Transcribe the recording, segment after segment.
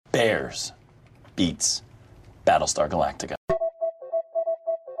Bears beats Battlestar Galactica.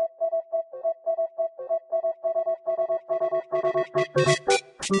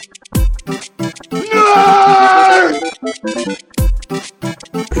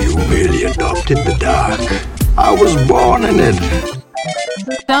 You really adopted the dark. I was born in it.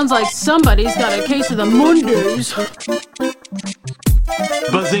 Sounds like somebody's got a case of the Mondays.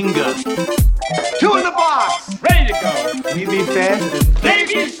 Bazinga. 2 in the box. Ready to go. We be fast. They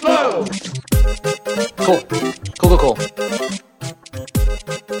be slow. Cool.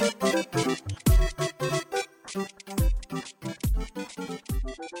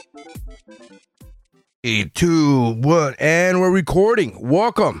 Three, 2, 1, and we're recording.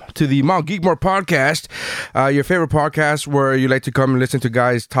 Welcome to the Mount Geekmore podcast, your favorite podcast where you like to come and listen to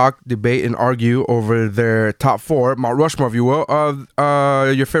guys talk, debate, and argue over their top 4, Mount Rushmore, if you will, of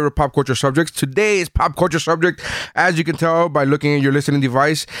your favorite pop culture subjects. Today's pop culture subject, as you can tell by looking at your listening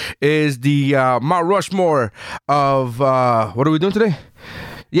device, is the Mount Rushmore of, what are we doing today?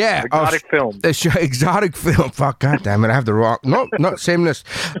 Yeah, exotic film. Exotic film. Fuck, goddamn it! I have the wrong. No, same list.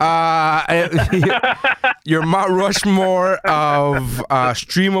 Your Mount Rushmore of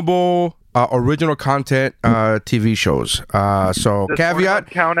streamable original content TV shows. So Does caveat.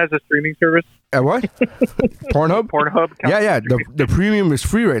 Pornhub count as a streaming service? What? Pornhub? Pornhub. Yeah. The premium is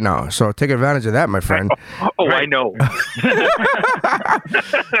free right now, so take advantage of that, my friend. Oh, I know.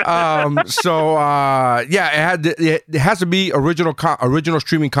 It has to be original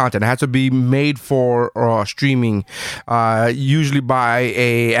streaming content. It has to be made for streaming, usually by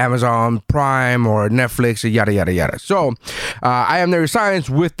a Amazon Prime or Netflix, yada yada yada. So, I am Nary Science.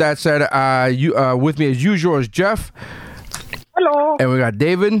 With that said, with me as usual is Jeff. Hello. And we got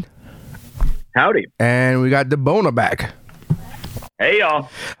David. Howdy. And we got DeBona back. Hey, y'all.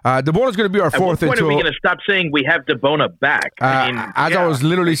 DeBona's going to be our fourth. At what point are we going to stop saying we have DeBona back? I was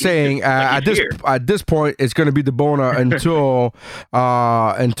literally saying, at this point, it's going to be DeBona until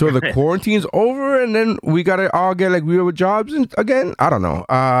the quarantine's over, and then we got to all get like real jobs again. I don't know.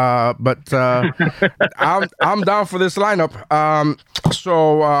 But I'm down for this lineup.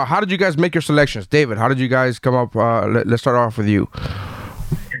 So how did you guys make your selections? David, how did you guys come up? Let's start off with you.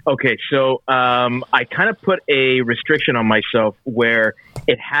 Okay, so I kind of put a restriction on myself where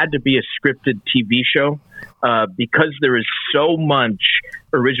it had to be a scripted TV show because there is so much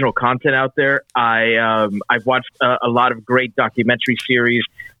original content out there. I've watched a lot of great documentary series,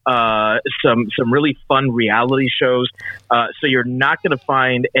 some really fun reality shows. So you're not going to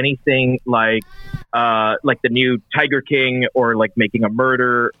find anything like the new Tiger King or like Making a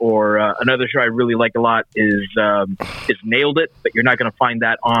Murder, or another show I really like a lot is Nailed It, but you're not going to find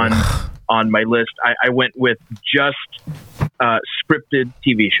that on my list. I went with just scripted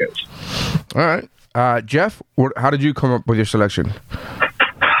TV shows. All right. Jeff, how did you come up with your selection?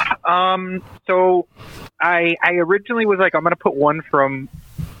 So I originally was like, I'm going to put one from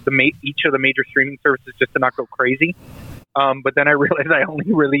each of the major streaming services just to not go crazy. But then I realized I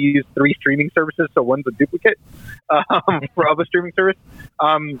only really use 3 streaming services, so one's a duplicate of a streaming service.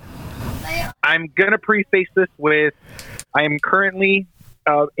 I'm going to preface this with I am currently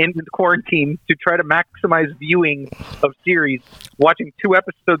in the quarantine to try to maximize viewing of series, watching 2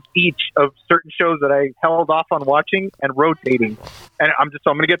 episodes each of certain shows that I held off on watching and rotating. And I'm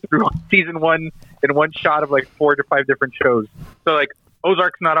going to get through season 1 in one shot of like 4 to 5 different shows. So like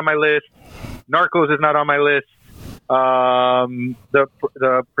Ozark's not on my list. Narcos is not on my list. The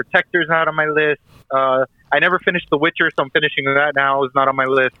Protector's not on my list. I never finished The Witcher, so I'm finishing that now. It's not on my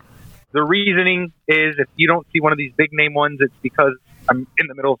list. The reasoning is if you don't see one of these big name ones, it's because I'm in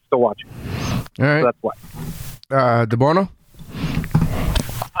the middle of still watching. All right. So that's why. DeBono?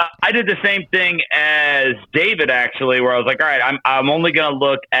 I did the same thing as David, actually, where I was like, all right, I'm only going to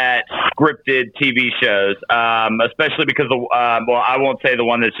look at scripted TV shows, especially because, I won't say the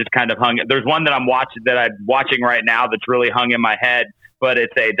one that's just kind of hung. There's one that I'm watching right now that's really hung in my head, but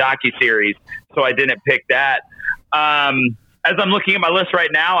it's a docuseries, so I didn't pick that. As I'm looking at my list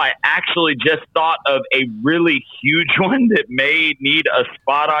right now, I actually just thought of a really huge one that may need a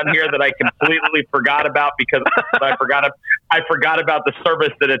spot on here that I completely forgot about because I forgot about the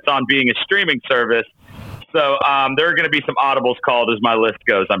service that it's on being a streaming service. So there are going to be some audibles called as my list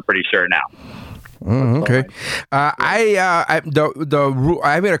goes, I'm pretty sure now. Okay. I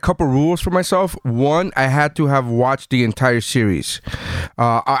made a couple rules for myself. One, I had to have watched the entire series,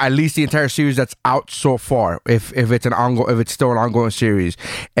 at least the entire series that's out so far. If it's still an ongoing series,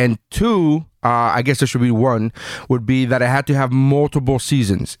 and 2, I guess there should be one, would be that it had to have multiple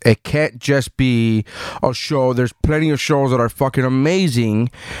seasons. It can't just be a show. There's plenty of shows that are fucking amazing.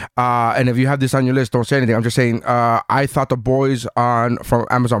 And if you have this on your list, don't say anything. I'm just saying, I thought The Boys from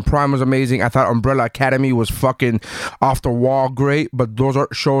Amazon Prime was amazing. I thought Umbrella Academy was fucking off the wall great, but those are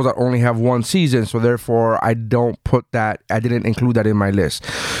shows that only have one season, so therefore I didn't include that in my list.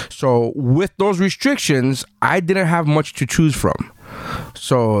 So with those restrictions, I didn't have much to choose from.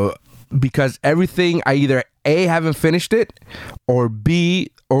 So because everything, I either A, haven't finished it, or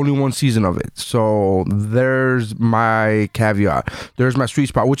B, only one season of it. So there's my caveat. There's my sweet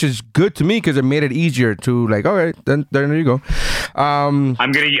spot, which is good to me because it made it easier to like, okay, then there you go. I am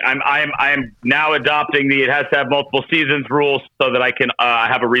now adopting the it has to have multiple seasons rule so that I can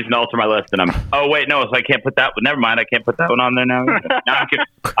have a reason to alter my list. And so I can't put that one. Never mind, I can't put that one on there now.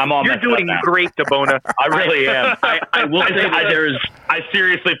 I'm all. You're doing great, Debona. I really am. I will say I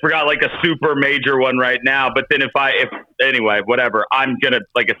seriously forgot like a super major one right now. But then anyway, whatever. I'm gonna,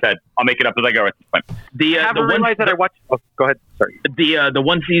 like I said, I'll make it up as I go at this point. I haven't realized that I watched. Oh, go ahead. Sorry. The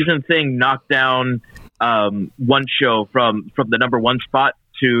one season thing knocked down one show from the number one spot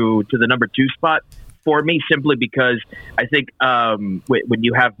to the number two spot for me, simply because I think when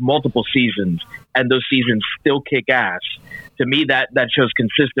you have multiple seasons and those seasons still kick ass, to me that shows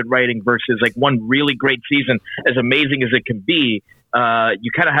consistent writing versus like one really great season, as amazing as it can be.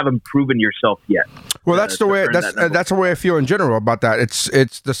 You kind of haven't proven yourself yet. Well, that's the way. That's the way I feel in general about that.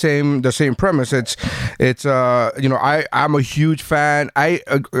 It's the same premise. It's I'm a huge fan.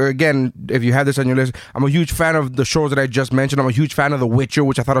 Again, if you have this on your list, I'm a huge fan of the shows that I just mentioned. I'm a huge fan of The Witcher,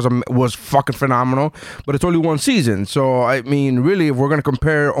 which I thought was fucking phenomenal. But it's only one season, so I mean, really, if we're gonna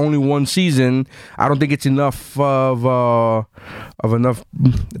compare only one season, I don't think it's enough of enough.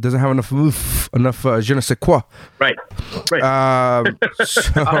 It doesn't have enough je ne sais quoi. Right.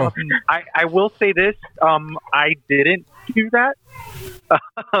 So. I will say this. I didn't do that.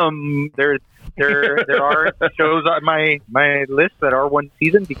 There are shows on my list that are one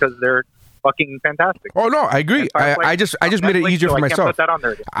season because they're fucking fantastic. Oh no, I agree. I just made it easier for myself. I can't put that on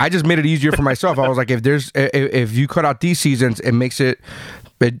there. I just made it easier for myself. I was like, if you cut out these seasons, it makes it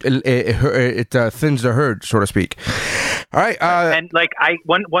thins the herd, so to speak. All right. And like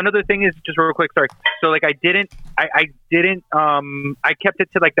one other thing is just real quick. Sorry. So like I kept it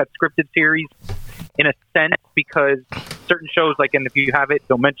to like that scripted series in a sense because certain shows, like, and if you have it,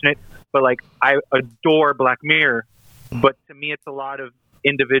 don't mention it. But like I adore Black Mirror, but to me it's a lot of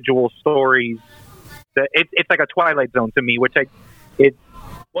individual stories. That it's like a Twilight Zone to me, which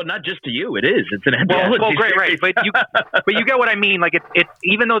well, not just to you, it is. It's an anthology. Well, great, right? But you get what I mean. Like it's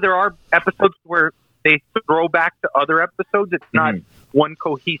even though there are episodes where they throw back to other episodes, it's not one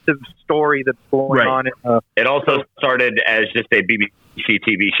cohesive story that's going on. It also started as just a BBC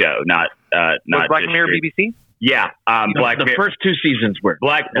TV show, not Black Mirror BBC. Yeah, Black Mirror. The first two seasons were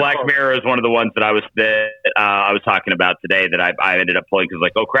Black Mirror is one of the ones that I was talking about today that I ended up pulling because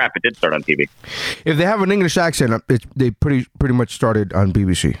like, oh crap, it did start on TV. If they have an English accent, they pretty much started on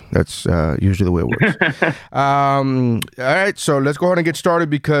BBC. That's usually the way it works. All right, so let's go ahead and get started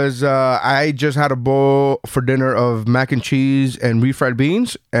because I just had a bowl for dinner of mac and cheese and refried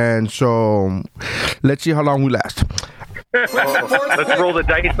beans, and so let's see how long we last. Let's roll the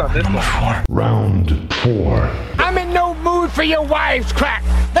dice on this one. Round 4. I'm in no mood for your wife's crap.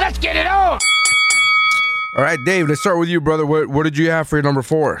 Let's get it on. All right, Dave, let's start with you, brother. What did you have for your number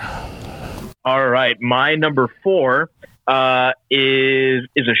 4? All right, my number 4 is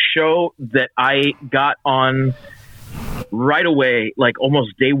a show that I got on right away, like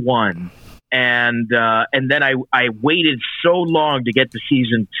almost day one. And then I waited so long to get to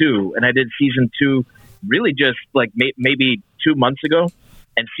season 2, and I did season 2 really just like maybe 2 months ago,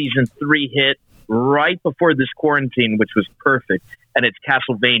 and season 3 hit right before this quarantine, which was perfect. And it's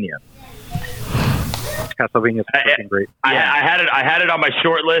Castlevania. Castlevania's freaking great. I had it on my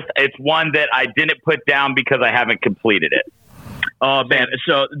short list. It's one that I didn't put down because I haven't completed it. Oh man!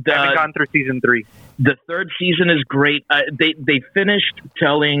 So I haven't gone through season 3. The third season is great. They finished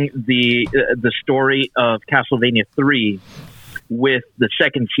telling the story of Castlevania 3 with the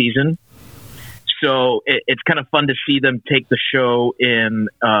second season. So it's kind of fun to see them take the show in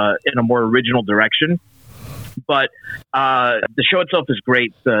a more original direction. But the show itself is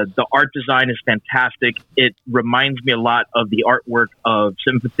great. The art design is fantastic. It reminds me a lot of the artwork of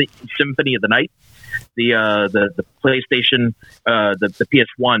Symphony of the Night, the PlayStation, the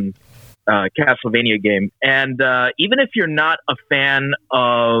PS1 Castlevania game. And even if you're not a fan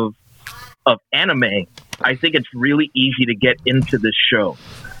of anime, I think it's really easy to get into this show.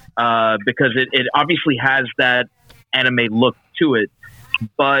 Because it obviously has that anime look to it,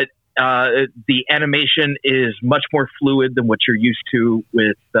 but The animation is much more fluid than what you're used to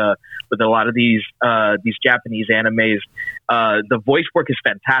with a lot of these Japanese animes. The voice work is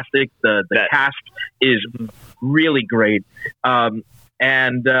fantastic. The cast is really great, and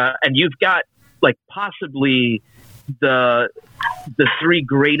you've got like possibly the three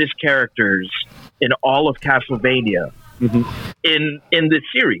greatest characters in all of Castlevania in the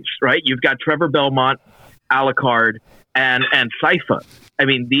series. Right? You've got Trevor Belmont, Alucard, and Sypha. I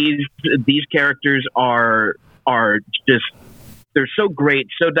mean, these characters are just, they're so great,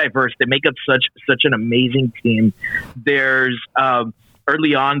 so diverse. They make up such an amazing team. There's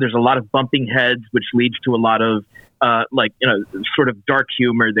early on, there's a lot of bumping heads, which leads to a lot of sort of dark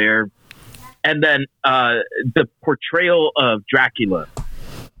humor there. And then the portrayal of Dracula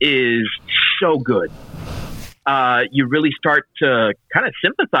is so good. You really start to kind of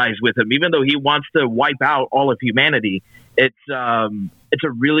sympathize with him, even though he wants to wipe out all of humanity. It's a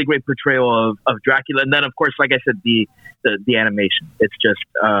really great portrayal of Dracula. And then, of course, like I said, the animation. It's just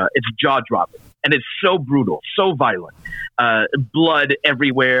it's jaw-dropping. And it's so brutal, so violent. Blood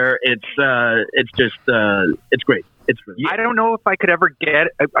everywhere. It's great. It's really, I don't know if I could ever get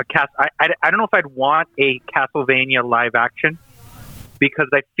a cast. I don't know if I'd want a Castlevania live action, because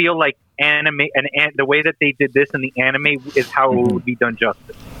I feel like anime and the way that they did this in the anime is how it would be done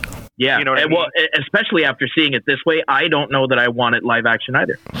justice. Yeah, you know what I mean? Well, especially after seeing it this way, I don't know that I want it live action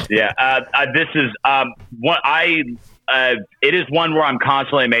either. Yeah, this is it is one where I'm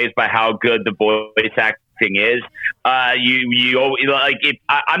constantly amazed by how good the voice acting is. I'm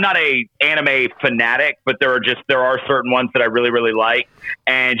not a anime fanatic, but there are certain ones that I really, really like,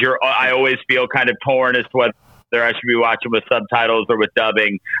 and I always feel kind of torn as to whether I should be watching with subtitles or with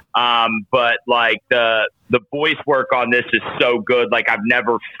dubbing. But like the voice work on this is so good. Like I've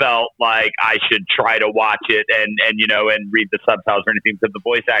never felt like I should try to watch it and read the subtitles or anything, because the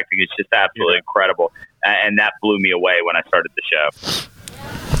voice acting is just absolutely incredible. And that blew me away when I started the show.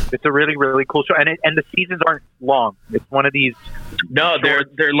 It's a really, really cool show, and the seasons aren't long. It's one of these. No,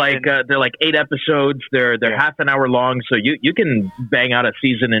 they're like 8 episodes. They're half an hour long, so you can bang out a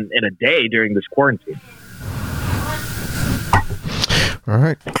season in a day during this quarantine. All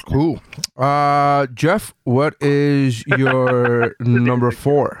right, cool. Jeff, what is your number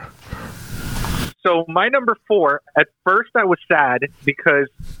 4? So my number 4, at first I was sad because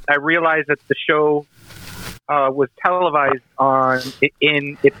I realized that the show was televised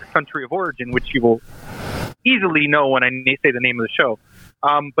in its country of origin, which you will easily know when I say the name of the show.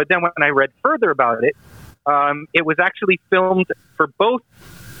 But then when I read further about it, it was actually filmed for both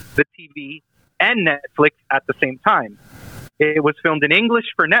the TV and Netflix at the same time. It was filmed in English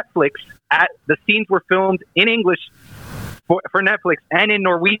for Netflix. The scenes were filmed in English for Netflix and in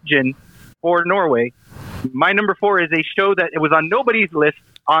Norwegian for Norway. My number 4 is a show that it was on nobody's list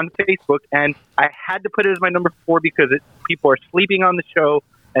on Facebook, and I had to put it as my number 4 because people are sleeping on the show,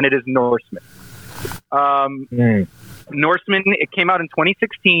 and it is Norseman. Norseman, it came out in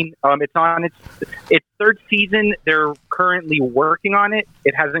 2016. It's on its 3rd season. They're currently working on it.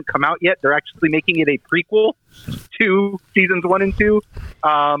 It hasn't come out yet. They're actually making it a prequel to seasons 1 and 2.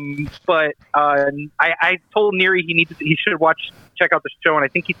 But I told Neri he should check out the show, and I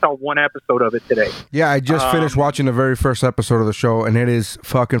think he saw 1 episode of it today. Yeah, I just finished watching the very first episode of the show, and it is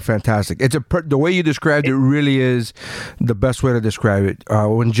fucking fantastic. It's the way you described it really is the best way to describe it.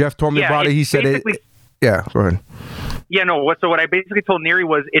 When Jeff told me about it, he said it. Yeah, go ahead. Yeah, no. So what I basically told Neri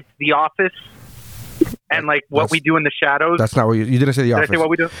was it's The Office and like what we do in the shadows. That's not what you didn't say. The Office. Did I say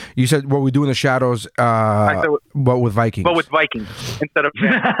what we do? You said what we do in the shadows. But with Vikings. But with Vikings instead of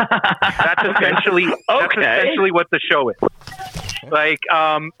that's essentially what the show is. Like,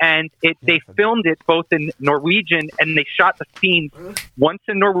 and they filmed it both in Norwegian, and they shot the scenes once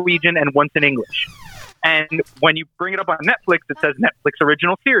in Norwegian and once in English. And when you bring it up on Netflix, it says Netflix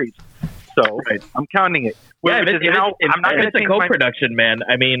original series. So I'm counting it. I'm not going to. It's a co-production, man.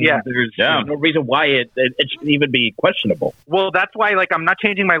 I mean, there's no reason why it should even be questionable. Well, that's why, like, I'm not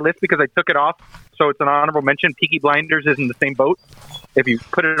changing my list because I took it off, so it's an honorable mention. Peaky Blinders is in the same boat. If you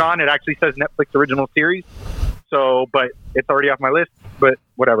put it on, it actually says Netflix original series. So, but it's already off my list. But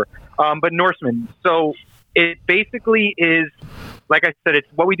whatever. But Norseman. So it basically is, like I said, it's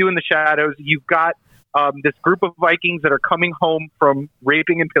what we do in the shadows. You've got this group of Vikings that are coming home from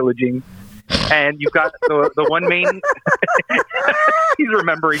raping and pillaging, and you've got the one main. He's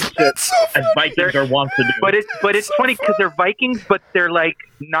remembering shit as Vikings are wont to do. But it's funny because they're Vikings, but they're like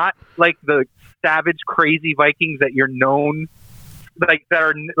not like the savage, crazy Vikings that you're known, like that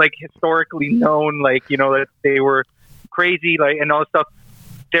are like historically known, like that they were crazy, like and all this stuff.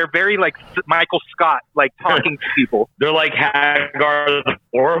 they're very like Michael Scott, like talking to people. They're like Hagar the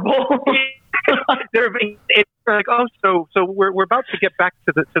Horrible. It's like, oh, so we're about to get back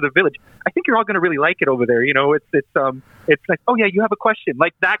to the village. I think you're all going to really like it over there. You know, it's like, oh yeah, you have a question,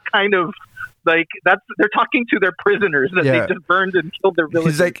 like that kind of. Like they're talking to their prisoners that they just burned and killed their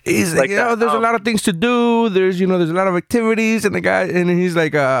village. He's like, you know, there's a lot of things to do. There's a lot of activities, and the guy, and he's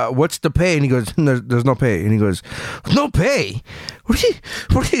like, what's the pay? And he goes, there's no pay. And he goes, no pay? What are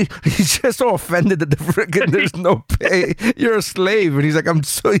you? He's just so offended that the freaking there's no pay. You're a slave, and he's like,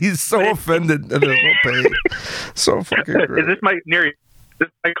 he's so offended that there's no pay. So fucking great. Is this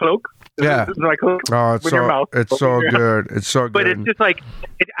my cloak? Yeah. This is my cloak. Oh, it's so good. It's so good. But it's just like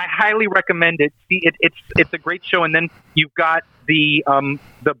I highly recommend it. See, it's a great show. And then you've got the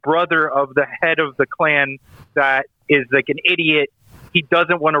brother of the head of the clan that is like an idiot. He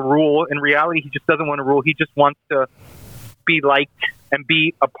doesn't want to rule. In reality, he just doesn't want to rule. He just wants to be liked and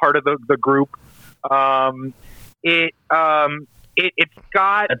be a part of the group. It's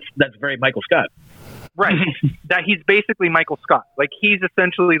got that's very Michael Scott. Right. That he's basically Michael Scott. Like he's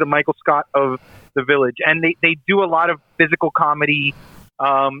essentially the Michael Scott of the village. And they do a lot of physical comedy.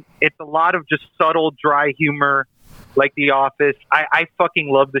 It's a lot of just subtle, dry humor, like The Office. I fucking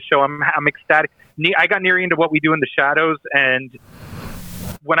love the show. I'm ecstatic. I got Neri into What We Do in the Shadows, and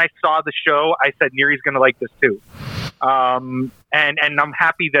when I saw the show, I said Neri's going to like this too. And I'm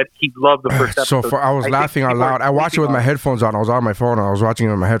happy that he loved the first episode. So far, I was laughing out loud. I watched it with my headphones on. I was on my phone. And I was watching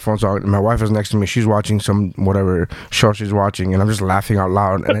it with my headphones on. And my wife was next to me. She's watching some whatever show she's watching, and I'm just laughing out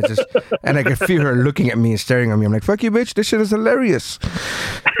loud. And I could feel her looking at me and staring at me. I'm like, "Fuck you, bitch! This shit is hilarious."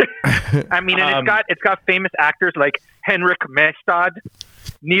 I mean, and it's got famous actors like Henrik Mestad,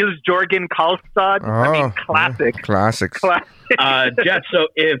 Niels Jorgen Karlstad. I mean, classics. Jeff, so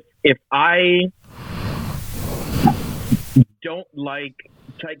if I don't like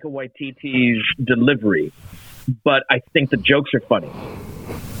Taika Waititi's delivery, but I think the jokes are funny,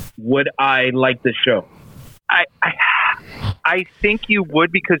 would I like this show? I think you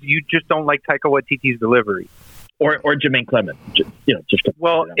would, because you just don't like Taika Waititi's delivery. Or Jermaine Clement,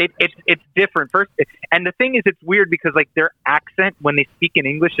 it's different. First, and the thing is, it's weird because like their accent when they speak in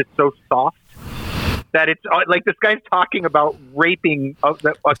English is so soft that it's like this guy's talking about raping one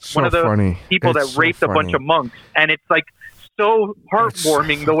of the people that raped a bunch of monks, and it's like so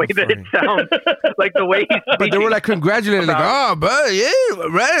heartwarming the way that it sounds, like the way he's speaking. But they were like congratulating, like, "Oh, but yeah,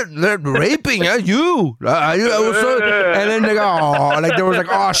 right, they're raping you." And then they go, "Oh," like there was like,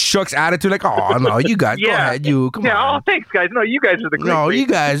 "Oh shucks" attitude, like, "Oh no, you guys, go ahead, you come on." Oh, thanks guys. No, you guys are the great. No, you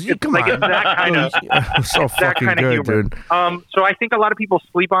guys, come on. It's that kind of so fucking good, humor. dude. So I think a lot of people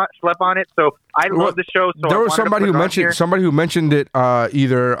slept on it. So I love the show. So there was somebody who mentioned it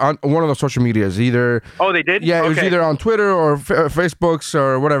either on one of the social medias, either. Oh, they did. Yeah, it was either on Twitter or Facebook's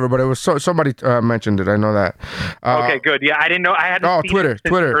or whatever, but it was somebody mentioned it. I know that. Okay, good. Yeah, I didn't know. I had Twitter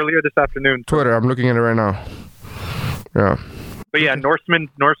earlier this afternoon. Twitter. I'm looking at it right now. Yeah. But yeah, Norseman's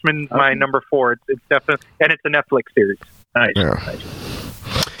my number 4. It's definitely, and it's a Netflix series. Nice. Yeah. Nice.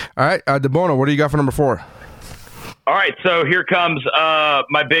 All right, DeBono, what do you got for number 4? All right, so here comes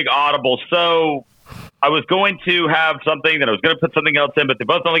my big audible. So I was going to have something that I was going to put something else in, but they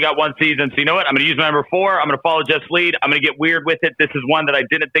both only got one season. So you know what? I'm going to use my number 4. I'm going to follow Jeff's lead. I'm going to get weird with it. This is one that I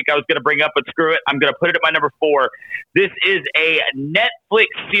didn't think I was going to bring up, but screw it. I'm going to put it at my number 4. This is a Netflix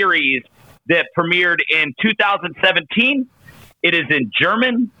series that premiered in 2017. It is in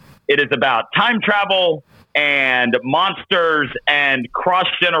German. It is about time travel and monsters and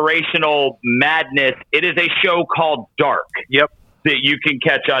cross-generational madness. It is a show called Dark. Yep. That you can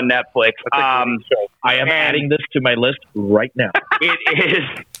catch on Netflix. I am adding this to my list right now.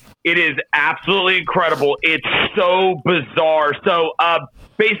 It is absolutely incredible. It's so bizarre. So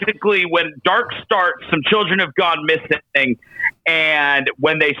basically, when Dark starts, some children have gone missing, and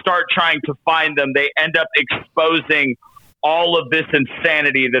when they start trying to find them, they end up exposing all of this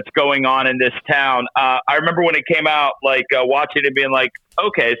insanity that's going on in this town. I remember when it came out, like watching it being like,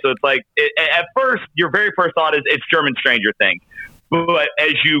 okay, so it's like, at first, your very first thought is it's German Stranger Things. But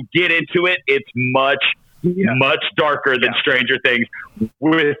as you get into it, it's much darker than Stranger Things,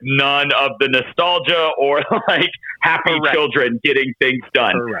 with none of the nostalgia or like happy children getting things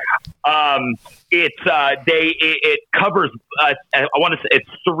done. It covers I want to say it's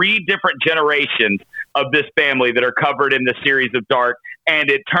 3 different generations of this family that are covered in the series of Dark, and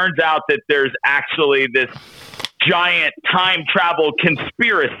it turns out that there's actually this giant time travel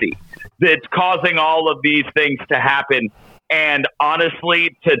conspiracy that's causing all of these things to happen. And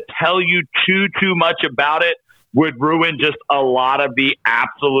honestly, to tell you too much about it would ruin just a lot of the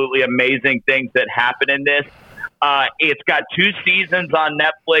absolutely amazing things that happen in this. It's got 2 seasons on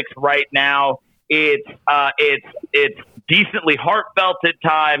Netflix right now. It's decently heartfelt at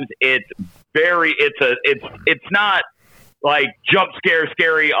times. It's not like jump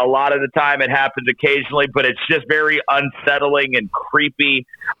scary a lot of the time. It happens occasionally, but it's just very unsettling and creepy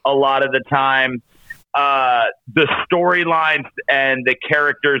a lot of the time. The storylines and the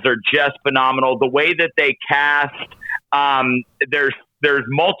characters are just phenomenal. The way that they cast, there's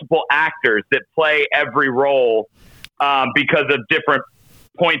multiple actors that play every role because of different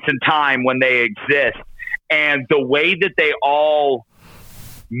points in time when they exist. And the way that they all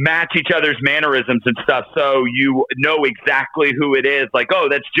match each other's mannerisms and stuff, so you know exactly who it is. Like, oh,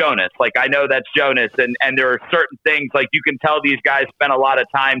 that's Jonas. Like, I know that's Jonas. And there are certain things, like you can tell these guys spent a lot of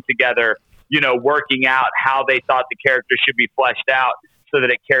time together, working out how they thought the character should be fleshed out so that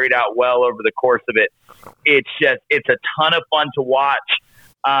it carried out well over the course of it. It's a ton of fun to watch.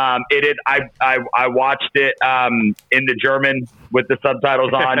 I watched it in the German with the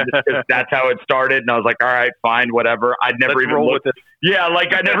subtitles on. That's how it started, and I was like, all right, fine, whatever. I'd never even looked at it. Yeah,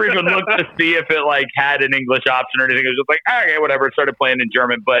 like I never even looked to see if it like had an English option or anything. It was just like, okay, whatever. Started playing in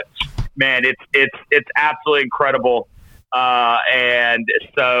German, but man, it's absolutely incredible. And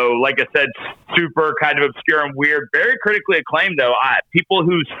so, like I said, super kind of obscure and weird, very critically acclaimed though. People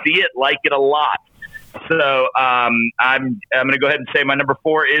who see it like it a lot. So I'm going to go ahead and say my number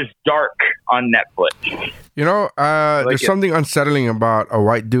 4 is Dark on Netflix. There's something unsettling about a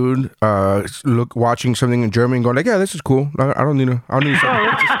white dude watching something in German and going like, yeah, this is cool. I don't need something.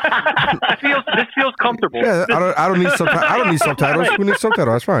 This feels comfortable. Yeah, I don't need subtitles. I don't need subtitles. Who needs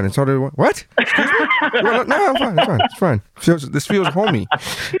subtitles? That's fine. It's all they want. What? Excuse me? No, I'm fine. It's fine. This feels homey.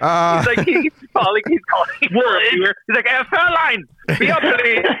 He's calling. He's like, Fräulein, be up,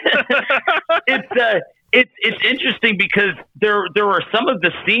 please. It's interesting because there are some of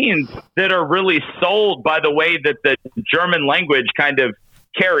the scenes that are really sold by the way that the German language kind of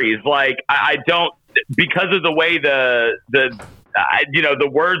carries. Like I don't, because of the way the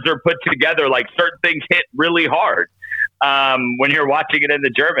words are put together, like certain things hit really hard when you're watching it in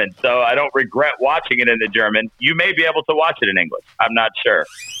the German. So I don't regret watching it in the German. You may be able to watch it in English. I'm not sure.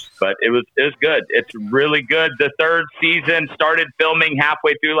 But it was good. It's really good. The 3rd season started filming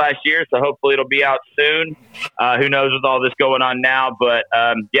halfway through last year, so hopefully it'll be out soon. Who knows with all this going on now? But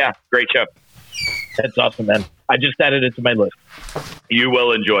yeah, great show. That's awesome, man. I just added it to my list. You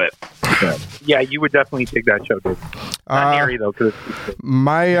will enjoy it. Yeah, you would definitely take that show, dude. Not Harry though, because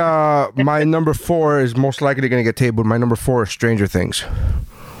my number 4 is most likely going to get tabled. My number 4 is Stranger Things.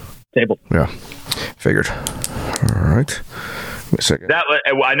 Table. Yeah, figured. All right. A second. That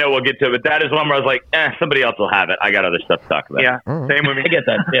I know we'll get to it, but that is one where I was like, somebody else will have it. I got other stuff to talk about. Yeah, same with me. I get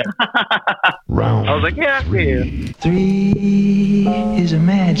that. Yeah. Round. I was like, yeah. 3 is a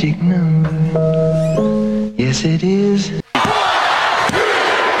magic number. Yes, it is.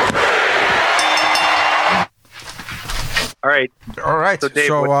 All right. So, Dave,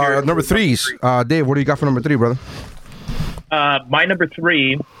 number 3s. Dave, what do you got for number 3, brother? My number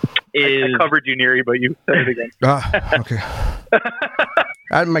 3 is... I covered you, Neri, but you said it again. Okay.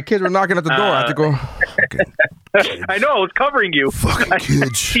 My kids were knocking at the door. I had to go. Okay. I know, I was covering you. Fucking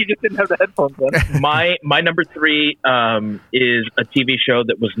kids. She just didn't have the headphones on. My number 3 is a TV show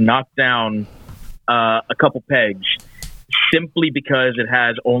that was knocked down a couple pegs simply because it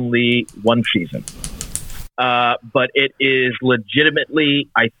has only 1 season. But it is legitimately,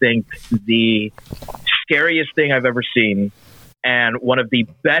 I think, the scariest thing I've ever seen, and one of the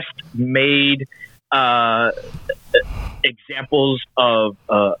best made examples of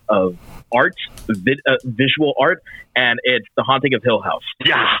art, visual art, and it's The Haunting of Hill House.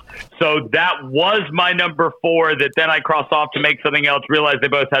 Yeah. So that was my number 4 that then I crossed off to make something else, realized they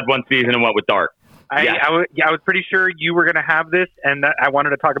both had 1 season and went with Dark. I was pretty sure you were going to have this, and I wanted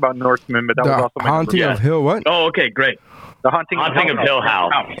to talk about Northman, but that was also my Haunting of Hill what? Oh, okay, great. The Haunting of Hill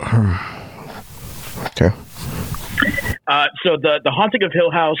House. Okay. So the Haunting of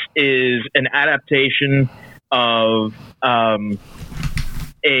Hill House is an adaptation of a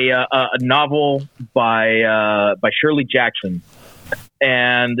novel by Shirley Jackson,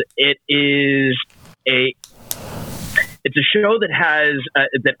 and it's a show that has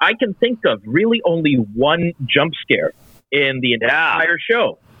that I can think of really only 1 jump scare in the entire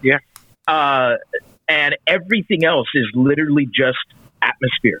show. Yeah. And everything else is literally just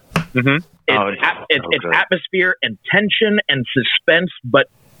atmosphere. Mm-hmm. It's atmosphere and tension and suspense, but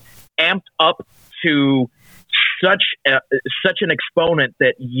amped up to such an exponent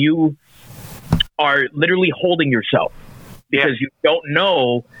that you are literally holding yourself because you don't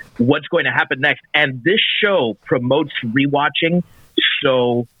know what's going to happen next. And this show promotes rewatching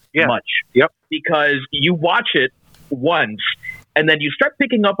so much. Yep. because you watch it once and then you start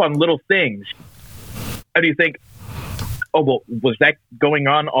picking up on little things. And you think, oh, well, was that going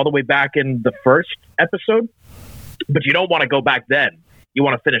on all the way back in the first episode? But you don't want to go back then. You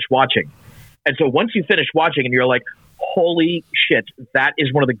want to finish watching. And so once you finish watching and you're like, holy shit, that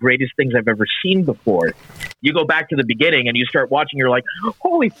is one of the greatest things I've ever seen before. You go back to the beginning and you start watching, you're like,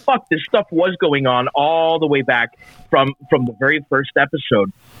 holy fuck, this stuff was going on all the way back from the very first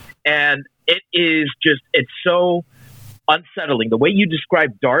episode. And it is just, it's so unsettling. The way you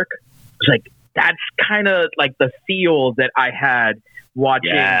describe dark, it's like, that's kind of like the feel that I had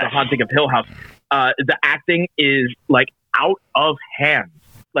watching The Haunting of Hill House. The acting is like out of hand.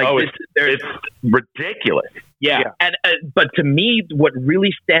 Like it's ridiculous. Yeah. And but to me, what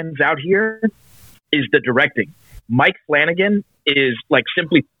really stands out here is the directing. Mike Flanagan is, like,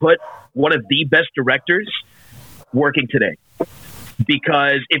 simply put, one of the best directors working today.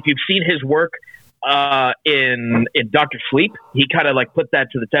 Because if you've seen his work in Dr. Sleep, he kind of like put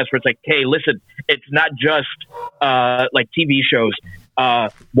that to the test where it's like, hey, listen, it's not just like TV shows.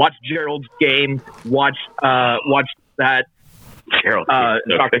 Watch Gerald's Game. Watch that. Gerald,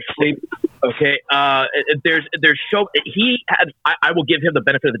 Dr. Sleep. Okay. There's so he had. I will give him the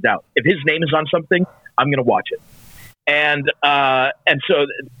benefit of the doubt. If his name is on something, I'm going to watch it. And so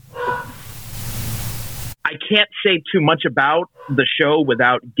I can't say too much about the show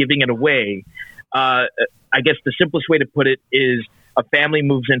without giving it away. I guess the simplest way to put it is a family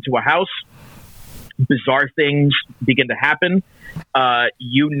moves into a house. Bizarre things begin to happen.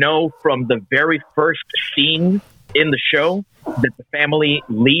 From the very first scene in the show that the family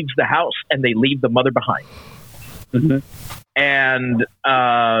leaves the house and they leave the mother behind. Mm-hmm. And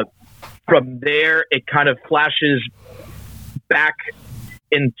from there, it kind of flashes back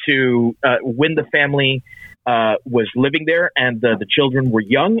into when the family was living there and the children were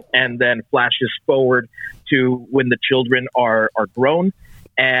young, and then flashes forward to when the children are grown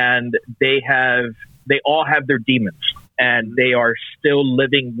and they all have their demons and they are still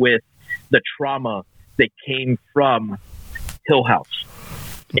living with the trauma that came from Hill House.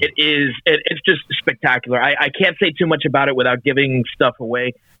 It's just spectacular. I can't say too much about it without giving stuff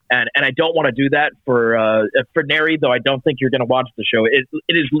away. And I don't want to do that for Neri, though I don't think you're going to watch the show. It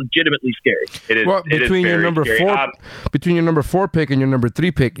is legitimately scary. It is. Well, between your number scary. Between your number 4 pick and your number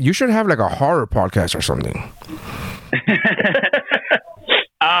 3 pick, you should have like a horror podcast or something.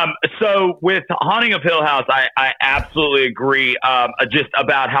 So with Haunting of Hill House, I absolutely agree. Just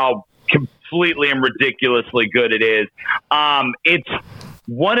about how completely and ridiculously good it is. It's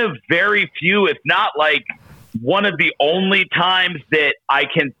one of very few, if not like one of the only times that I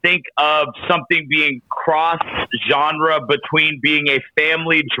can think of something being cross-genre between being a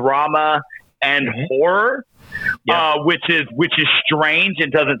family drama and horror, which is strange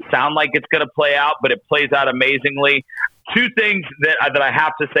and doesn't sound like it's going to play out, but it plays out amazingly. Two things that I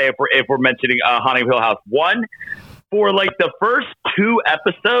have to say if we're mentioning Haunting of Hill House. One, for like the first 2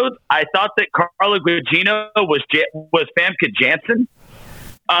 episodes, I thought that Carla Gugino was Famke Janssen.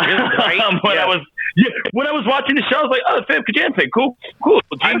 When I was watching the show, I was like, "Oh, Famke Janssen, cool,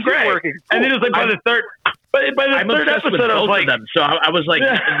 Jean Grey." Cool. And then it was like by the third episode, I was like, them. So I was like,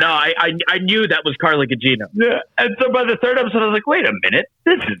 no, I knew that was Carla Gugino. Yeah, and so by the third episode, I was like, wait a minute,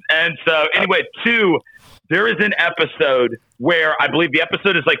 and so anyway, 2. There is an episode where I believe the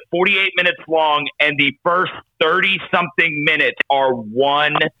episode is like 48 minutes long, and the first 30-something minutes are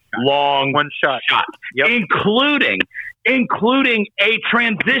one shot, yep. including a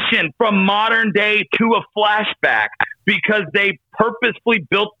transition from modern day to a flashback, because they purposefully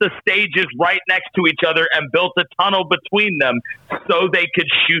built the stages right next to each other and built a tunnel between them so they could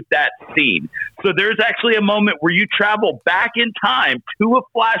shoot that scene. So there's actually a moment where you travel back in time to a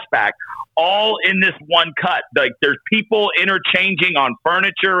flashback, all in this one cut. Like there's people interchanging on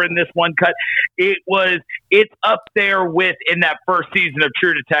furniture in this one cut. It's up there with, in that first season of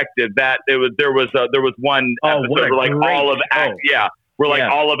True Detective, that there was one episode where like all of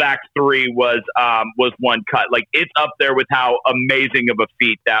all of Act 3 was one cut. Like it's up there with how amazing of a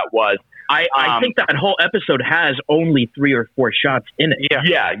feat that was. I think that whole episode has only 3 or 4 shots in it.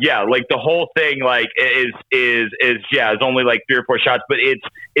 Yeah. Like the whole thing, like is only like 3 or 4 shots, but it's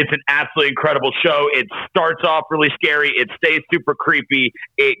an absolutely incredible show. It starts off really scary. It stays super creepy.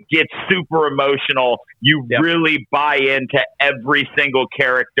 It gets super emotional. You really buy into every single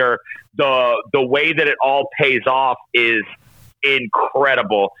character. The way that it all pays off is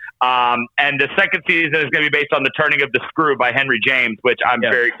incredible. And the second season is going to be based on The Turning of the Screw by Henry James, which I'm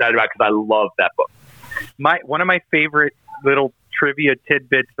very excited about because I love that book. One of my favorite little trivia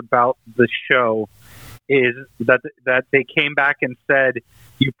tidbits about the show is that they came back and said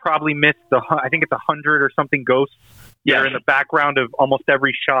you probably missed I think it's 100 or something ghosts that are in the background of almost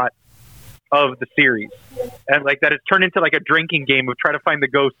every shot of the series, and like that it's turned into like a drinking game of try to find the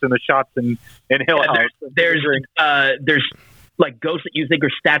ghosts in the shots in Hill House. There's like ghosts that you think are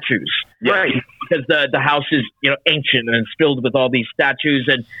statues, right? Because the house is ancient and it's filled with all these statues,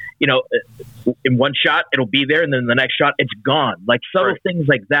 and in one shot it'll be there, and then the next shot it's gone. Like subtle things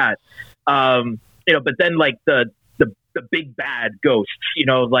like that, But then like the big bad ghosts,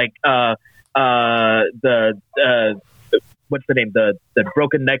 like what's the name? The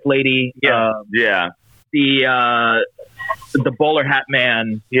broken neck lady. The bowler hat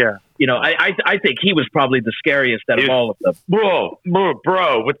man. Yeah. I think he was probably the scariest out of all of them. Bro,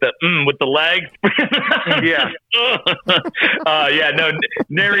 with the legs.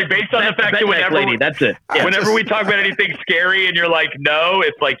 Nary, based on the fact that whenever lady, that's it. Yeah. Whenever we talk about anything scary and you're like, no,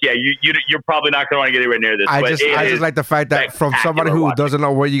 it's like, you're probably not going to want to get anywhere near this. I just like the fact that from somebody who doesn't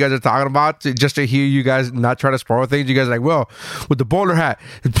know what you guys are talking about, just to hear you guys not try to spoil things, you guys are like, well, with the bowler hat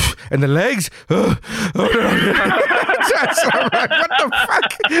and the legs, what the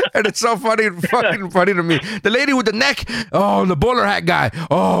fuck? And it's so fucking funny to me. The lady with the neck, and the bowler hat guy,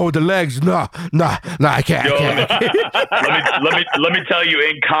 with the legs, no, I can't. Let me tell you,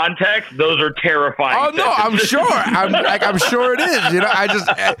 in context, those are terrifying. Oh no, I'm sure. I'm sure it is.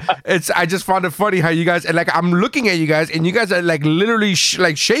 I just found it funny how you guys, and like I'm looking at you guys, and you guys are like literally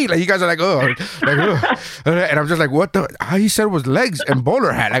shade. Like you guys are like, and I'm just like, what the? How you said it was legs and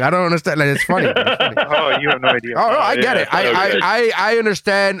bowler hat? Like I don't understand. Like it's funny. Oh, you have no idea. Oh no, I get it. I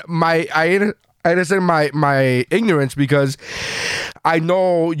understand I understand my ignorance because I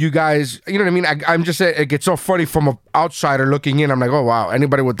know you guys, you know what I mean? I'm just saying it gets so funny from an outsider looking in. I'm like, oh wow,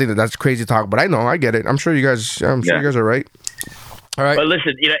 anybody would think that that's crazy talk, but I know, I get it. I'm sure you guys you guys are right. All right. But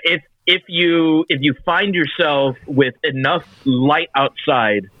listen, if you find yourself with enough light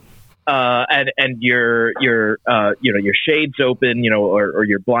outside, and your shades open, or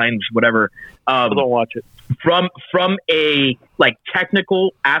your blinds, whatever, don't watch it. From a like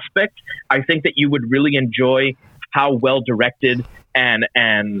technical aspect, I think that you would really enjoy how well directed and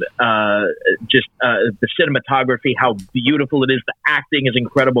just the cinematography, how beautiful it is. The acting is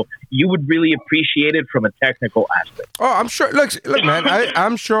incredible. You would really appreciate it from a technical aspect. Oh, I'm sure. Look, man.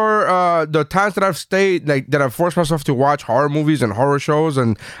 I'm sure the times that I've stayed, like that I've forced myself to watch horror movies and horror shows,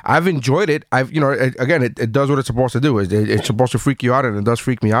 and I've enjoyed it. It does what it's supposed to do. It's supposed to freak you out, and it does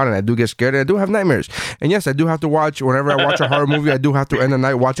freak me out, and I do get scared, and I do have nightmares. And yes, I do have to watch. Whenever I watch a horror movie, I do have to end the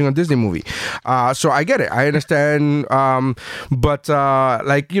night watching a Disney movie. So I get it. I understand. But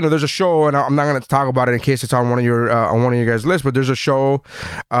there's a show, and I'm not going to talk about it in case it's on one of your guys' lists. But there's a show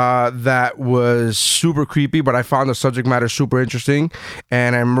that was super creepy, but I found the subject matter super interesting.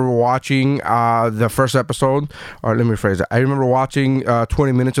 And I remember watching the first episode, or let me rephrase it. I remember watching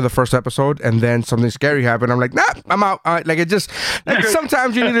 20 minutes of the first episode, and then something scary happened. I'm like, nah, I'm out.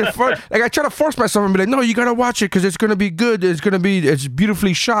 Sometimes you need to, I try to force myself and be like, no, you got to watch it because it's going to be good. it's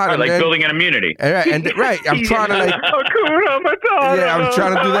beautifully shot. Like building an immunity. I'm trying to I'm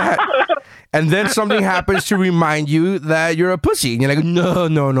trying to do that. And then something happens to remind you that you're a pussy. And you're like,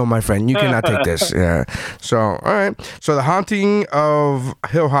 no, my friend. You cannot take this. Yeah. So, all right. So, The Haunting of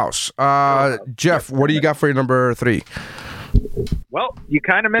Hill House. Jeff, what do you got for your number 3? Well, you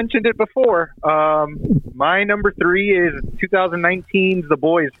kind of mentioned it before. My number 3 is 2019's The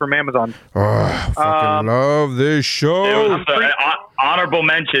Boys from Amazon. Oh, I fucking love this show. It was an honorable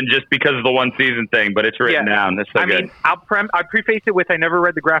mention just because of the one season thing, but it's written down. It's so good. I'll preface it with I never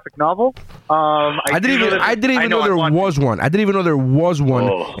read the graphic novel. I didn't even know there was one. I didn't even know there was one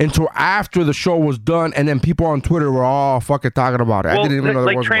until after the show was done, and then people on Twitter were all fucking talking about it. I didn't even know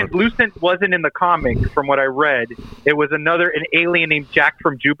there was Translucent one. Wasn't in the comic from what I read. It was an alien named Jack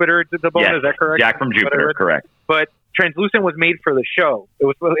from Jupiter. Is that correct? Jack from Jupiter, correct. But Translucent was made for the show. It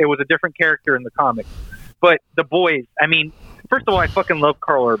was a different character in the comic. But The Boys, I mean, first of all, I fucking love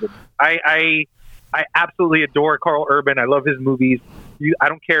Carl Urban. I absolutely adore Carl Urban. I love his movies. I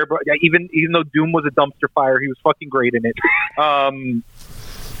don't care, but even though Doom was a dumpster fire, he was fucking great in it.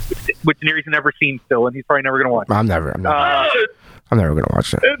 Which Neri's never seen still, and he's probably never gonna watch. I'm never gonna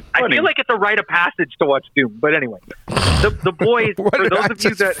watch that. I feel like it's a rite of passage to watch Doom, but anyway, the Boys. For those of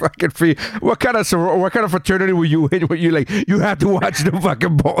you that fucking free, what kind of fraternity were you in? Were you like you have to watch the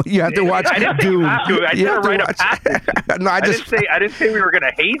fucking boy? You have to watch Doom. I didn't a rite of passage. No, I didn't say we were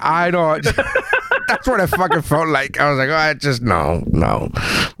gonna hate. I know. That's what I fucking felt like. I was like, I just no. Well,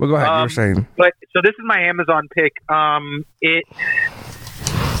 go ahead. You were saying. But so this is my Amazon pick.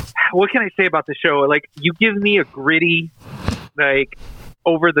 What can I say about the show? Like, you give me a gritty, like,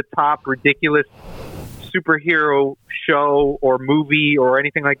 over the top, ridiculous superhero show or movie or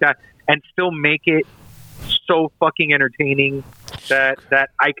anything like that and still make it so fucking entertaining that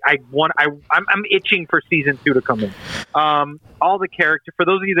I'm itching for season 2 to come in. All the characters, for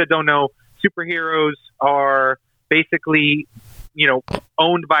those of you that don't know, superheroes are basically,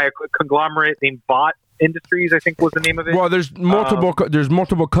 owned by a conglomerate named Vought Industries, I think was the name of it. Well, there's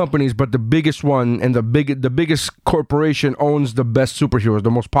multiple companies, but the biggest one and the biggest corporation owns the best superheroes,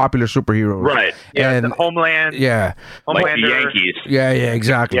 the most popular superheroes. Right. Yeah, And the Homeland. yeah, Like the Homelander. Yankees. yeah,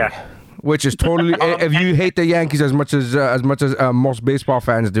 exactly. Yeah. Which is totally. If you hate the Yankees as much as most baseball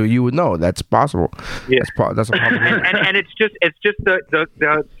fans do, you would know that's possible. Yeah. That's a possibility. and it's just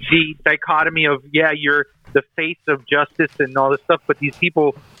the dichotomy of you're the face of justice and all this stuff, but these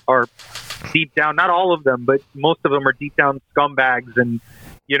people are deep down, not all of them, but most of them are deep down scumbags, and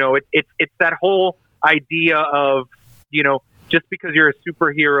it's that whole idea of just because you're a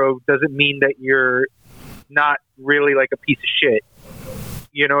superhero doesn't mean that you're not really like a piece of shit.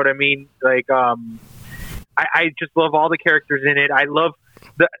 You know what I mean? Like, I just love all the characters in it. I love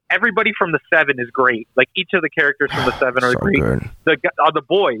everybody from the Seven is great. Like each of the characters from the Seven are So great. good. The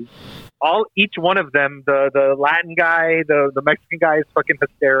boys, each one of them, the Latin guy, the Mexican guy is fucking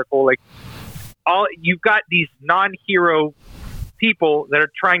hysterical. Like you've got these non-hero people that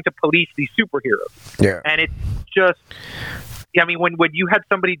are trying to police these superheroes. Yeah. And it's just, I mean, when you had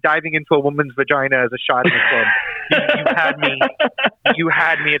somebody diving into a woman's vagina as a shot in the club, you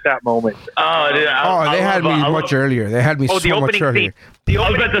had me at that moment. Oh, dude, They had me much earlier. They had me so the much opening earlier. scene. The I was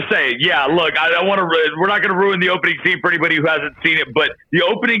opening, about to say, yeah, look, I don't want to. We're not going to ruin the opening scene for anybody who hasn't seen it, but the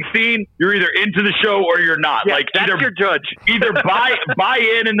opening scene, you're either into the show or you're not. yeah, Like that's either your judge. either buy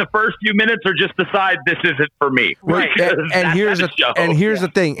in the first few minutes or just decide this isn't for me. Right. Because And that's here's the show.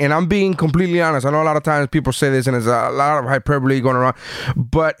 the thing, and I'm being completely honest. I know a lot of times people say this, and there's a lot of hyperbole going around.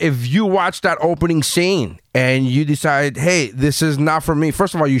 But if you watch that opening scene and you decide, hey, this is not for me,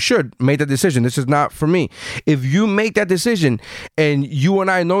 first of all, you should make that decision. This is not for me. If you make that decision and you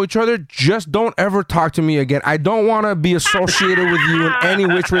and I know each other, just don't ever talk to me again. I don't want to be associated with you in any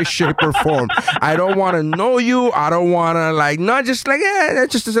which way, shape, or form. I don't want to know you. I don't want to that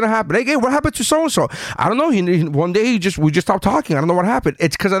just doesn't happen. Hey, what happened to so and so? I don't know. One day we just stopped talking. I don't know what happened.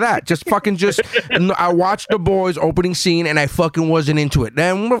 It's because of that. I watched The Boys opening scene and I fucking wasn't into it.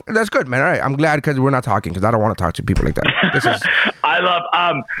 Then that's good, man. All right, I'm glad because we're not talking because I don't want to talk to people like that. This is. I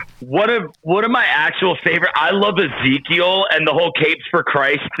love one of my actual favorite. I love Ezekiel and the whole Capes for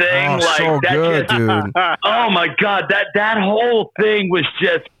Christ thing. Oh, like so that good, just, dude. Oh my god, that whole thing was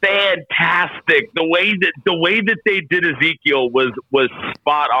just fantastic. The way that they did Ezekiel was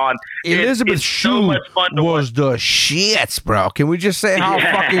spot on. Elizabeth it's Shue so much fun to was watch. the shits, bro. Can we just say how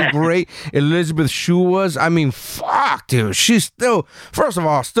fucking great Elizabeth Shue was? I mean, fuck, dude. She's still, first of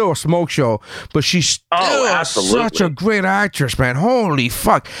all, still a smoke show, but she's still absolutely. such a great actress, man. Holy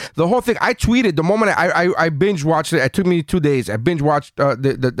fuck. The whole thing, I tweeted the moment I binge watched it. It took me 2 days. I binge watched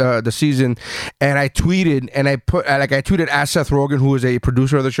the season, and I tweeted, and I tweeted at Seth Rogen, who is a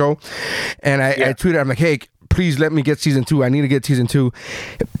producer of the show, and I tweeted, I'm like, hey, please let me get season 2. I need to get season 2.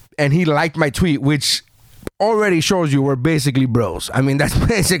 And he liked my tweet, which already shows you we're basically bros. I mean, that's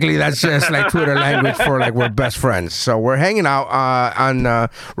just like Twitter language for like we're best friends. So we're hanging out on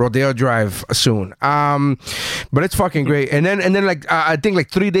Rodeo Drive soon. But it's fucking great. And then like I think like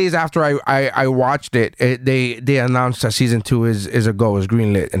 3 days after I watched it, they announced that season 2 is a go, is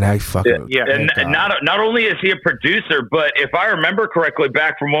greenlit, and I fucking And not only is he a producer, but if I remember correctly,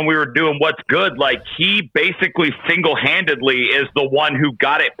 back from when we were doing What's Good, like he basically single-handedly is the one who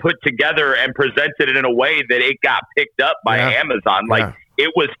got it put together and presented it in a way that it got picked up by Amazon. Like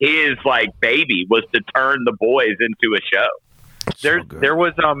it was his like baby was to turn The Boys into a show. There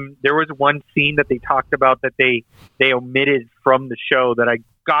was one scene that they talked about that they omitted from the show that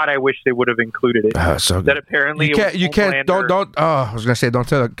I wish they would have included it. So good. That apparently you can't don't I was gonna say don't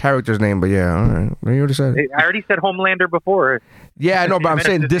tell the character's name, but yeah, all right. You already said it. I already said Homelander before. Yeah, I know, but I'm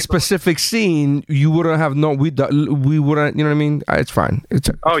saying this specific scene, you wouldn't have known. We wouldn't. You know what I mean? It's fine. It's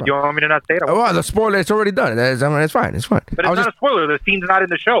fine. You want me to not say it? Oh, well, the spoiler. It's already done. It's fine. It's fine. But it's not a spoiler. The scene's not in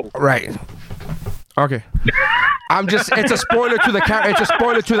the show. Right. Okay. It's a spoiler to the character.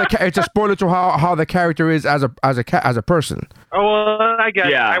 It's a spoiler to how the character is as a person. Oh, well, I guess.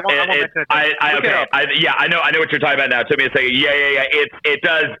 Yeah, I know what you're talking about now. It took me a second. Yeah. It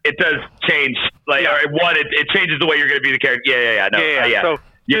does change. Like, it changes the way you're going to be the character. Yeah.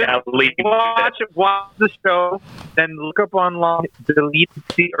 Yeah, watch the show, then look up online, delete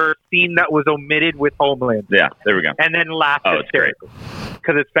or scene that was omitted with Homeland. Yeah, there we go. And then laugh hysterically.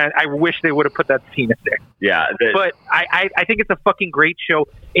 Because it's been. I wish they would have put that scene in there. Yeah, but I think it's a fucking great show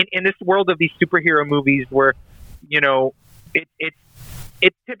in this world of these superhero movies where,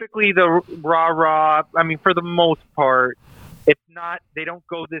 it's typically the rah-rah. I mean, for the most part, it's not. They don't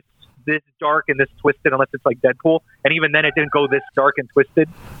go this dark and this twisted unless it's like Deadpool, and even then, it didn't go this dark and twisted.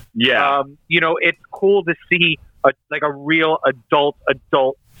 Yeah, it's cool to see a real adult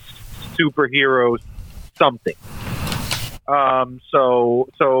superhero something. So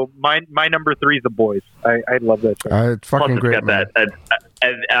my number 3 is The Boys. I love that show. It's fucking great. Got that,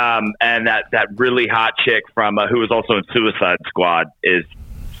 and that really hot chick from who was also in Suicide Squad is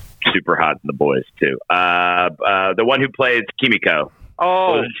super hot in The Boys too. The one who plays Kimiko.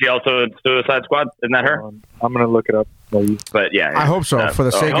 Oh, wasn't she also in Suicide Squad? Isn't that her? I'm gonna look it up. But yeah, I hope so. For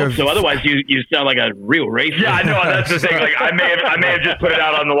the sake of so, otherwise you sound like a real racist. Yeah, I know. That's the thing. Like, I may have just put it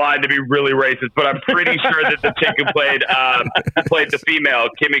out on the line to be really racist, but I'm pretty sure that the chick who played the female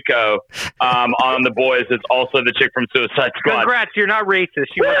Kimiko on The Boys is also the chick from Suicide Squad. Congrats, you're not racist.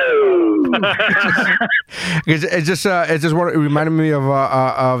 It's just it reminded me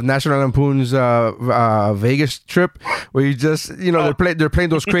of National Lampoon's Vegas trip, where you just they're playing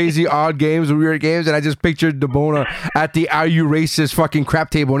those crazy odd games, weird games, and I just pictured DeBona at the "Are You Racist" fucking crap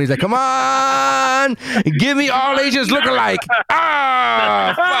table, and he's like, "Come on, give me all Asians look alike." Fuck.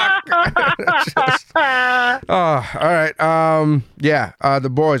 All right. The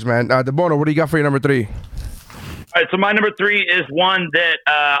Boys, man. DeBona, what do you got for your number 3? All right, so my number 3 is one that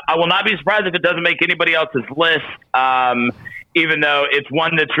I will not be surprised if it doesn't make anybody else's list, even though it's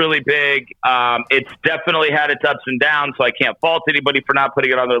one that's really big. It's definitely had its ups and downs, so I can't fault anybody for not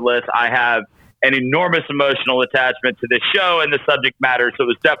putting it on their list. I have an enormous emotional attachment to this show and the subject matter, so it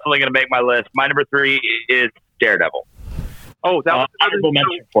was definitely going to make my list. My number 3 is Daredevil. Oh, that was honorable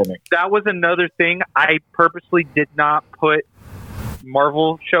mention for me. That was another thing. I purposely did not put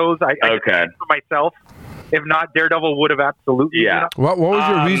Marvel shows. I did it for myself. If not, Daredevil would have absolutely. Yeah. What was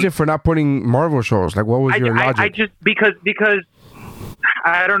your reason for not putting Marvel shows? Like, what was your logic? I just because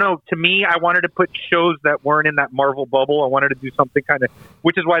I don't know. To me, I wanted to put shows that weren't in that Marvel bubble. I wanted to do something kind of,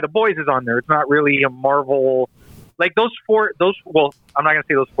 which is why The Boys is on there. It's not really a Marvel, like those 4. Well, I'm not gonna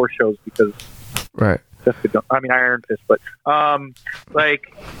say those 4 shows because right. Iron Fist, but to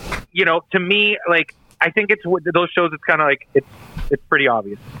me, like I think it's those shows. It's kind of like it's pretty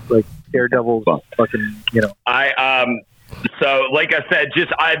obvious. Like Daredevil's fucking, So, like I said,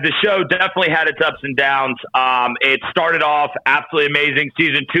 the show definitely had its ups and downs. It started off absolutely amazing.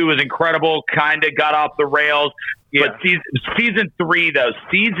 Season 2 was incredible. Kind of got off the rails. Yeah. But season 3 though,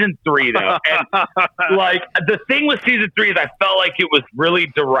 and like the thing with season 3 is I felt like it was really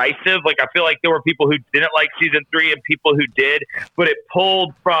derisive. Like I feel like there were people who didn't like season 3 and people who did, but it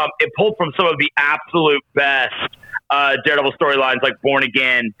pulled from some of the absolute best Daredevil storylines, like Born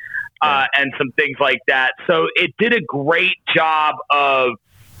Again. And some things like that. So it did a great job of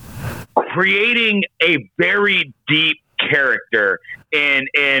creating a very deep character in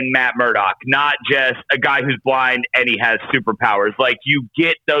Matt Murdock, not just a guy who's blind and he has superpowers. Like you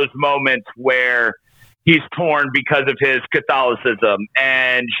get those moments where he's torn because of his Catholicism,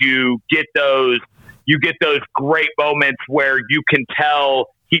 and you get those great moments where you can tell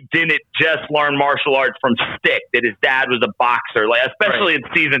he didn't just learn martial arts from Stick, that his dad was a boxer, like especially in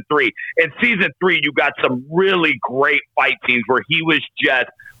season 3. In season 3, you got some really great fight scenes where he was just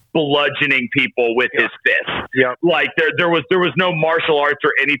bludgeoning people with his fists. Yeah. Like there was no martial arts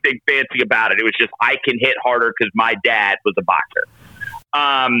or anything fancy about it. It was just, I can hit harder because my dad was a boxer.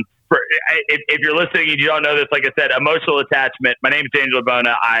 If you're listening and you don't know this, like I said, emotional attachment. My name is Daniel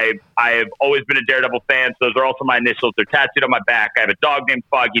Labona. I have always been a Daredevil fan. So those are also my initials. They're tattooed on my back. I have a dog named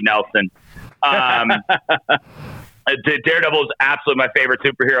Foggy Nelson. Daredevil is absolutely my favorite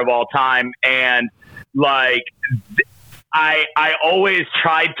superhero of all time. And like, I always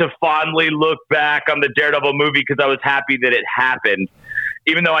tried to fondly look back on the Daredevil movie because I was happy that it happened.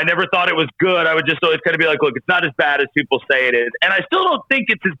 Even though I never thought it was good, I would just always kind of be like, look, it's not as bad as people say it is. And I still don't think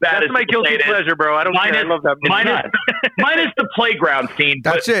it's as bad as people say it is. That's my guilty pleasure, bro. I don't care. I love that movie. Minus the playground scene.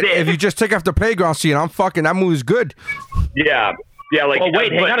 That's it. If you just take off the playground scene, that movie's good. Yeah. Yeah. Like, well,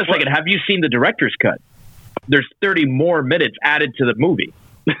 wait, hang on a second. Have you seen the director's cut? There's 30 more minutes added to the movie.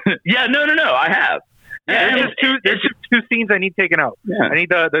 Yeah. No. I have. Yeah, there's just two scenes I need taken out. Yeah. I need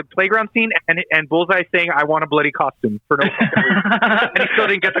the playground scene and Bullseye saying, "I want a bloody costume" for no reason. And he still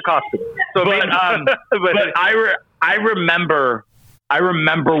didn't get the costume. So, but I remember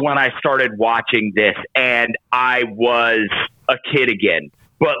when I started watching this, and I was a kid again.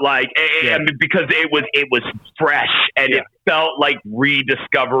 but like, I mean, because it was fresh and it felt like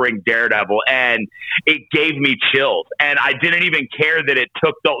rediscovering Daredevil, and it gave me chills. And I didn't even care that it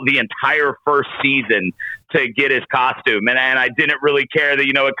took the entire first season to get his costume, and I didn't really care that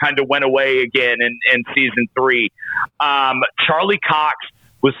it kind of went away again in season 3. Charlie Cox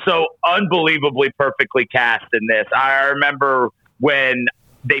was so unbelievably perfectly cast in this. I remember when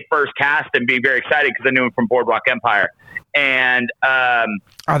they first cast him being very excited because I knew him from Boardwalk Empire. And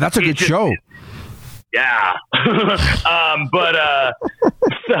that's a good show. Yeah.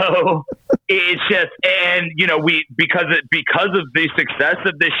 So it's just, and we because of the success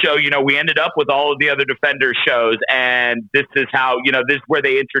of this show, we ended up with all of the other Defenders shows, and this is how this is where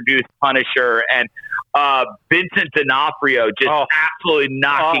they introduced Punisher, and Vincent D'Onofrio just absolutely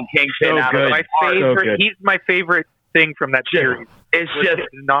knocking Kingpin out of the park. He's my favorite thing from that series. It's just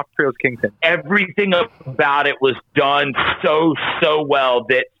D'Onofrio's Kingpin. Everything about it was done so well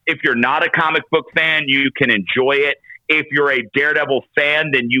that if you're not a comic book fan, you can enjoy it. If you're a Daredevil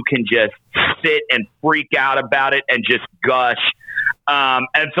fan, then you can just sit and freak out about it and just gush.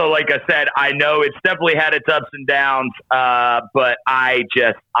 And so, like I said, I know it's definitely had its ups and downs, but I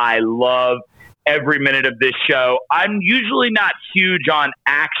love every minute of this show. I'm usually not huge on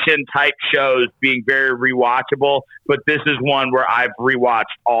action type shows being very rewatchable, but this is one where I've rewatched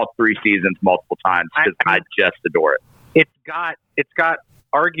all 3 seasons multiple times because I just adore it. It's got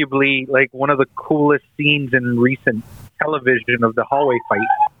arguably like one of the coolest scenes in recent television of the hallway fight.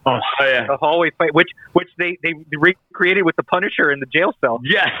 Oh yeah, the hallway fight, which they recreated with the Punisher in the jail cell.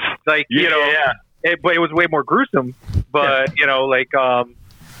 Yes, like but it was way more gruesome. But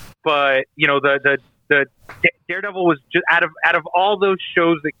But the Daredevil was just out of all those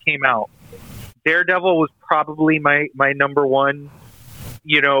shows that came out, Daredevil was probably my number one.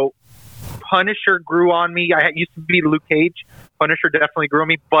 Punisher grew on me. I used to be Luke Cage. Punisher definitely grew on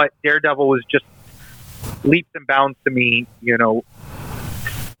me, but Daredevil was just leaps and bounds to me.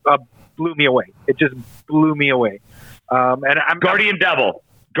 Blew me away. It just blew me away. And I'm Guardian Devil,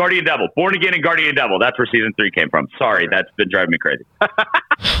 Born Again and Guardian Devil. That's where season 3 came from. Sorry, that's been driving me crazy.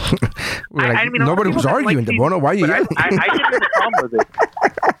 Nobody was arguing. Why are you yelling? I didn't have a problem with it.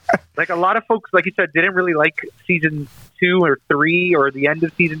 Like a lot of folks, like you said, didn't really like season 2 or 3 or the end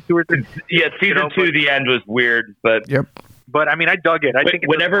of season 2 or 3. Yeah, season 2, the end was weird, but yep. But I mean, I dug it. I think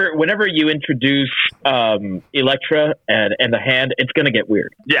whenever you introduce Elektra and the hand, it's going to get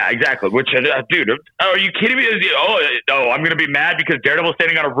weird. Yeah, exactly. Which, dude, are you kidding me? I'm going to be mad because Daredevil's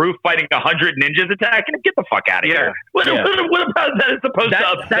standing on a roof fighting 100 ninjas attacking him. Get the fuck out of here. What about that is supposed to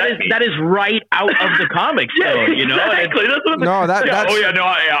upset me? That is right out of the comics, though. Exactly. That's what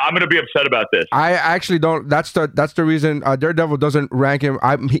I'm going to be upset about this. I actually don't. That's the reason Daredevil doesn't rank him.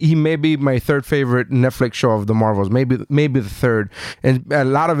 He may be my 3rd favorite Netflix show of the Marvels. Maybe the 3rd, and a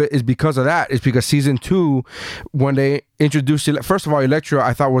lot of it is because of that. It's because season 2, when they introduced first of all, Elektra,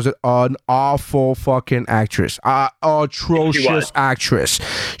 I thought was an awful fucking actress, atrocious actress.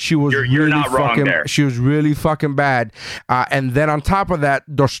 She was you're really not wrong fucking. there. She was really fucking bad. And then on top of that,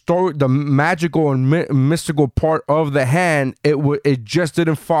 the story, the magical and mystical part of the hand, it just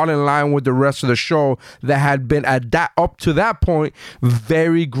didn't fall in line with the rest of the show that had been up to that point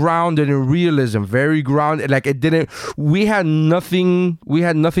very grounded in realism, very grounded. Like it didn't. We had nothing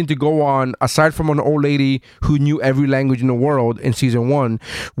to go on aside from an old lady who knew every language in the world in season 1.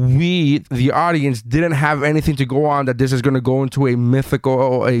 We, the audience, didn't have anything to go on that this is going to go into a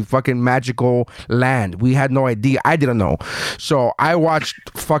mythical, a fucking magical land. We had no idea. I didn't know. So I watched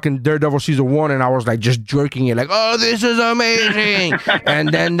fucking Daredevil season 1 and I was like just jerking it like, oh, this is amazing.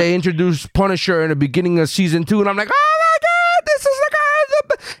 And then they introduced Punisher in the beginning of season 2 and I'm like, oh my God, this is the guy.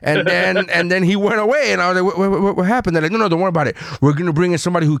 And then he went away and I was like, what happened? They're like, no, don't worry about it. We're gonna bring in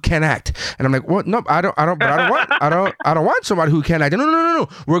somebody who can act. And I'm like, what? No, I don't want somebody who can act. No.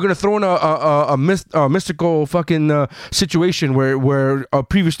 We're gonna throw in a mystical fucking situation where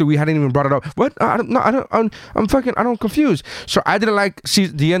previously we hadn't even brought it up. What? I'm confused. So I didn't like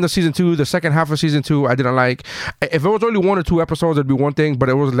the end of season 2, the second half of season 2. I didn't like. If it was only 1 or 2 episodes, it'd be one thing. But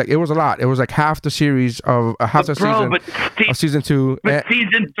it was a lot. It was like half the series of season 2. But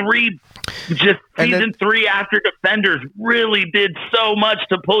season 3, season 3 after Defenders really did so much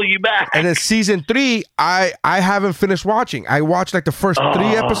to pull you back. And then season 3, I haven't finished watching. I watched like the first 3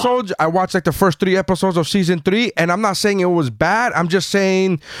 episodes. I watched like the first 3 episodes of season 3, and I'm not saying it was bad. I'm just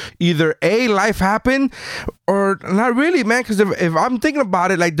saying either A, life happened, or not really, man. Because if I'm thinking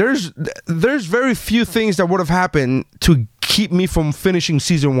about it, like there's very few things that would have happened to keep me from finishing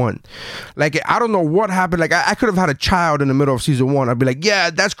season 1. Like, I don't know what happened. Like, I could have had a child in the middle of season 1. I'd be like, yeah,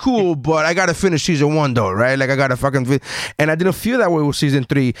 that's cool, but I gotta finish season 1 though, right? Like, I gotta fucking and I didn't feel that way with season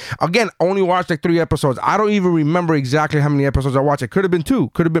 3. Again, only watched like 3 episodes. I don't even remember exactly how many episodes I watched. It could have been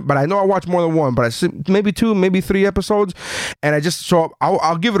 2, but I know I watched more than 1. But maybe 2, maybe 3 episodes, and I just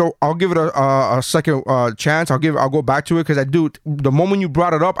I'll give it a second chance. I'll go back to it because I do. The moment you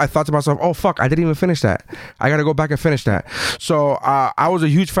brought it up, I thought to myself, oh fuck, I didn't even finish that. I gotta go back and finish that. So I was a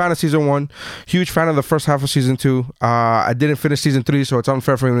huge fan of season 1, huge fan of the first half of season 2. I didn't finish season 3, so it's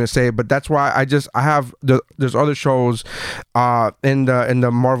unfair for me to say, but that's why there's other shows in the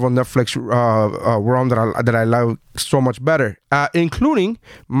Marvel Netflix realm that I love so much better, including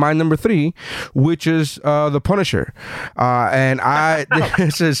my number 3, which is The Punisher. And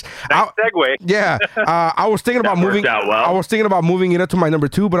this is segue. Yeah, I was thinking about moving. I was thinking about moving it up to my number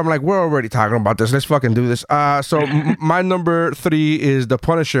 2, but I'm like, we're already talking about this. Let's fucking do this. So my number 3 is The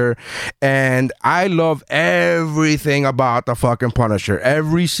Punisher, and I love everything about the fucking Punisher.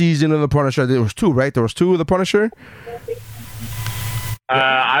 Every season of The Punisher, there was 2, right? There was 2 of The Punisher.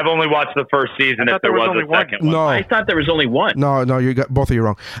 I've only watched the first season. If there was a second one, no, I thought there was only 1. No, you got both of you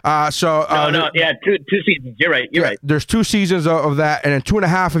wrong. Two seasons. You're right. You're right. There's 2 seasons of that, and then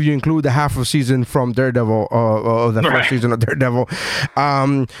 2.5 if you include the half of season from Daredevil of the first season of Daredevil.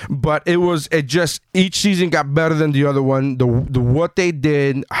 But it just each season got better than the other one. The what they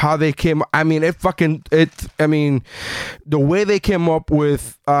did, how they came. I mean, the way they came up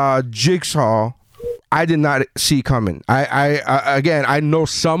with Jigsaw, I did not see coming. I know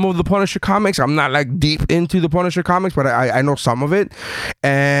some of the Punisher comics. I'm not like deep into the Punisher comics, but I know some of it.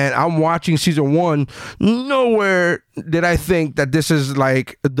 And I'm watching season 1. Nowhere did I think that this is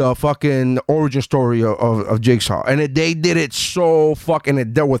like the fucking origin story of Jigsaw. And they did it so fucking.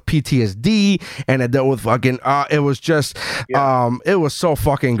 It dealt with PTSD and it dealt with fucking. It was just. It was so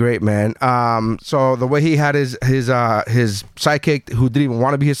fucking great, man. So the way he had his sidekick, who didn't even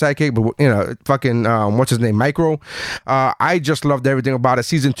want to be his sidekick, but fucking. What's his name? Micro. I just loved everything about it.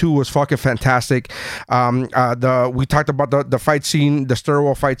 Season 2 was fucking fantastic. We talked about the fight scene, the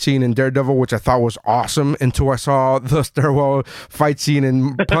stairwell fight scene in Daredevil, which I thought was awesome until I saw the stairwell fight scene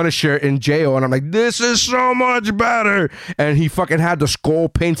in Punisher in jail, and I'm like, this is so much better. And he fucking had the skull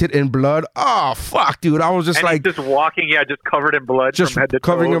painted in blood. Oh fuck, dude! I was just just walking, just covered in blood, just from head to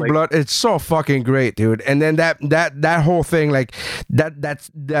covering in blood. It's so fucking great, dude. And then that whole thing, like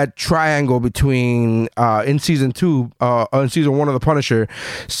that triangle between in season 2, in season 1 of the Punisher,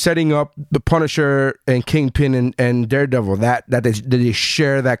 setting up the Punisher and Kingpin and Daredevil, that they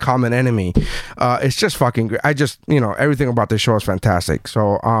share that common enemy. It's just fucking great. I just everything about this show is fantastic.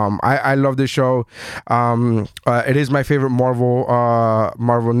 So I love this show. It is my favorite Marvel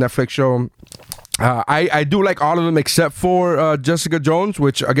Netflix show. I do like all of them except for Jessica Jones,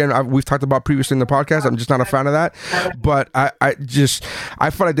 which again we've talked about previously in the podcast. I'm just not a fan of that, but I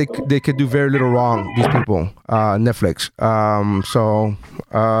feel like they could do very little wrong. These people, Netflix. So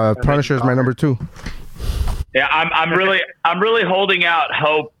Punisher is my number 2. Yeah, I'm really holding out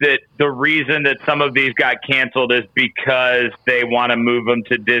hope that the reason that some of these got canceled is because they want to move them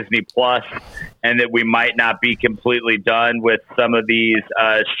to Disney Plus, and that we might not be completely done with some of these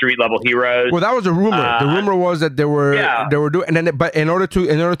street level heroes. Well, that was a rumor. The rumor was that they were doing, and then but in order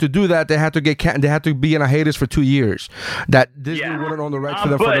to do that, they had to be in a hiatus for 2 years. That Disney wouldn't own the rights for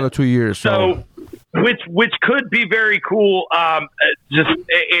them for another 2 years. So which could be very cool. Just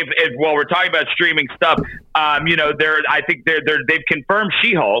if while we're talking about streaming stuff, I think they've confirmed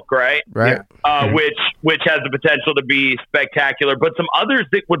She-Hulk, right? Right. Which has the potential to be spectacular, but some others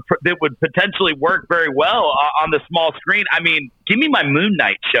that would potentially work very well on the small screen. I mean, give me my Moon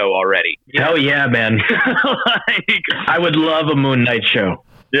Knight show already. Hell yeah, man! I would love a Moon Knight show.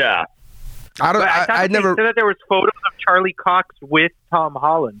 Yeah. I never said that there was photos of Charlie Cox with Tom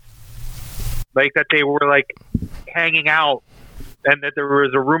Holland. Like that they were like hanging out, and that there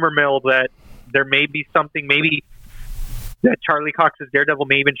was a rumor mill that there may be something, maybe that Charlie Cox's Daredevil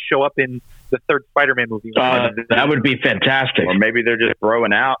may even show up in the third Spider-Man movie. That would be fantastic. Or maybe they're just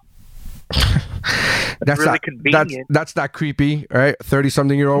throwing out. That's really convenient. That's not creepy, right?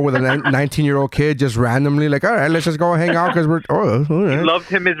 30-something-year-old with a 19-year-old kid just randomly like, all right, let's just go hang out because we're. Oh, all right. He loved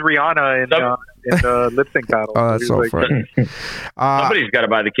him as Rihanna in the lip sync battle. Oh, that's He so was like, funny. Somebody's got to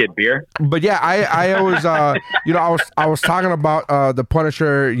buy the kid beer. But yeah, I always, I was talking about the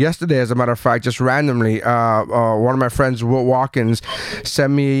Punisher yesterday. As a matter of fact, just randomly, one of my friends, Will Watkins,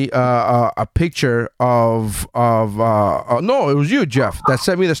 sent me a picture of no, it was you, Jeff, that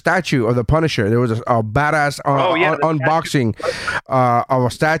sent me the statue of the Punisher. There was a badass unboxing of a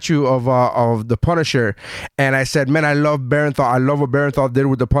statue of the Punisher, and I said, man, I love Barenthal. I love what Barenthal did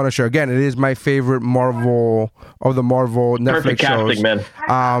with the Punisher. Again, it is my favorite Marvel Netflix Perfect shows. casting,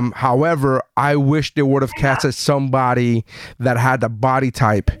 man. However, I wish they would have casted somebody that had the body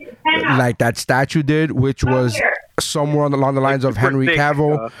type like that statue did, which was somewhere along the lines of Henry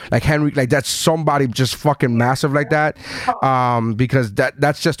Cavill, like that's somebody just fucking massive like that. Because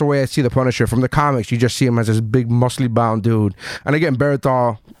that's just the way I see the Punisher from the comics. You just see him as this big, muscly bound dude. And again,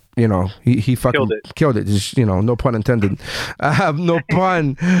 Barenthal, he fucking killed it. Just, no pun intended. No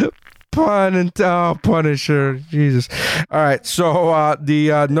pun. Punisher. Jesus. All right. So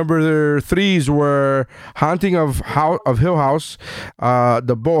the number 3s were Haunting of Hill House,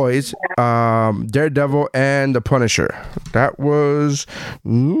 The Boys, Daredevil, and The Punisher. That was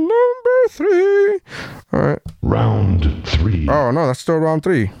number 3. All right. Round 3. Oh no, that's still round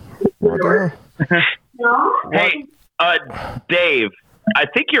 3. What the hell? Hey, Dave. I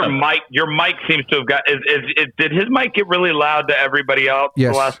think your mic seems to have got. Did his mic get really loud to everybody else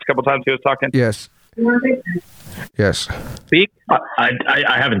Yes. the last couple times he was talking? Yes. Yes. Speak. I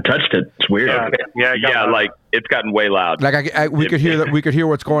haven't touched it. It's weird. Yeah, like it's gotten way loud. Like we could hear that. We could hear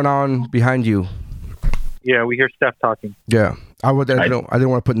what's going on behind you. Yeah, we hear Steph talking. Yeah. I didn't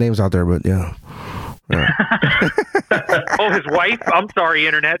want to put names out there, but yeah. Oh, his wife? I'm sorry,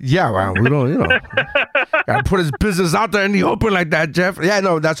 internet. Yeah, well, we don't, gotta put his business out there in the open like that, Jeff. Yeah,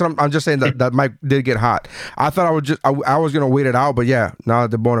 no, that's what I'm just saying that mic did get hot. I thought I was gonna wait it out, but yeah, now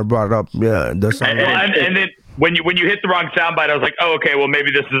that the boner brought it up, yeah, it does sound and then when you hit the wrong soundbite, I was like, oh, okay, well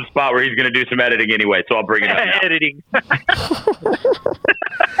maybe this is a spot where he's gonna do some editing anyway, so I'll bring it up now. Editing.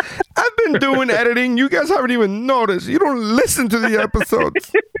 I've been doing editing. You guys haven't even noticed. You don't listen to the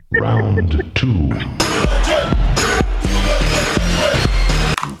episodes. Round 2.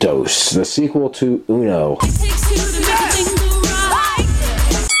 Dose, the sequel to Uno.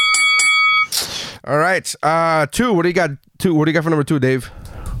 All right, 2. What do you got? 2. What do you got for number 2, Dave?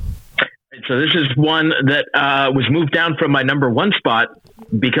 So this is one that was moved down from my number 1 spot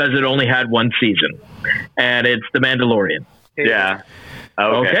because it only had 1 season, and it's The Mandalorian. Yeah.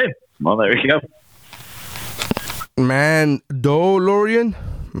 Okay. Well, there we go. Mandalorian?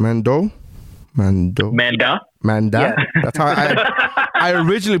 Manda? Yeah. That's how I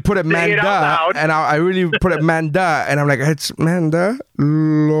originally put it, Manda, and I really put it Manda, and I'm like, it's Manda.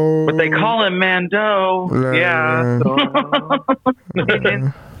 But they call him Mando. Yeah.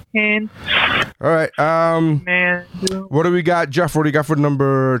 All right. What do we got, Jeff? What do you got for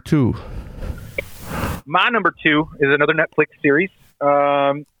number 2? My number 2 is another Netflix series.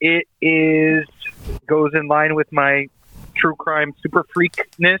 It goes in line with my true crime super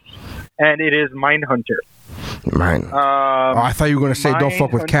freakness, and it is Mindhunter. I thought you were going to say Don't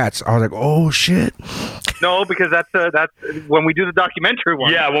Fuck with Cats. I was like, oh shit. No, because that's when we do the documentary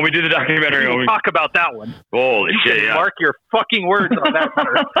one. Yeah, when we do the documentary we'll talk about that one. Holy shit! Yeah. Mark your fucking words on that,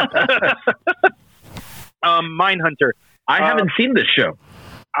 sir. Mindhunter. I haven't seen this show.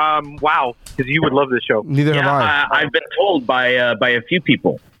 Wow, because you would love this show. Neither have I. I've been told by a few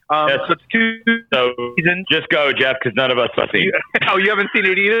people. So it's 2 seasons. Just go, Jeff, because none of us have seen it. Oh, you haven't seen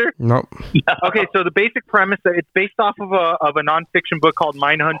it either? Nope. Okay, so the basic premise, it's based off of a nonfiction book called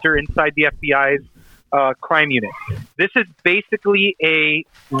Mindhunter inside the FBI's crime unit. This is basically a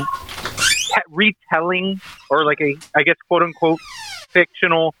retelling, or like I guess, quote unquote,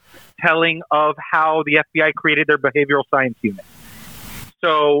 fictional telling of how the FBI created their behavioral science unit.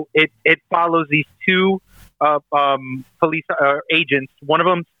 So it follows these 2 police agents. One of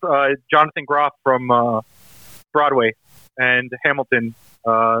them's Jonathan Groff from Broadway, and Hamilton,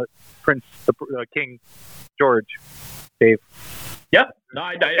 Prince King George. Dave. Yep. No,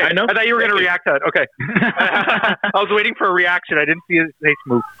 I know. I thought you were going to react to that. Okay. I was waiting for a reaction. I didn't see his face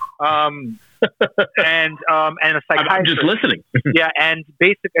move. And a psychiatrist. I'm just listening. Yeah, and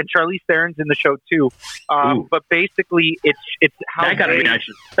Charlize Theron's in the show too. But basically, it's how that got a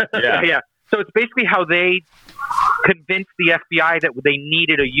reaction. Yeah. So it's basically how they convinced the FBI that they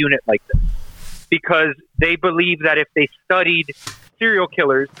needed a unit like this, because they believe that if they studied serial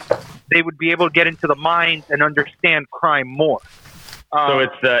killers, they would be able to get into the minds and understand crime more. So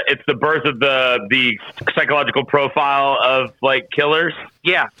it's the birth of the psychological profile of like killers.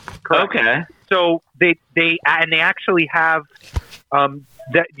 Yeah. Correct. Okay. So they actually have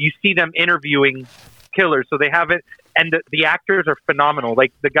that you see them interviewing killers. So they have it, and the actors are phenomenal.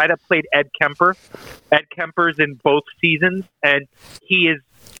 Like the guy that played Ed Kemper's in both seasons, and he is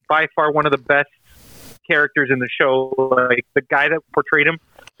by far one of the best characters in the show. Like the guy that portrayed him,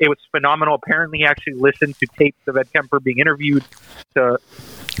 it was phenomenal. Apparently, he actually listened to tapes of Ed Kemper being interviewed to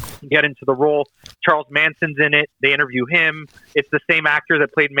get into the role. Charles Manson's in it. They interview him. It's the same actor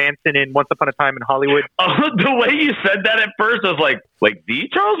that played Manson in Once Upon a Time in Hollywood. Oh, the way you said that at first, I was like the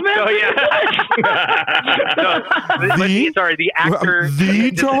Charles Manson? Oh, yeah. The actor. The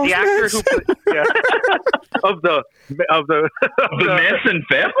actor who of the Manson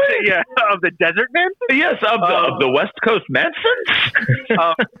family? Yeah, of the Desert Manson? Yes, of the West Coast Mansons?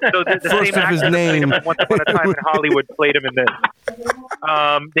 So the same actor that played him in Once Upon a Time in Hollywood played him in this.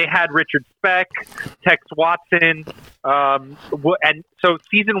 They had Richard Speck, Tex Watson, and so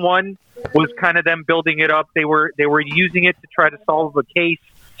season 1 was kind of them building it up. They were using it to try to solve a case.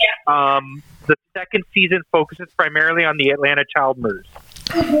 The second season focuses primarily on the Atlanta child murders,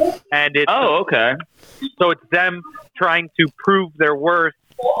 and it's okay. So it's them trying to prove their worth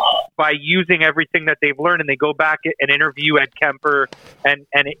by using everything that they've learned, and they go back and interview Ed Kemper, and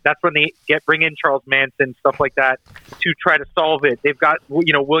that's when they bring in Charles Manson, stuff like that, to try to solve it. They've got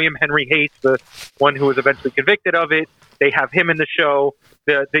William Henry Hates, the one who was eventually convicted of it. They have him in the show,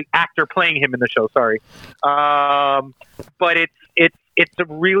 the actor playing him in the show. Sorry, but it's a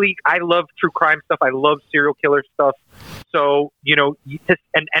really, I love true crime stuff. I love serial killer stuff. So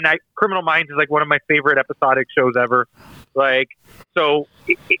Criminal Minds is like one of my favorite episodic shows ever. Like, so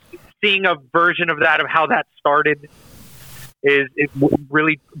seeing a version of that, of how that started,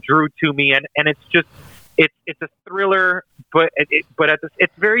 really drew to me, and it's just it's a thriller, but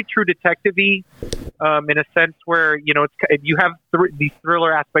it's very true detective-y, in a sense where you have these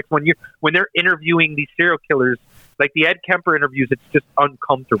thriller aspects when they're interviewing these serial killers, like the Ed Kemper interviews. It's just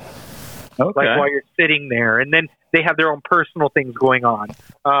uncomfortable. Okay. Like while you're sitting there, and then they have their own personal things going on.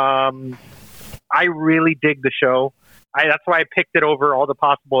 I really dig the show. That's why I picked it over all the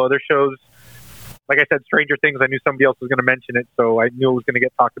possible other shows. Like I said, Stranger Things, I knew somebody else was going to mention it, so I knew it was going to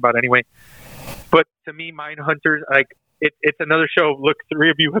get talked about anyway. But to me, Mindhunters, it's another show. Look, 3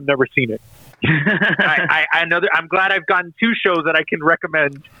 of you have never seen it. I'm glad I've gotten 2 shows that I can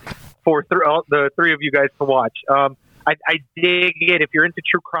recommend for the 3 of you guys to watch. I dig it. If you're into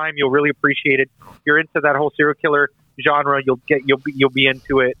true crime, you'll really appreciate it. If you're into that whole serial killer genre, you'll be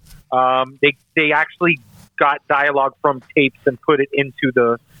into it. They actually got dialogue from tapes and put it into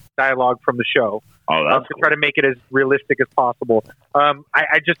the dialogue from the show. Oh, that's to try to make it as realistic as possible. I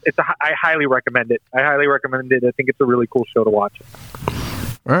highly recommend it. I think it's a really cool show to watch.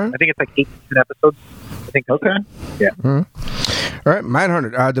 All right. I think it's like 18 episodes. I think. Okay. Yeah. Mm-hmm. All right,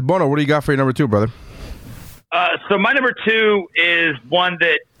 Mindhunter. DeBono, what do you got for your number 2, brother? So my number 2 is one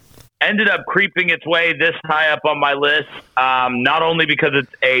that ended up creeping its way this high up on my list, not only because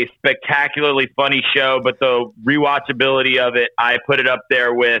it's a spectacularly funny show, but the rewatchability of it, I put it up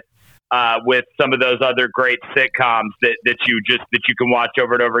there with some of those other great sitcoms that you can watch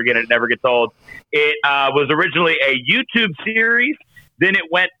over and over again. It never gets old. It was originally a YouTube series. Then it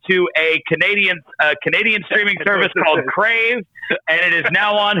went to a Canadian streaming service called Crave, and it is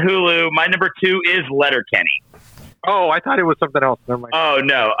now on Hulu. My number 2 is Letterkenny. Oh, I thought it was something else. Never mind. Oh,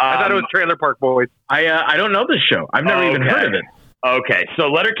 no. I thought it was Trailer Park Boys. I don't know this show. I've never even heard of it. Okay, so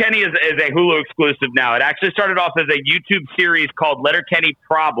Letterkenny is a Hulu exclusive now. It actually started off as a YouTube series called Letterkenny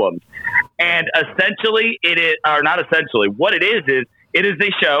Problems. And essentially, what it is it is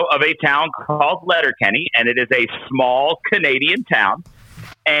a show of a town called Letterkenny, and it is a small Canadian town.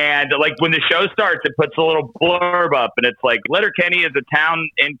 And like when the show starts, it puts a little blurb up, and it's like, Letterkenny is a town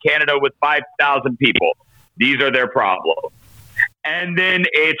in Canada with 5,000 people. These are their problems. And then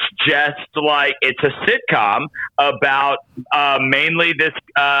it's just like, it's a sitcom about mainly this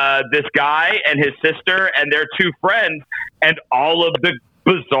guy and his sister and their 2 friends and all of the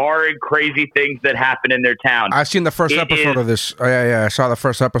bizarre and crazy things that happen in their town. I've seen the first episode of this. Oh, yeah, I saw the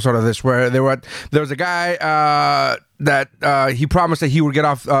first episode of this where there was a guy that he promised that he would get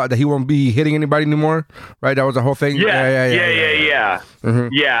off, that he won't be hitting anybody anymore. Right? That was the whole thing. Yeah. Mm-hmm.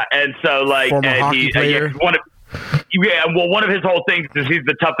 Yeah, and so like, former hockey player. One of his whole things is he's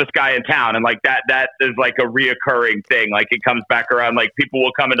the toughest guy in town, and like that is like a reoccurring thing. Like it comes back around. Like people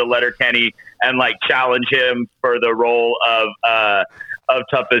will come into Letterkenny and like challenge him for the role of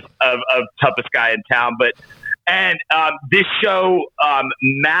toughest guy in town. But this show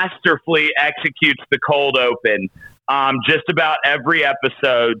masterfully executes the cold open. Just about every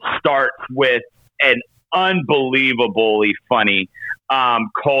episode starts with an unbelievably funny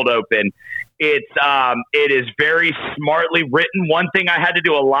cold open. It is very smartly written. One thing I had to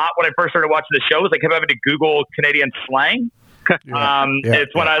do a lot when I first started watching the show was I kept having to Google Canadian slang.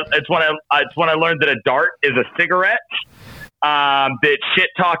 It's when I learned that a dart is a cigarette. That shit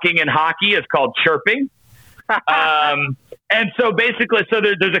talking in hockey is called chirping. And so basically,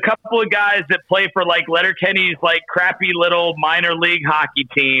 there's a couple of guys that play for like Letterkenny's like crappy little minor league hockey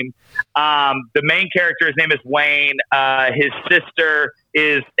team. The main character, his name is Wayne. His sister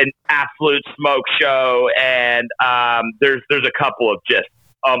is an absolute smoke show, and there's a couple of just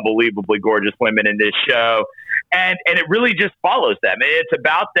unbelievably gorgeous women in this show. And it really just follows them. It's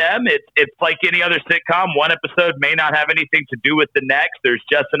about them. It's like any other sitcom. One episode may not have anything to do with the next. There's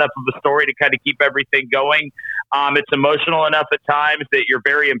just enough of a story to kind of keep everything going. It's emotional enough at times that you're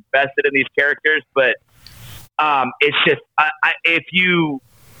very invested in these characters. But it's just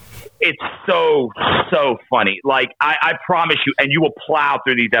it's so funny. Like I promise you, and you will plow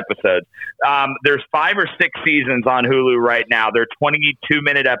through these episodes. There's 5 or 6 seasons on Hulu right now. They're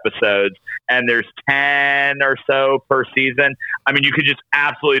 22-minute episodes, and there's 10 or so per season. I mean, you could just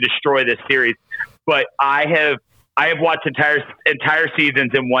absolutely destroy this series. But I have watched entire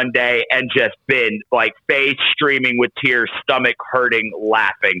seasons in one day and just been like face streaming with tears, stomach hurting,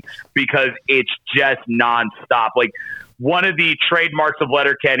 laughing because it's just nonstop. Like, one of the trademarks of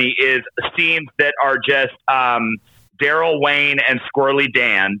Letterkenny is scenes that are just Daryl, Wayne, and Squirrely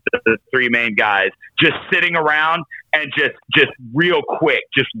Dan, the 3 main guys, just sitting around and just real quick,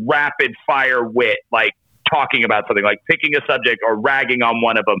 just rapid fire wit, like talking about something, like picking a subject or ragging on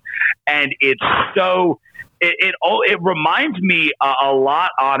one of them. And it's so... It reminds me a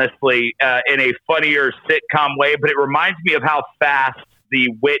lot, honestly, in a funnier sitcom way, but it reminds me of how fast the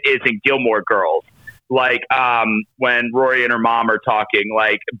wit is in Gilmore Girls. Like when Rory and her mom are talking,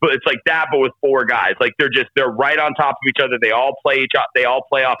 like, but it's like that, but with 4 guys. Like they're right on top of each other. They all play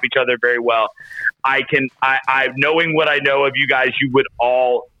off each other very well. I knowing what I know of you guys, you would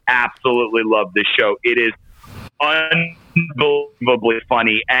all absolutely love this show. It is unbelievably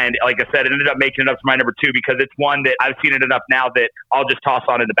funny, and like I said, it ended up making it up to my number 2 because it's one that I've seen it enough now that I'll just toss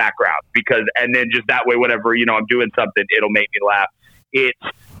on in the background and then just that way, whenever I'm doing something, it'll make me laugh. It's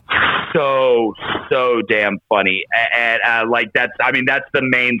so damn funny, and like that's the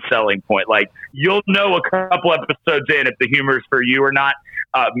main selling point. Like, you'll know a couple episodes in if the humor is for you or not.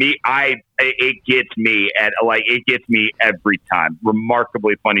 It gets me, and like it gets me every time.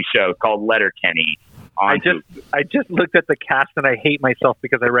 Remarkably funny show called Letterkenny. I just looked at the cast and I hate myself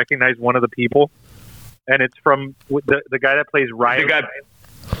because I recognize one of the people, and it's from the guy that plays Ryan.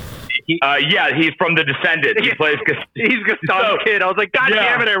 He's from The Descendants. He plays. He's Gaston's kid. I was like, God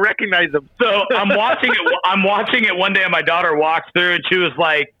damn it, I recognize him. So I'm watching it one day, and my daughter walks through, and she was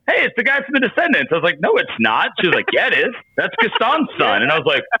like, "Hey, it's the guy from The Descendants." I was like, "No, it's not." She was like, "Yeah, it is. That's Gaston's son." And I was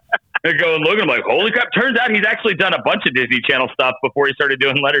like, I go and look, I'm like, holy crap. Turns out he's actually done a bunch of Disney Channel stuff before he started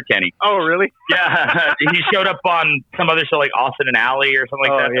doing Letterkenny. Oh, really? Yeah. He showed up on some other show like Austin and Alley or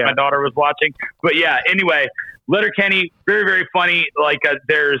something like that my daughter was watching. But yeah, anyway, Letterkenny, very, very funny. Like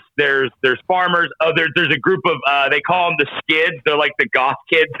there's farmers. Oh, there's a group of they call them the Skids. They're like the goth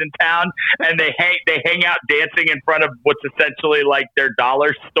kids in town, and they hang out dancing in front of what's essentially like their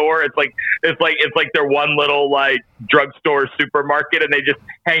dollar store. It's like their one little like drugstore supermarket, and they just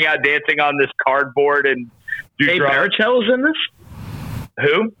hang out dancing on this cardboard and do Jay drugs. Baruchel's in this?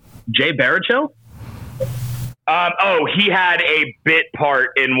 Who? Jay Baruchel? He had a bit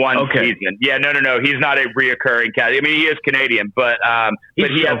part in one season. Yeah, no. He's not a reoccurring cast. I mean, he is Canadian, but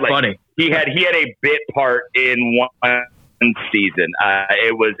he so funny. He had a bit part in one season.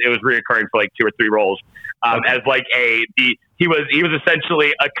 It was reoccurring for like 2 or 3 roles. As like he was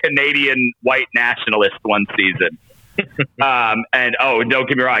essentially a Canadian white nationalist one season. And don't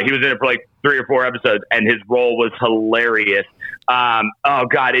get me wrong, he was in it for like 3 or 4 episodes, and his role was hilarious. Oh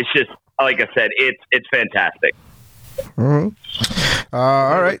God, it's just like I said, it's fantastic. Mm-hmm.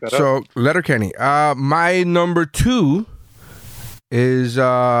 All right, so Letterkenny. My number 2 is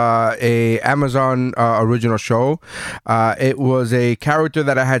a Amazon original show. It was a character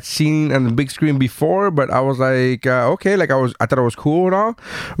that I had seen on the big screen before, but I was like, okay, like I thought it was cool and all,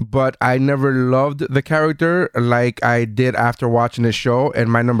 but I never loved the character like I did after watching this show.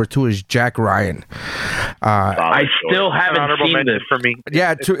 And my number 2 is Jack Ryan. I still haven't seen this. For me.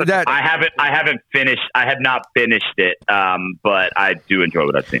 Yeah, I haven't finished. I have not finished it, but I do enjoy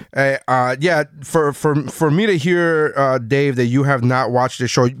what I've seen. Yeah, for me to hear, Dave, that you have not watched the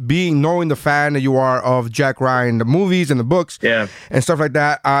show, knowing the fan that you are of Jack Ryan, the movies and the books, and stuff like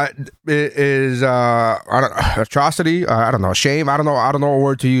that, it is atrocity. I don't know, shame. I don't know a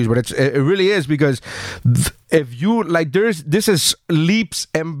word to use, but it really is, because if you like, this is leaps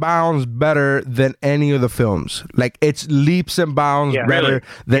and bounds better than any of the films. Like, it's leaps and bounds better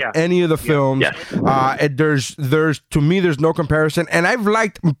than any of the films. There's to me, there's no comparison. And I've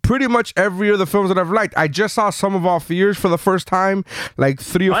liked pretty much every of the films that I've liked. I just saw Sum of All Fears for the first time, like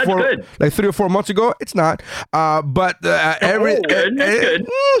 3 or 4 months ago. It's not, but good.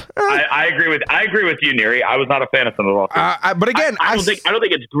 I agree with you, Neri. I was not a fan of Sum of All Fears. But again, I don't think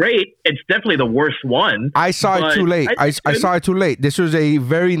it's great. It's definitely the worst one. I saw it too late. I saw it too late. This was a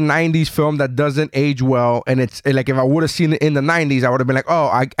very 90s film that doesn't age well, and it's like, if I would have seen it in the 90s, I would have been like, oh,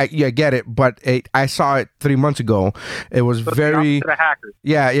 I get it. But I saw it 3 months ago. It was very the Hackers.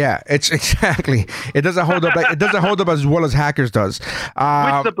 Yeah. It's exactly. It doesn't hold up. It doesn't hold up as well as Hackers does. Which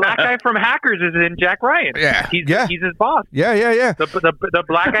the black guy from Hackers is in Jack Ryan. He's his boss. Yeah. The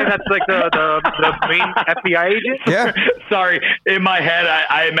black guy that's like the main FBI agent. Yeah. Sorry, in my head,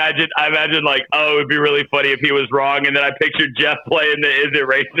 I imagine like, oh, it'd be really funny if he was wrong, and then I pictured Jeff playing the Is It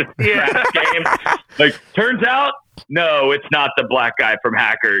Racist game. Like, turns out, no, it's not the black guy from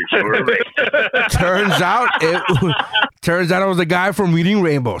Hackers. Turns out it was the guy from Reading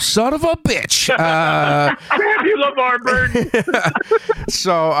Rainbow. Son of a bitch. Nebula Barbird.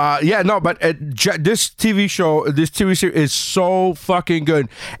 So but this TV series is so fucking good.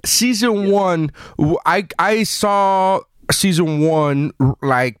 Season 1, I saw season 1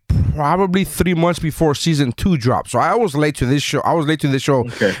 like probably 3 months before season 2 dropped. So I was late to this show.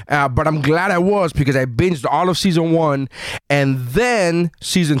 Okay. But I'm glad I was, because I binged all of season 1, and then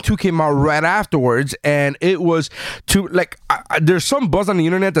season 2 came out right afterwards, and it was there's some buzz on the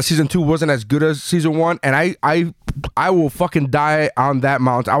internet that season 2 wasn't as good as season 1, and I will fucking die on that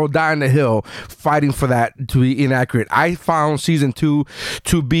mountain. I will die on the hill fighting for that to be inaccurate. I found season 2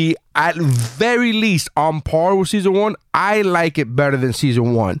 to be at very least on par with season 1. I like it better than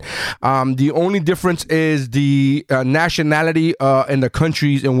season 1. The only difference is the nationality and the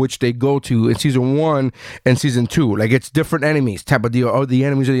countries in which they go to in season 1 and season 2. Like, it's different enemies type of deal. Oh, the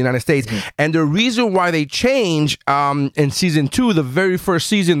enemies of the United States. Mm-hmm. And the reason why they change in season 2, the very first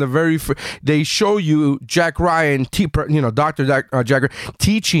season, they show you Jack Ryan, Dr. Jack Ryan,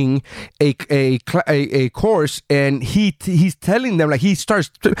 teaching a course, and he's telling them, like, he starts,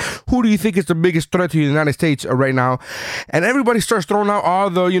 who do you think is the biggest threat to the United States right now? And everybody starts throwing out all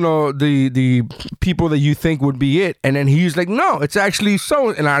the people that you think would be it, and then he's like, no, it's actually so.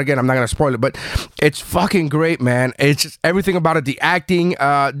 And again, I'm not gonna spoil it, but it's fucking great, man. It's just everything about it. The acting,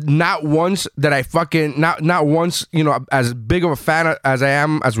 not once, as big of a fan as I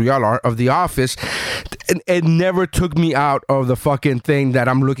am, as we all are, of The Office. It never took me out of the fucking thing that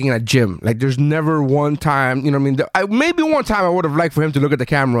I'm looking at Jim. Like, there's never one time, you know what I mean? Maybe one time I would have liked for him to look at the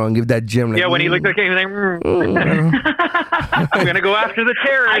camera and give that Jim. Like, when he looked at the camera, he was like, I'm gonna go after the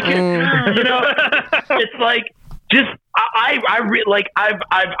terrorist. It's like, just I really like,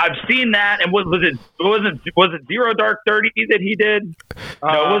 I've seen that, and was it Zero Dark 30 that he did? No,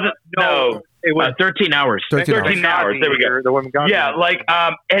 it wasn't. No. It was 13 hours. 13 hours. There we go. The woman got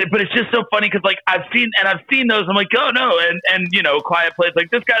but it's just so funny because, like, I've seen those. I'm like, oh no, and Quiet Place,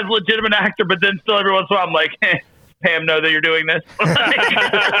 like, this guy's a legitimate actor, but then still every once in a while I'm like, Pam know that you're doing this?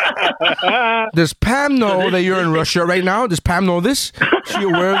 Does Pam know that you're in Russia right now? Does Pam know this? Is she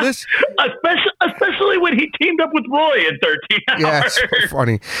aware of this? Especially when he teamed up with Roy in 13 hours. Yeah, it's so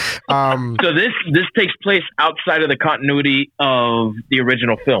funny. So this takes place outside of the continuity of the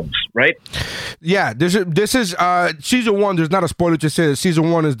original films, right? Yeah, this is season 1. There's not a spoiler to say that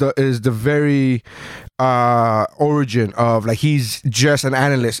season 1 is the very origin of, like, he's just an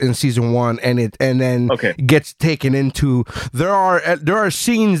analyst in season 1, and then gets taken into. There are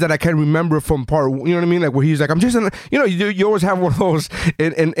scenes that I can remember from part, you know what I mean, like, where he's like, I'm just you always have one of those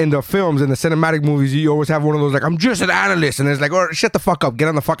in the films, in the cinematic movies. You always have one of those, like, I'm just an analyst, and it's like, oh, shut the fuck up, get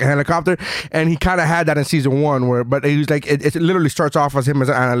on the fucking helicopter. And he kind of had that in season 1, but he was like, it literally starts off as him as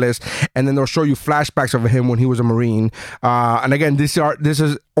an analyst, and then they'll show you flashbacks of him when he was a Marine. And again, this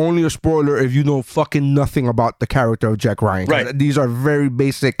is only a spoiler if you know fucking nothing about the character of Jack Ryan. Right. These are very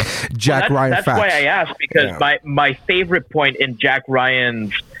basic Jack Ryan facts. That's why I asked, because my favorite point in Jack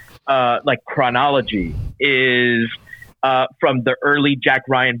Ryan's chronology is from the early Jack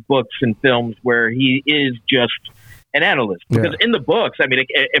Ryan books and films, where he is just an analyst. Because in the books, I mean,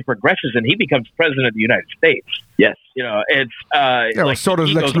 it progresses and he becomes president of the United States. Yes, you know, it's Yeah, well, like, so does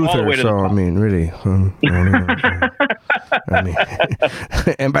he Lex goes all the way Luthor. to the So I top. mean, really, I mean,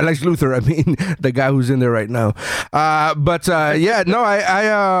 and by Lex Luthor, I mean the guy who's in there right now. Yeah, no,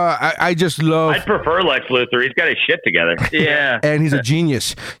 I just love. I'd prefer Lex Luthor. He's got his shit together. Yeah, And he's a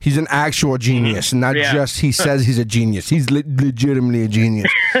genius. He's an actual genius, not Yeah. just he says he's a genius. He's legitimately a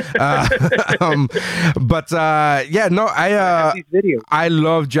genius. Yeah, no, these videos. I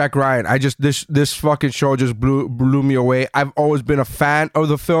love Jack Ryan. I just this fucking show just blew me away. I've always been a fan of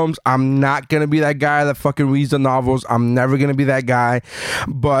the films. I'm not gonna be that guy that fucking reads the novels. I'm never gonna be that guy.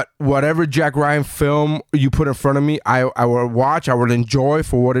 But whatever Jack Ryan film you put in front of me, I will watch. I will enjoy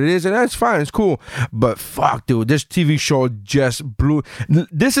for what it is, and that's fine. It's cool. But fuck, dude, this TV show just blew.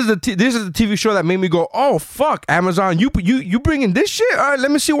 This is the TV show that made me go, oh fuck, Amazon, you bringing this shit? All right,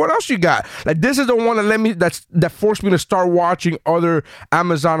 let me see what else you got. Like this is the one that forced me to start watching other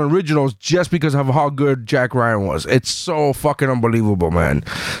Amazon originals just because of how good Jack Ryan was. It's so fucking unbelievable, man.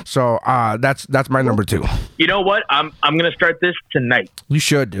 So that's my number 2. you know what? I'm gonna start this tonight. You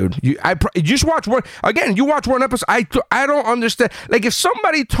should, dude. You just watch one again. You watch one episode. I don't understand. Like if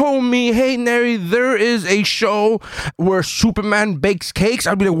somebody told me, "Hey, Neri, there is a show where Superman bakes cakes,"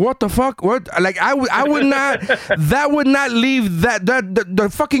 I'd be like, "What the fuck? What?" Like I would not. That would not leave the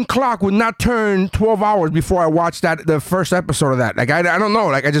fucking clock would not turn 12 hours before I watched the first episode of that. Like I don't know.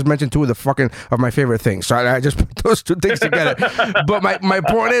 Like I just mentioned 2 of my favorite things. So I just put those 2 things together. But my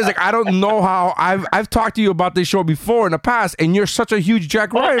point is, like, I don't know how I've talked to you about this show before in the past, and you're such a huge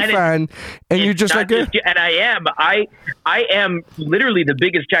Jack Ryan fan, and you're just Not like, and I am literally the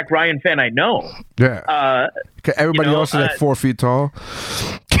biggest Jack Ryan fan I know. yeah. Okay, everybody you know, else is like 4 feet tall.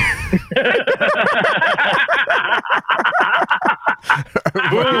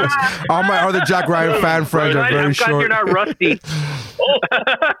 All my other Jack Ryan fan friends are very I'm glad short. you're not rusty.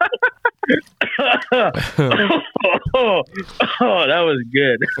 That was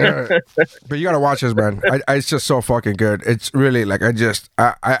good. But you gotta watch this, man. It's just so fucking good. It's really like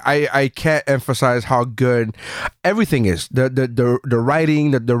I can't emphasize how good everything is. The writing,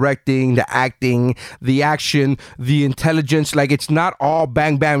 the directing, the acting, the action, the intelligence. Like it's not all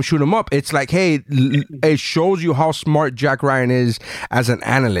bang bang shoot 'em up. It's like, hey, it shows you how smart Jack Ryan is as an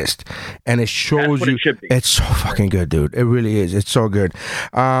analyst, and it shows what you. it should be. It's so fucking good, dude. It really is. It's so good.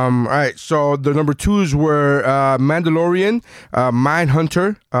 All right, so the number 2s were Mandalorian,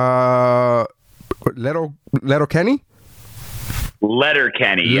 Mindhunter, Letterkenny.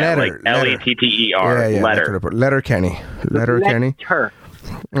 Letterkenny, yeah, like Letter. Yeah, Letterkenny. Her.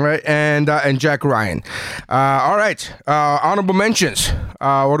 All right, and Jack Ryan. All right, honorable mentions.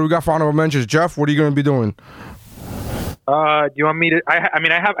 What do we got for honorable mentions, Jeff? What are you going to be doing? Do you want me to?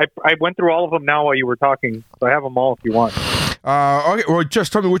 I went through all of them now while you were talking, so I have them all if you want. Okay, well,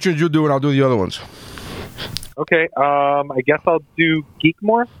 just tell me which ones you do, and I'll do the other ones. Okay. I guess I'll do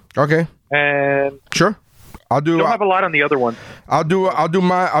Geekmore. Okay. And sure. I'll do. Don't have a lot on the other one. I'll do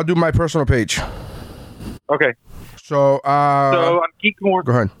my personal page. Okay. So on Geekmore.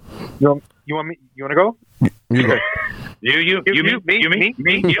 Go ahead. You want me? You want to go? You go.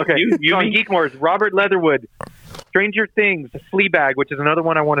 Me. Okay. So on Geekmore is Robert Leatherwood, Stranger Things, Fleabag, which is another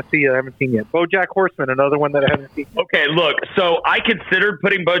one I want to see I haven't seen yet. BoJack Horseman, another one that I haven't seen. Okay, look, so I considered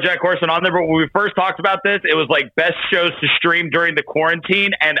putting BoJack Horseman on there, but when we first talked about this, it was like best shows to stream during the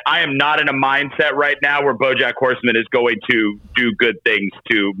quarantine, and I am not in a mindset right now where BoJack Horseman is going to do good things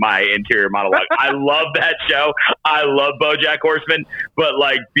to my interior monologue. I love that show. I love BoJack Horseman, but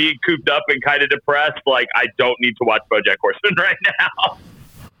like being cooped up and kind of depressed, like I don't need to watch BoJack Horseman right now.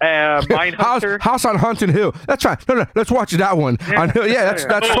 Mindhunter. House on Haunted Hill. That's fine. No, let's watch that one.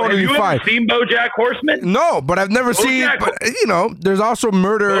 That's totally have you fine. Ever seen BoJack Horseman? No, but I've never seen. But there's also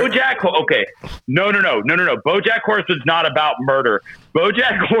murder. Okay, no. BoJack Horseman's not about murder.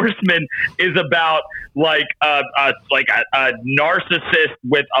 BoJack Horseman is about like a narcissist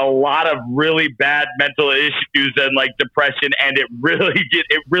with a lot of really bad mental issues and like depression, and it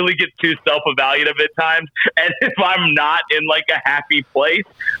really gets too self-evaluative at times. And if I'm not in like a happy place,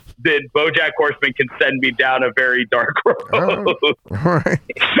 then BoJack Horseman can send me down a very dark road. All right.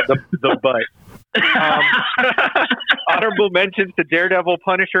 the butt. Honorable mentions to Daredevil,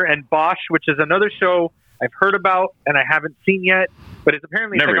 Punisher, and Bosch, which is another show I've heard about and I haven't seen yet, but it's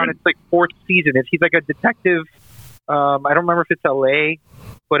apparently on its like 4th season. He's like a detective. I don't remember if it's LA,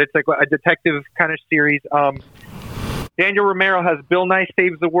 but it's like a detective kind of series. Daniel Romero has Bill Nye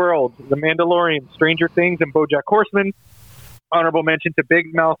Saves the World, The Mandalorian, Stranger Things, and BoJack Horseman. Honorable mention to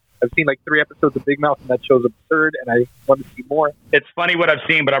Big Mouth. I've seen like 3 episodes of Big Mouth, and that show's absurd, and I want to see more. It's funny what I've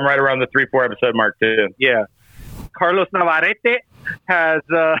seen, but I'm right around the 3-4 episode mark too. Yeah. Carlos Navarrete has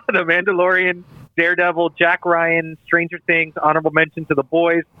The Mandalorian, Daredevil, Jack Ryan, Stranger Things, honorable mention to The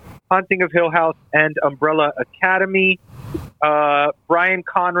Boys, Haunting of Hill House, and Umbrella Academy. Brian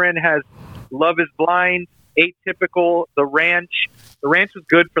Conran has Love is Blind, Atypical, The Ranch. The Ranch was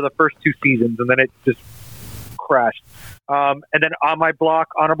good for the first 2 seasons, and then it just crashed. And then on my block,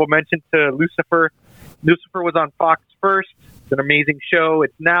 honorable mention to Lucifer. Lucifer was on Fox first. It's an amazing show.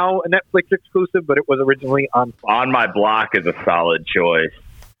 It's now a Netflix exclusive, but it was originally on Fox. On My Block is a solid choice.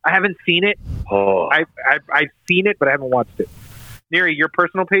 I haven't seen it. Oh. I've seen it, but I haven't watched it. Neri, your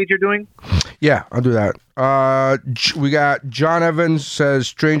personal page you're doing? Yeah, I'll do that. We got John Evans says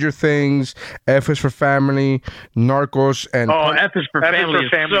Stranger Things, F is for Family, Narcos, and F is for Family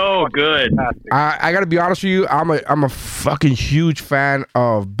is so good. I gotta be honest with you, I'm a fucking huge fan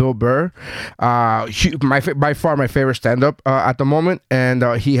of Bill Burr. By far my favorite stand-up at the moment, and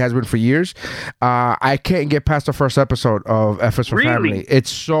he has been for years. I can't get past the first episode of F is for Family. It's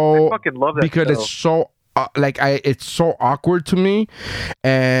so I fucking love that because show. it's so. It's so awkward to me,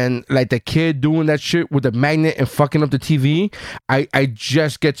 and like the kid doing that shit with the magnet and fucking up the TV, I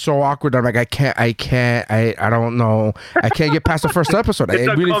just get so awkward. I'm like, I don't know, I can't get past the first episode.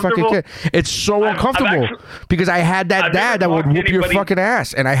 I really fucking can't. It's so uncomfortable because I had that dad that would whoop your fucking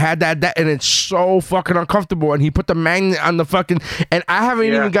ass, and I had that and it's so fucking uncomfortable. And he put the magnet on the fucking, and I haven't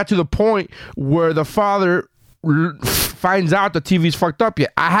even got to the point where the father finds out the TV's fucked up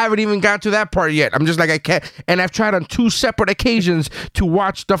yet. I haven't even got to that part yet. I'm just like, I can't. And I've tried on 2 separate occasions to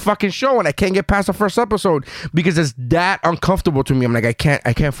watch the fucking show, and I can't get past the first episode because it's that uncomfortable to me. I'm like, I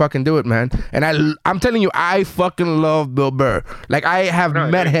can't fucking do it, man. And I'm telling you, I fucking love Bill Burr. Like, I have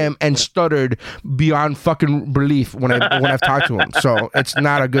met him and stuttered beyond fucking belief when I've talked to him. So it's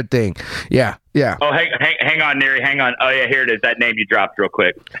not a good thing. Yeah. Oh, hang on, Neri. Hang on. Oh, yeah, here it is. That name you dropped real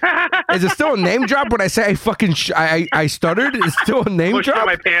quick. Is it still a name drop when I say I fucking I stuttered? It's still a name almost drop? Shit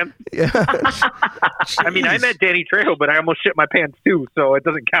my pants. I mean, I met Danny Trejo, but I almost shit my pants too, so it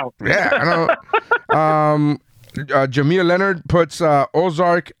doesn't count. Yeah, I know. Jamil Leonard puts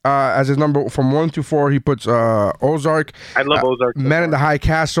Ozark as his number from 1 to 4. He puts Ozark. I love Ozark. Men in the High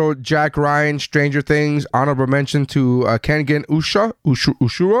Castle, Jack Ryan, Stranger Things. Honorable mention to Kengan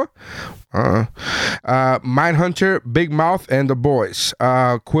Ushua. Mindhunter, Big Mouth, and The Boys.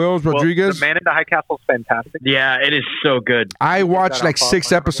 Quills Rodriguez. The Man in the High Castle is fantastic. Yeah, it is so good. I watched like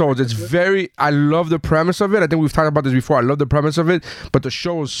 6 episodes. It's I love the premise of it. I think we've talked about this before. I love the premise of it, but the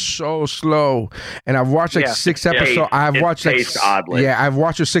show is so slow. And I've watched like 6 episodes. I've watched oddly. Yeah, I've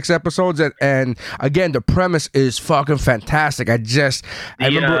watched 6 episodes, and again, the premise is fucking fantastic. I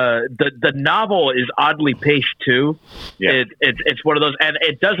remember the novel is oddly paced too. Yeah. It's one of those, and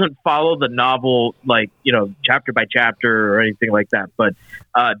it doesn't follow the novel like, chapter by chapter or anything like that, but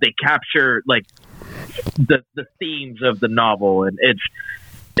they capture like the themes of the novel, and it's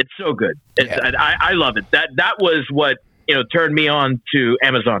so good. I love it. That was what turned me on to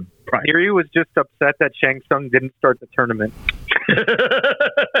Amazon Prime. Neri was just upset that Shang Tsung didn't start the tournament.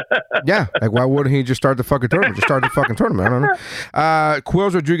 Yeah, like why wouldn't he just start the fucking tournament? Just start the fucking tournament. I don't know.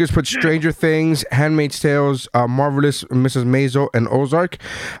 Quills Rodriguez put Stranger Things, Handmaid's Tales, Marvelous Mrs. Maisel, and Ozark.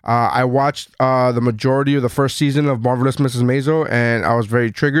 I watched the majority of the first season of Marvelous Mrs. Maisel, and I was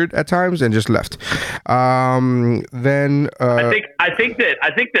very triggered at times and just left. Then I think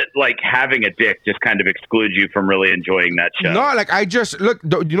that like having a dick just kind of excludes you from really enjoying that show. No, like I just look.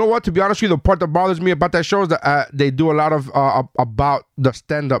 You know what? To be honest with you, the part that bothers me about that show is that they do a lot of about the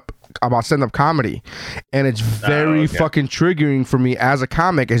stand-up comedy, and it's very fucking triggering for me as a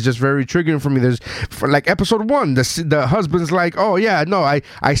comic. It's just very triggering for me. There's like episode 1, the husband's like, oh yeah, no, I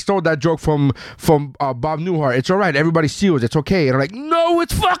stole that joke from Bob Newhart. It's all right, everybody steals, it's okay. And I'm like, no,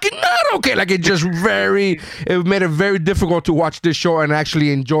 it's fucking not okay. Like it made it very difficult to watch this show and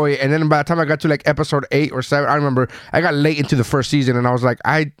actually enjoy it. And then by the time I got to like episode 8 or 7, I remember I got late into the first season, and I was like,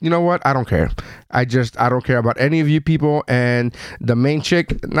 you know what, I don't care. I don't care about any of you people, and the main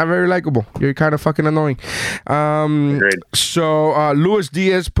chick, not very likable. You're kind of fucking annoying. So Luis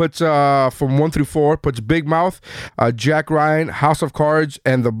Diaz puts from 1 through 4 puts Big Mouth, Jack Ryan, House of Cards,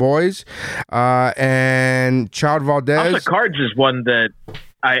 and The Boys, and Child Valdez. House of Cards is one that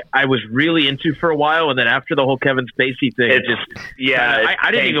I was really into for a while, and then after the whole Kevin Spacey thing,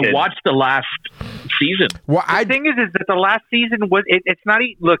 I didn't even watch the last season. Well, the thing is that the last season was it's not.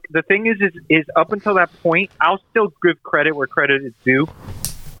 Look, the thing is up until that point, I'll still give credit where credit is due.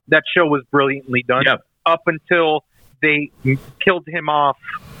 That show was brilliantly done up until they killed him off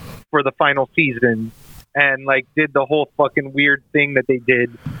for the final season and like did the whole fucking weird thing that they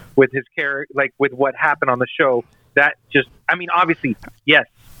did with his character, like with what happened on the show. That just, I mean, obviously, yes,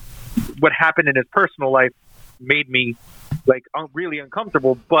 what happened in his personal life made me like really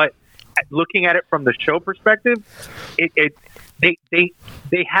uncomfortable, but looking at it from the show perspective, they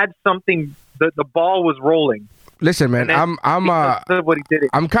had something. The ball was rolling. Listen, man, I'm what he did.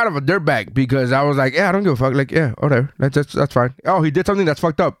 I'm kind of a dirtbag because I was like, yeah, I don't give a fuck. Like, yeah, whatever. That's fine. Oh, he did something that's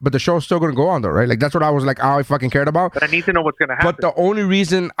fucked up, but the show's still gonna go on though, right? Like that's what I was like, all I fucking cared about. But I need to know what's gonna happen. But the only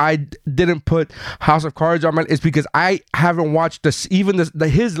reason I didn't put House of Cards on my is because I haven't watched his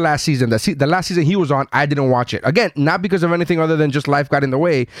last season. The last season he was on, I didn't watch it. Again, not because of anything other than just life got in the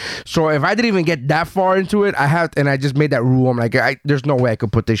way. So if I didn't even get that far into it, I just made that rule. I'm like, there's no way I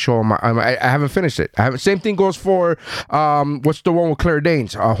could put this show on my. I haven't finished it. Same thing goes for what's the one with Claire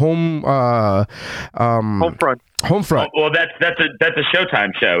Danes? Homefront. Homefront. Well, that's a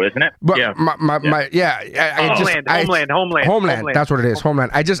Showtime show, isn't it? But yeah. Homeland. That's what it is.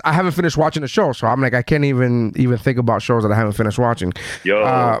 Homeland. I haven't finished watching the show, so I'm like, I can't even think about shows that I haven't finished watching.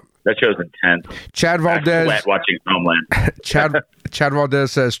 That show's intense. Chad Valdez watching Homeland. Chad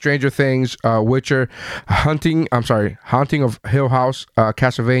Valdez says Stranger Things, Witcher, Haunting of Hill House,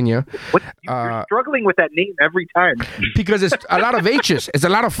 Castlevania. What? You're struggling with that name every time. Because it's a lot of H's. It's a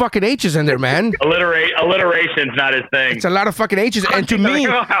lot of fucking H's in there, man. Alliteration's not his thing. It's a lot of fucking H's. And to me,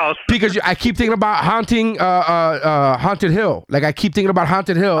 because I keep thinking about Haunted Hill. Like I keep thinking about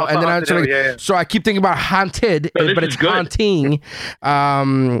Haunted Hill. And then so I keep thinking about Haunted, but it's good. Haunting.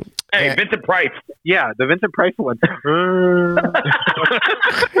 Hey, Vincent Price. Yeah, the Vincent Price one.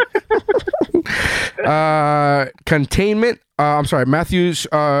 Containment. I'm sorry, Matthew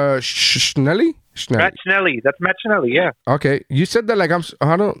Schnelly? Matt Schnelly. That's Matt Schnelly, yeah. Okay. You said that like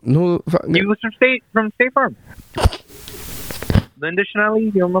I don't know. He was from State Farm. Linda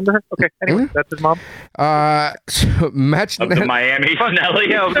Schnelly, you remember her? Okay, anyway, that's his mom. So Matt Schnelly. Of the Miami Schnelly.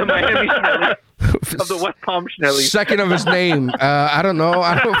 Yeah, of the Miami Schnelly. Of the West Palm Schnelly. Second of his name. I don't know.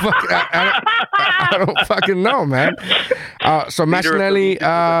 I don't fucking know, man. So Matt Schnelly,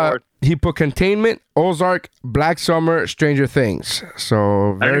 he put Containment, Ozark, Black Summer, Stranger Things.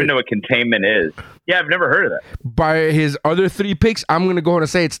 So I don't even know what Containment is. Yeah, I've never heard of that. By his other 3 picks, I'm going to go ahead and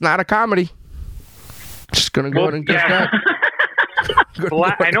say it's not a comedy. Just going to go ahead and guess that.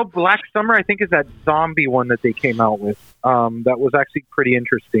 I know Black Summer, I think, is that zombie one that they came out with. That was actually pretty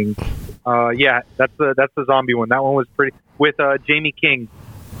interesting. Yeah, that's the zombie one. That one was pretty with Jamie King.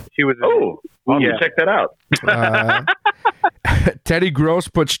 She was. I'll have to check that out. Teddy Gross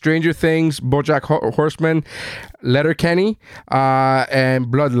put Stranger Things, BoJack Horseman, Letterkenny, and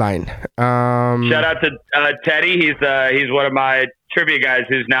Bloodline. Shout out to Teddy. He's one of my trivia guys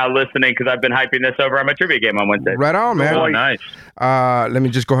who's now listening because I've been hyping this over on my trivia game on Wednesday. Right on, man. Oh, nice. Let me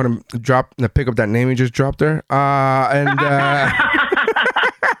just go ahead and pick up that name you just dropped there.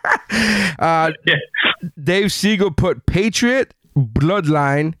 Dave Siegel put Patriot,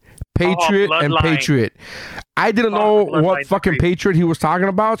 Bloodline, Patriot, and Patriot. I didn't know what fucking Patriot he was talking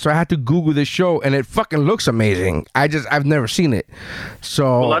about, so I had to Google this show, and it fucking looks amazing. I've never seen it. So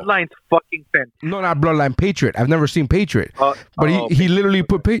Bloodline's fucking fantastic. No, not Bloodline, Patriot. I've never seen Patriot. But he literally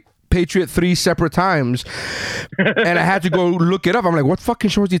put Patriot 3 separate times, and I had to go look it up. I'm like, what fucking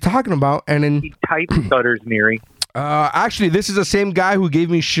show is he talking about? And then he type stutters, Neri. Actually, this is the same guy who gave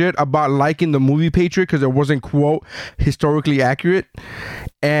me shit about liking the movie Patriot because it wasn't, quote, historically accurate.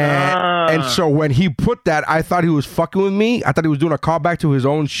 And so when he put that, I thought he was fucking with me. I thought he was doing a callback to his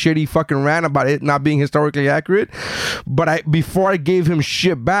own shitty fucking rant about it not being historically accurate. But before I gave him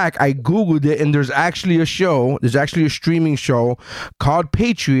shit back, I Googled it, and there's actually a streaming show called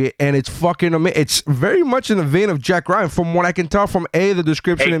Patriot, and it's fucking amazing. It's very much in the vein of Jack Ryan, from what I can tell from A, the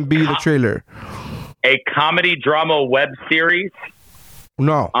description, and B, the trailer. A comedy drama web series?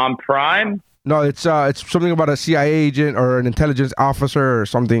 No. On Prime? No, it's something about a CIA agent or an intelligence officer or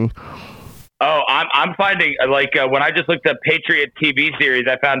something. Oh, I'm finding, when I just looked up Patriot TV series,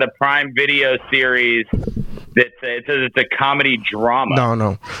 I found a Prime Video series that it says it's a comedy drama.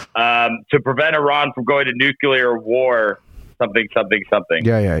 No. To prevent Iran from going to nuclear war, something.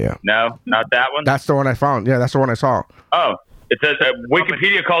 Yeah. No, not that one? That's the one I found. Yeah, that's the one I saw. Oh. It says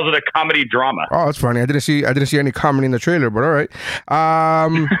Wikipedia calls it a comedy drama. Oh, that's funny. I didn't see any comedy in the trailer, but all right. I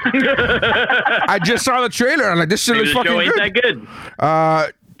just saw the trailer. I'm like, this shit looks fucking good. Ain't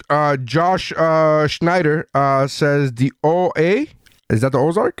that good. Josh Schneider says the OA. Is that the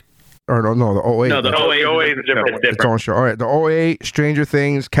Ozark? Or no, the OA. No, the OA is different. It's its own show. All right, the OA, Stranger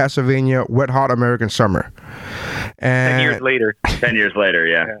Things, Castlevania, Wet Hot American Summer. And 10 years later. 10 years later,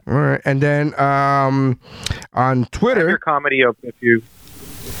 yeah. All right, and then on Twitter, your comedy of if you.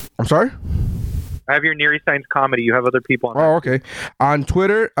 I'm sorry. I have your Neri Steins comedy. You have other people on. Oh, okay. On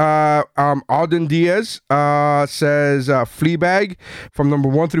Twitter, Alden Diaz says Fleabag from number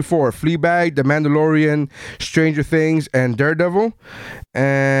 1 through 4. Fleabag, The Mandalorian, Stranger Things, and Daredevil.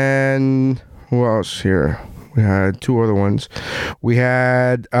 And then who else here? We had two other ones. We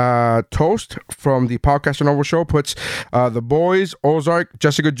had Toast from the Podcast Novel Show puts The Boys, Ozark,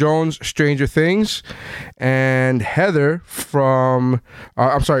 Jessica Jones, Stranger Things, and Heather from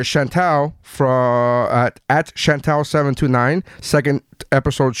Chantal from at Chantal729. Second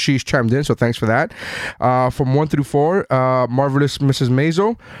episode she's chimed in, so thanks for that. From 1 through 4, Marvelous Mrs.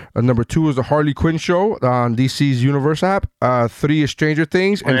 Maisel. Number 2 is the Harley Quinn Show on DC's Universe app. 3 is Stranger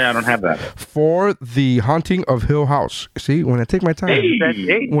Things. And I don't have that. 4, The Haunting of Hill House. See, when I take my time,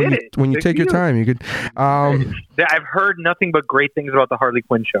 when you take your time, you could. I've heard nothing but great things about the Harley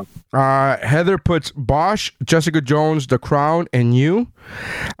Quinn Show. Heather puts Bosch, Jessica Jones, The Crown, and You.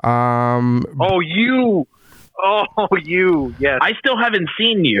 You, yes. I still haven't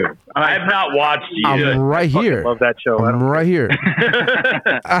seen You. I have not watched You. I'm right here. Love that show. I'm right here.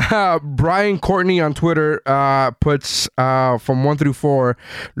 Brian Courtney on Twitter puts from 1 through 4,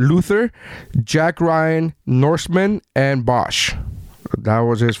 Luther, Jack Ryan, Norseman, and Bosch. That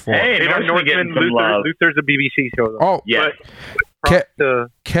was his 4. Hey, Norseman, Luther's a BBC show, though. Oh, yeah.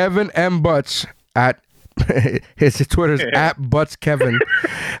 Kevin M. Butts at his Twitter's at Butts Kevin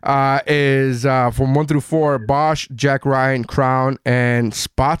is from 1 through 4, Bosch, Jack Ryan, Crown, and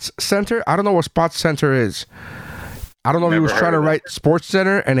Spots Center. I don't know what Spots Center is. I don't know if he was trying to write Sports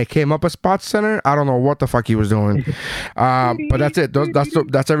Center and it came up as Spots Center. I don't know what the fuck he was doing. But that's it.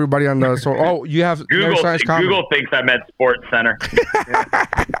 That's everybody on the. So you have Google thinks I meant Sports Center.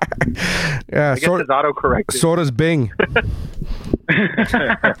 Yeah, I guess it's autocorrect. So does Bing.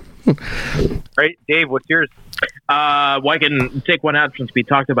 Right, Dave, what's yours? Well, I can take one out since we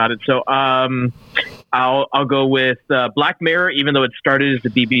talked about it. So I'll go with Black Mirror, even though it started as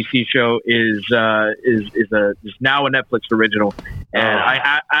a BBC show, is now a Netflix original, and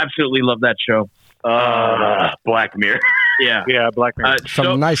I absolutely love that show. Black Mirror. Yeah, Black Mirror.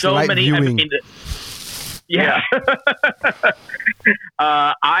 Some nice light viewing. Yeah.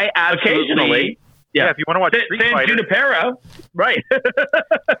 I absolutely. Occasionally. Yeah, if you want to watch Street San Fighter. Junipero. Right.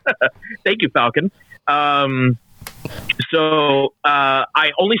 Thank you, Falcon. So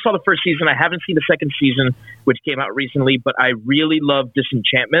I only saw the first season. I haven't seen the second season, which came out recently, but I really love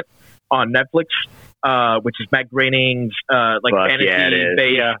Disenchantment on Netflix, which is Matt Groening's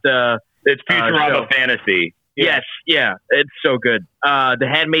fantasy-based... it's Futurama fantasy. Yes, yeah, it's so good. The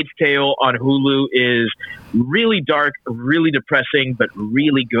Handmaid's Tale on Hulu is really dark, really depressing, but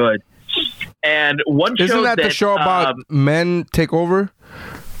really good. And one show isn't that the show about men take over?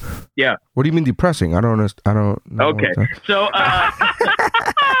 Yeah. What do you mean depressing? I don't understand. I don't know. Okay. So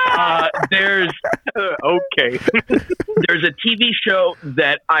there's there's a TV show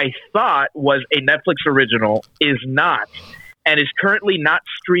that I thought was a Netflix original, is not, and is currently not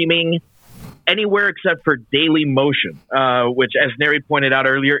streaming anywhere except for Daily Motion, which, as Neri pointed out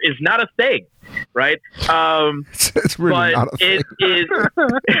earlier, is not a thing, right? It's really but not a thing. It is.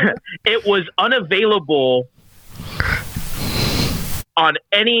 It was unavailable on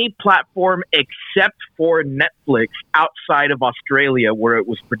any platform except for Netflix outside of Australia, where it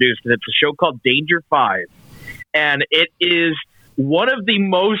was produced. And it's a show called Danger 5, and it is one of the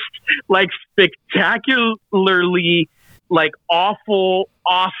most spectacularly awful,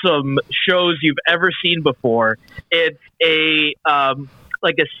 awesome shows you've ever seen before. It's a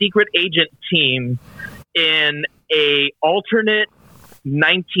secret agent team in a alternate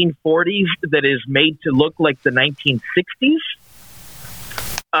 1940s that is made to look like the 1960s.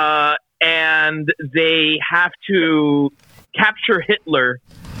 And they have to capture Hitler,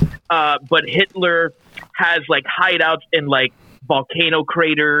 but Hitler has hideouts in volcano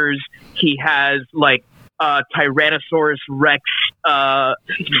craters. He has Tyrannosaurus Rex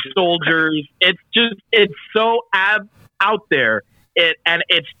soldiers. It's so out there, and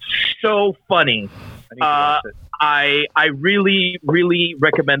it's so funny. I really, really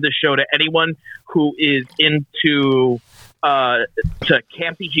recommend this show to anyone who is into to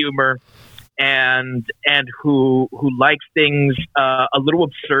campy humor and who likes things a little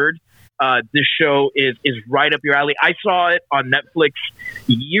absurd. This show is right up your alley. I saw it on Netflix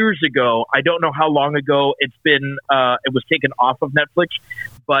years ago. I don't know how long ago it's been. It was taken off of Netflix,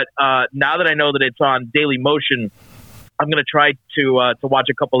 but now that I know that it's on Daily Motion, I'm going to try to watch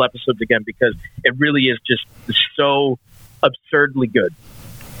a couple episodes again because it really is just so absurdly good.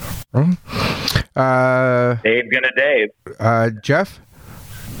 Dave's gonna Dave. Jeff.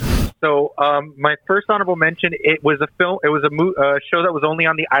 So my first honorable mention, it was a film. It was a show that was only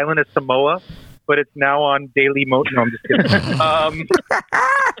on the island of Samoa, but it's now on Daily Motion. No, I'm just kidding.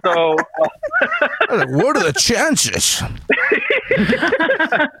 What are the chances?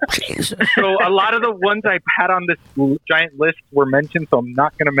 So a lot of the ones I had on this giant list were mentioned, so I'm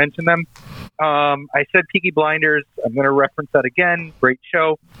not going to mention them. I said Peaky Blinders. I'm going to reference that again. Great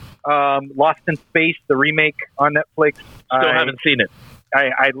show. Lost in Space, the remake on Netflix. Still haven't seen it.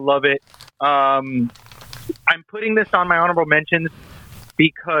 I love it. I'm putting this on my honorable mentions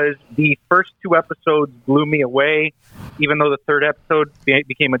because the first 2 episodes blew me away, even though the 3rd episode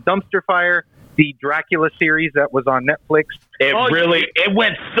became a dumpster fire. The Dracula series that was on Netflix. It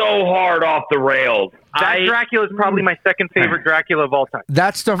went so hard off the rails. Dracula is probably my second favorite Dracula of all time.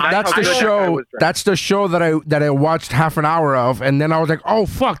 That's the show. That's the show that I watched half an hour of, and then I was like, oh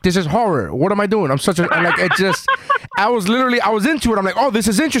fuck, this is horror. What am I doing? I'm such a like. It just. I was into it. I'm like, oh, this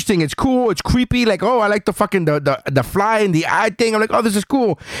is interesting. It's cool. It's creepy. Like, oh, I like the fucking the fly and the eye thing. I'm like, oh, this is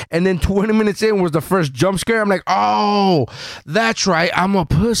cool. And then 20 minutes in was the first jump scare. I'm like, oh, that's right. I'm a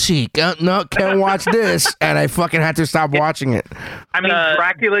pussy. No, can't watch this. And I fucking had to stop watching it. I mean,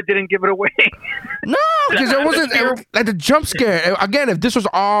 Dracula didn't give it away. No, because it wasn't like the jump scare. Again, if this was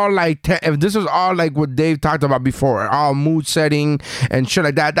all like what Dave talked about before, all mood setting and shit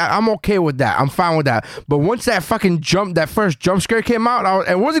like that, I'm okay with that. I'm fine with that. But once that fucking that first jump scare came out,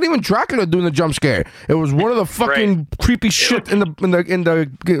 it wasn't even Dracula doing the jump scare. It was one of the fucking creepy shit in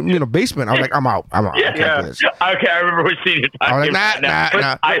the basement. I was like, I'm out. Yeah. Okay, I remember what scene you're talking about. Nah.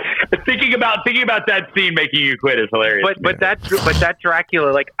 Thinking about that scene making you quit is hilarious. But that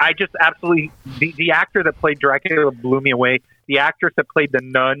Dracula, like, I just absolutely the actor that played Dracula blew me away. The actress that played the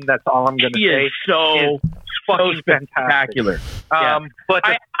nun, that's all I'm going to say. Is so fucking spectacular. But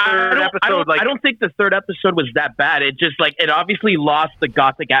the third episode, I don't think the 3rd episode was that bad. It just it obviously lost the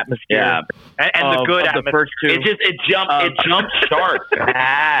gothic atmosphere. And the good atmosphere. The first 2. It jumped sharp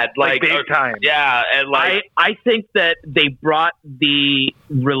bad, like big time. Yeah, and I think that they brought the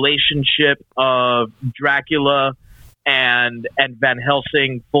relationship of Dracula and Van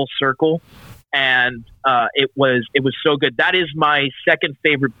Helsing full circle. And it was so good. That is my second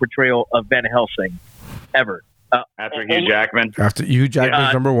favorite portrayal of Van Helsing ever. After Hugh Jackman. After Hugh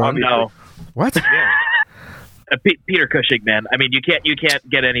Jackman's number 1. No. What? Peter Cushing, man. I mean, you can't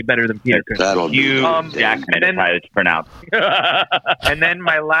get any better than Peter Cushing. Hugh Jackman is how it's pronounced. And then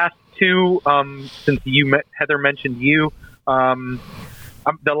my last 2, since Heather mentioned you,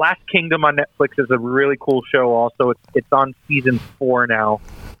 The Last Kingdom on Netflix is a really cool show. Also, it's on season 4 now.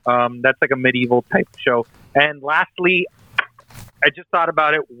 That's like a medieval type show. And lastly, I just thought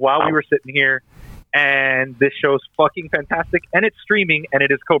about it while we were sitting here, and this show's fucking fantastic, and it's streaming, and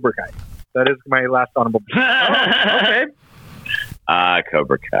it is Cobra Kai. That is my last honorable mention. Okay.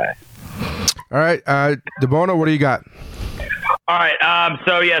 Cobra Kai. All right, DeBono, what do you got? All right.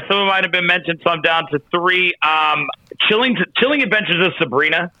 So yeah, some of mine have been mentioned, so I'm down to 3. Chilling Adventures of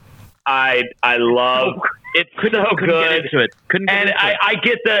Sabrina. I love. It's so good. Get into it. I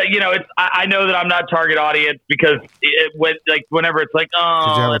get the, I know that I'm not target audience because whenever it's like,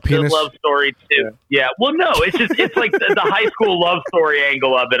 oh, it's a love story too. Yeah. Well, no, it's like the high school love story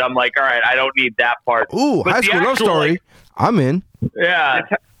angle of it. I'm like, all right, I don't need that part. Ooh, high school love story. I'm in. Yeah.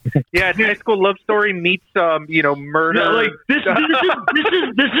 Yeah, it's high school love story meets, murder. No, like this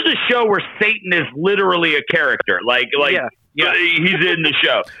is a show where Satan is literally a character. Yeah, he's in the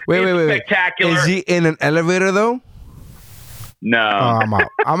show. Wait. Spectacular. Is he in an elevator though? No. Oh,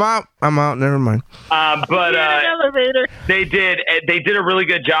 I'm out. Never mind. But elevator. They did a really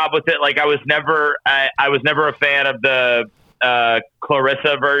good job with it. Like I was never a fan of the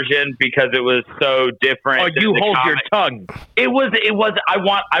Clarissa version because it was so different. Oh, you hold your tongue. It was.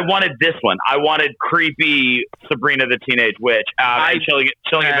 I wanted this one. I wanted creepy Sabrina the Teenage Witch. Chilling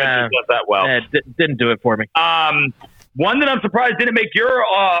Adventures does that well. Didn't do it for me. One that I'm surprised didn't make your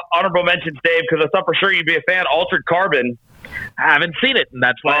honorable mentions, Dave, because I thought for sure you'd be a fan. Altered Carbon. I haven't seen it, and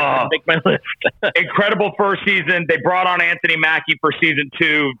that's why I didn't make my list. Incredible first season. They brought on Anthony Mackie for season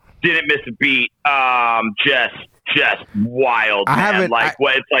 2. Didn't miss a beat. Just wild. I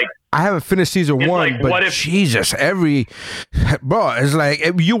haven't finished season 1, but Jesus, it's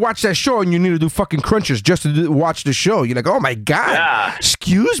like you watch that show and you need to do fucking crunches just to watch the show. You're like, oh my god,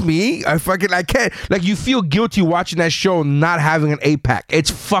 excuse me, I can't. Like you feel guilty watching that show not having an 8-pack.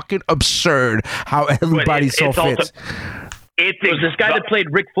 It's fucking absurd how everybody so fits. It was this guy that played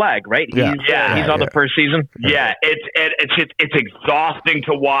Rick Flag, right? He's on the first season. Yeah, it's exhausting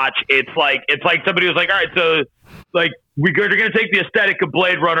to watch. It's like somebody was like, all right, so like we're going to take the aesthetic of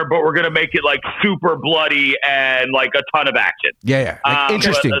Blade Runner, but we're going to make it like super bloody and like a ton of action. Yeah. Like,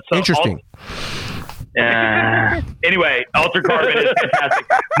 interesting. Anyway, Altered Carbon is fantastic.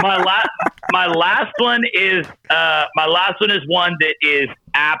 My last one is one that is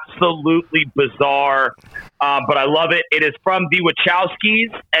absolutely bizarre, but I love it. It is from the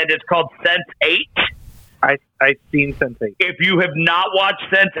Wachowskis, and it's called Sense8. I've seen Sense8. If you have not watched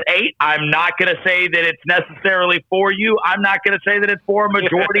Sense8, I'm not going to say that it's necessarily for you. I'm not going to say that it's for a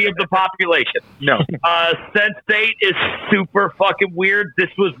majority of the population. No. Sense8 is super fucking weird. This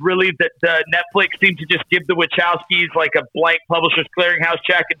was really the Netflix seemed to just give the Wachowskis like a blank Publishers Clearinghouse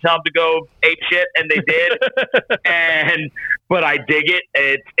check and tell them to go ape shit, and they did. But I dig it.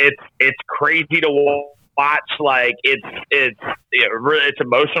 It's crazy to watch. Like it's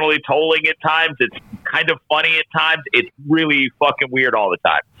emotionally tolling at times. It's kind of funny at times. It's really fucking weird all the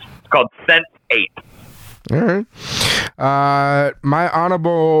time. It's called Sense8. All right. My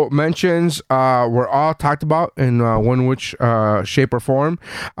honorable mentions were all talked about in one which shape or form.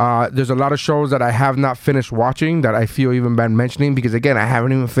 There's a lot of shows that I have not finished watching that I feel even bad mentioning because, again, I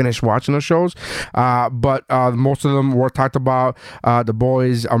haven't even finished watching the shows. But most of them were talked about. The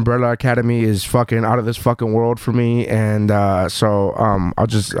Boys, Umbrella Academy is fucking out of this fucking world for me, and so I'll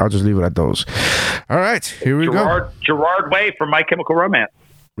just leave it at those. All right, here we go. Gerard Way from My Chemical Romance.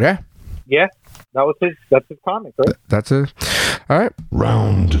 Yeah. Yeah. That's his comic, right? That's it. All right.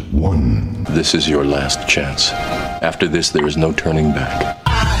 Round 1. This is your last chance. After this, there is no turning back.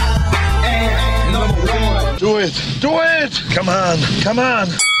 Do it! Do it! Come on! Come on!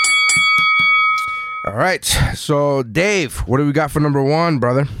 All right. So, Dave, what do we got for number 1,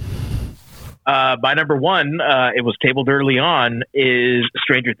 brother? My number 1, it was tabled early on, is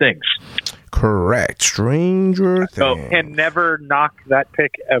Stranger Things. Correct. Stranger Things. Oh, and never knock that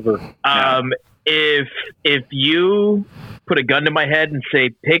pick ever. If you put a gun to my head and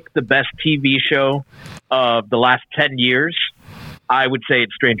say pick the best TV show of the last 10 years, I would say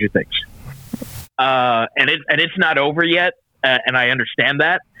it's Stranger Things. And it's not over yet, and I understand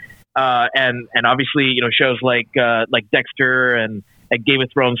that. And obviously, you know, shows like Dexter and Game of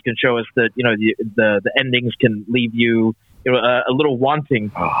Thrones can show us that, you know, the endings can leave you, a little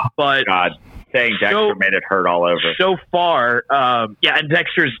wanting. But God. Saying Dexter made it hurt all over. So far, and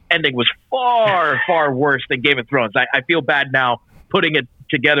Dexter's ending was far, far worse than Game of Thrones. I feel bad now putting it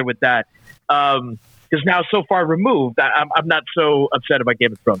together with that because now so far removed, I'm not so upset about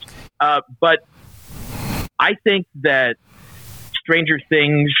Game of Thrones. But I think that Stranger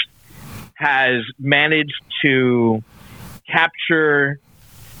Things has managed to capture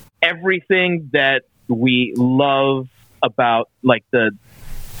everything that we love about, like,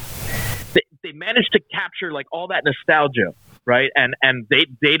 they managed to capture like all that nostalgia, right? And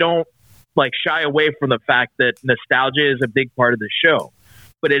they don't like shy away from the fact that nostalgia is a big part of the show,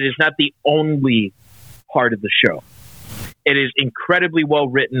 but it is not the only part of the show. It is incredibly well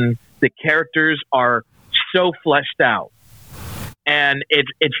written. The characters are so fleshed out, and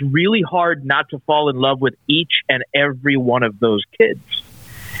it's really hard not to fall in love with each and every one of those kids.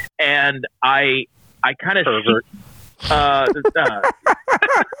 And I kind of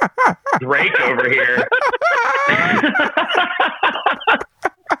Drake over here.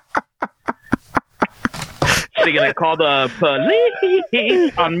 So you're gonna call the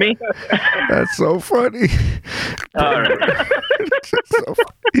police on me? That's so funny. All right.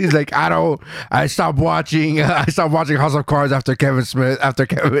 He's like, I stopped watching House of Cards after Kevin Smith.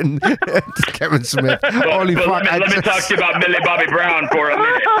 Kevin Smith. Holy fuck! Let me talk to you about Millie Bobby Brown for a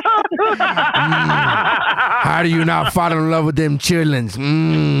minute. How do you not fall in love with them chillins?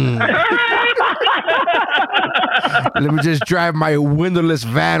 Let me just drive my windowless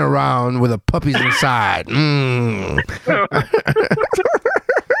van around with the puppies inside.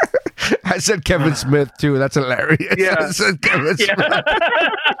 I said Kevin Smith too. That's hilarious. Yeah. I said Kevin Smith.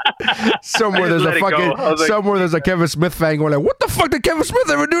 Somewhere there's a Kevin Smith fan going like, "What the fuck did Kevin Smith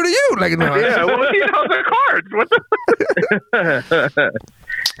ever do to you?" Like, no. Yeah, well, he knows the cards. What the?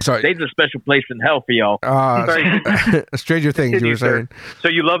 Sorry. There's a special place in hell for y'all. Stranger Things, you were saying. So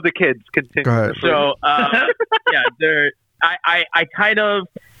you love the kids. Continue. Go ahead. So, I kind of,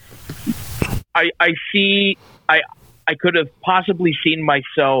 I see, I could have possibly seen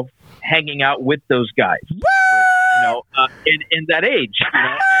myself hanging out with those guys. What? In that age.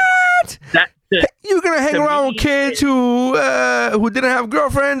 You're gonna hang around with kids who didn't have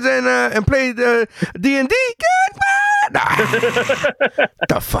girlfriends and played D&D? Good man.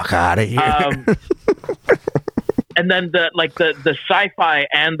 The fuck out of here. And then the sci-fi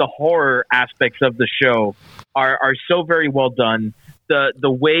and the horror aspects of the show are so very well done.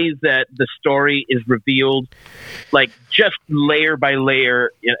 The way that the story is revealed, like just layer by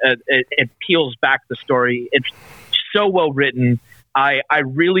layer, it peels back the story. It's so well written. I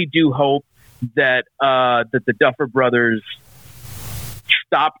really do hope that the Duffer Brothers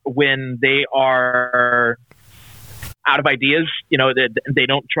stop when they are out of ideas. You know, they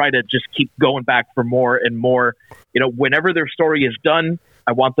don't try to just keep going back for more and more. You know, whenever their story is done,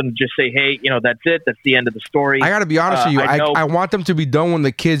 I want them to just say, hey, you know, that's it. That's the end of the story. I got to be honest with you. I want them to be done when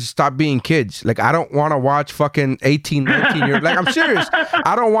the kids stop being kids. Like, I don't want to watch fucking 18, 19 years. Like, I'm serious.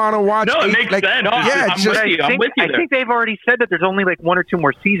 I don't want to watch. No, it makes sense. Yeah, I'm with you. I think they've already said that there's only like 1 or 2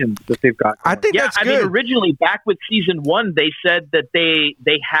 more seasons that they've got. I think that's good. I mean, originally, back with season 1, they said that they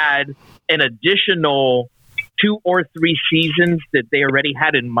had an additional 2 or 3 seasons that they already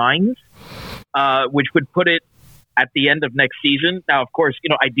had in mind, which would put it at the end of next season. Now, of course, you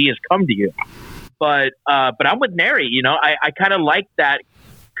know, ideas come to you, but I'm with Neri. You know, I kind of like that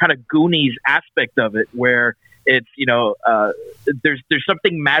kind of Goonies aspect of it, where it's, you know, there's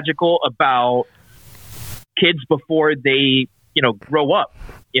something magical about kids before they, you know, grow up,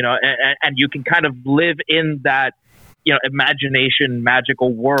 you know, and you can kind of live in that, you know, imagination,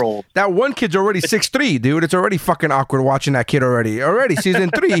 magical world. That one kid's already 6'3", dude. It's already fucking awkward watching that kid already.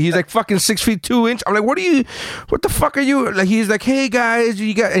 Season 3, he's like fucking 6 feet 2 inches. I'm like, what the fuck are you? Like, he's like, hey guys,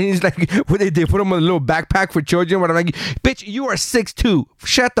 you got, and he's like, what they put him on a little backpack for children. But I'm like, bitch, you are 6'2".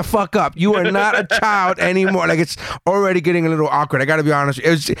 Shut the fuck up. You are not a child anymore. Like, it's already getting a little awkward. I gotta be honest.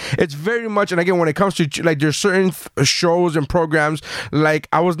 It's very much, and again, when it comes to like, there's certain shows and programs. Like,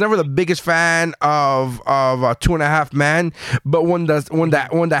 I was never the biggest fan of 2.5 Man, but when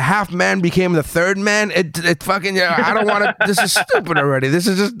the half man became the third man, it fucking, I don't want to. This is stupid already. This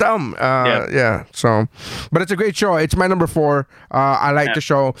is just dumb. Yeah. So, but it's a great show. It's my number 4. I like the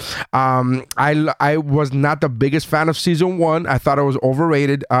show. I was not the biggest fan of season 1. I thought it was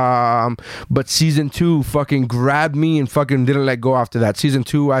overrated. But season 2 fucking grabbed me and fucking didn't let go after that. Season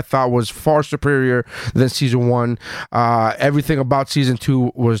 2 I thought was far superior than season 1. Everything about season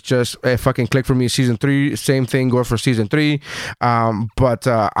 2 was just a fucking click for me. Season 3, same thing goes for season 3, but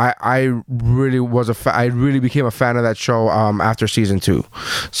I really I really became a fan of that show after season 2.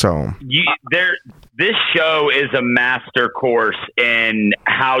 So this show is a master course in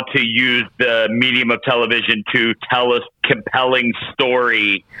how to use the medium of television to tell a compelling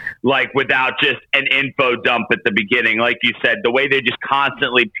story, like without just an info dump at the beginning. Like you said, the way they just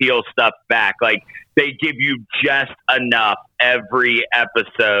constantly peel stuff back, like they give you just enough every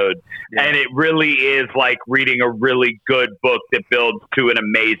episode. Yeah. And it really is like reading a really good book that builds to an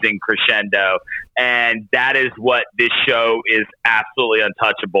amazing crescendo. And that is what this show is absolutely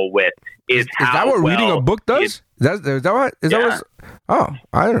untouchable with. Is that what reading a book does? Is that what? Is that what? Oh,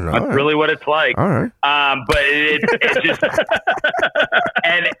 I don't know. That's really what it's like. All right. But it's just,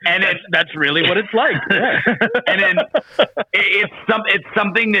 and that's really what it's like. Yeah. And then it's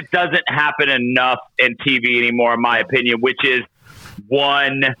something that doesn't happen enough in TV anymore, in my opinion, which is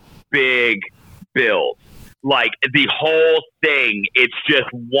one big build. Like the whole thing, it's just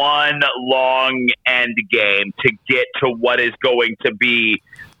one long end game to get to what is going to be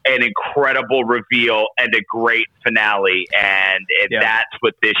an incredible reveal and a great finale, and that's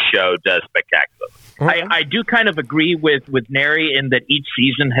what this show does spectacularly. I do kind of agree with Neri in that each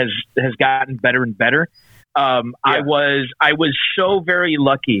season has gotten better and better. I was so very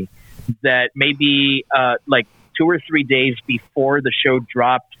lucky that maybe like 2 or 3 days before the show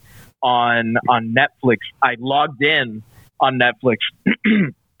dropped on Netflix, I logged in on Netflix.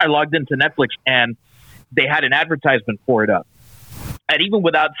 I logged into Netflix and they had an advertisement for it up. And even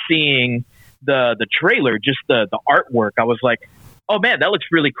without seeing the trailer, just the artwork, I was like, oh man, that looks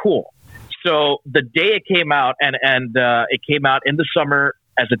really cool. So the day it came out, and it came out in the summer,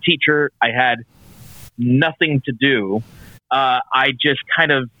 as a teacher, I had nothing to do. I just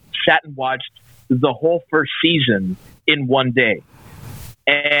kind of sat and watched the whole first season in one day.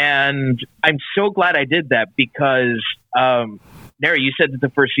 And I'm so glad I did that because, Neri, you said that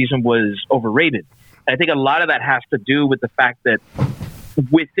the first season was overrated. I think a lot of that has to do with the fact that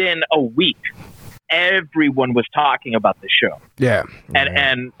within a week, everyone was talking about the show. Yeah.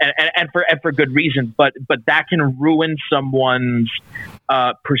 And for good reason, but that can ruin someone's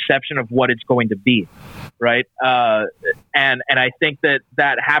perception of what it's going to be. Right. And I think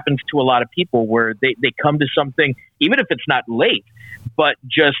that happens to a lot of people where they come to something, even if it's not late, but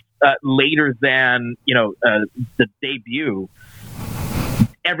just later than, the debut.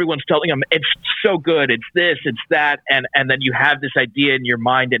 Everyone's telling them it's so good, it's this, it's that, and then you have this idea in your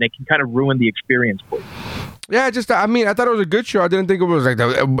mind, and it can kind of ruin the experience for you. Yeah, I thought it was a good show. I didn't think it was like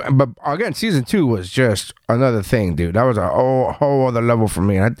that. But again, season 2 was just another thing, dude. That was a whole other level for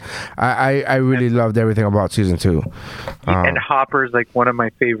me. I really loved everything about season 2. And Hopper's like one of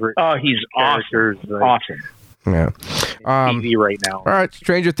my favorite. Oh, he's characters. Awesome. Yeah. TV right now. All right,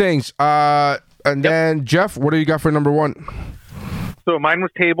 Stranger Things. And then Jeff, what do you got for number 1? So mine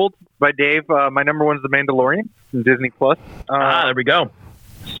was tabled by Dave. My number one is The Mandalorian from Disney Plus. There we go.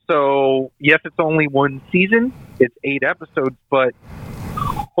 So yes, it's only one season. It's 8 episodes, but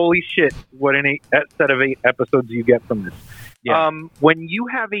holy shit, what a set of 8 episodes you get from this. Yeah. When you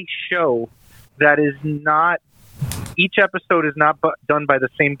have a show that is not, each episode is not done by the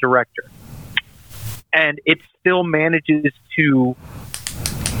same director, and it still manages to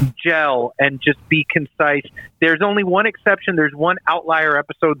gel and just be concise. There's only one exception. There's one outlier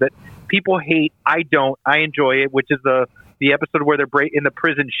episode that people hate. I don't. I enjoy it, which is the episode where they're in the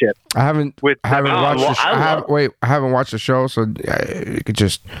prison ship. I haven't watched. I haven't watched the show, so you could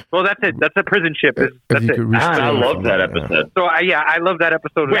just. Well, that's it. That's a prison ship. That's it. I love that episode. So I love that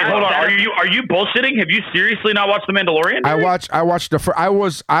episode. Wait, hold on. Are you bullshitting? Have you seriously not watched The Mandalorian? I watched the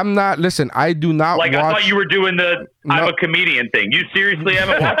first. I'm not. Listen, I do not. Like watch, I thought you were doing the I'm a comedian thing. You seriously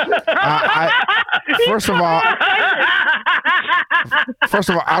haven't watched it? First of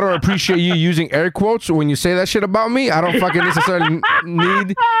all, I don't appreciate you using air quotes when you say that shit about me. I don't fucking necessarily need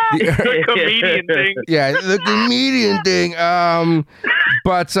the comedian thing. Yeah, the comedian thing.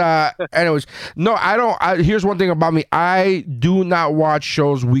 But anyways, no, I don't. Here's one thing about me: I do not watch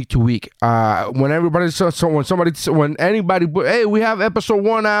shows week to week. When anybody, hey, we have episode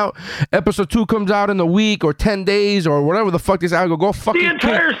 1 out, episode 2 comes out in a week or 10 days or whatever the fuck this. I go fucking. The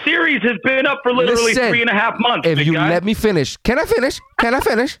entire series has been up for literally 3.5 months. If you let me finish, can I finish?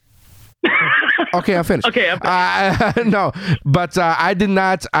 Okay, I'm finished. Okay, no, but I did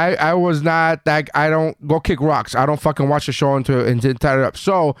not. I was not that. I don't go kick rocks. I don't fucking watch the show until entire up.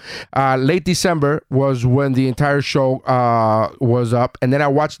 So late December was when the entire show was up, and then I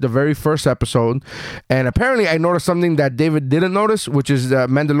watched the very first episode, and apparently I noticed something that David didn't notice, which is that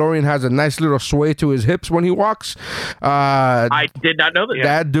Mandalorian has a nice little sway to his hips when he walks. I did not know that.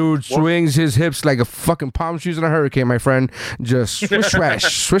 That dude swings his hips like a fucking palm trees in a hurricane, my friend. Just swish swash,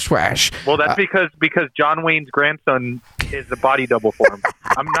 swish swash. Well, that's because John Wayne's grandson is the body double for him.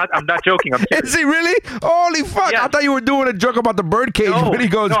 I'm not joking. I'm serious. Is he really? Holy fuck! Yeah. I thought you were doing a joke about the birdcage when he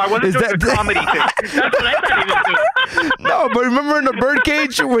goes. No, I wasn't doing a comedy thing. That's what I thought he was doing. No, but remember in the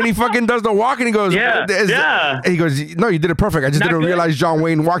birdcage when he fucking does the walk and he goes, yeah. He goes, no, you did it perfect. I just didn't realize John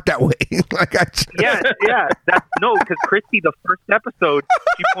Wayne walked that way. Yeah. That's because Christy, the first episode,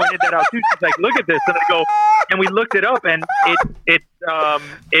 she pointed that out too. She's like, look at this, and I go, and we looked it up, and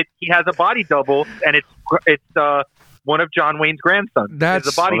he has a body double, and it's one of John Wayne's grandsons.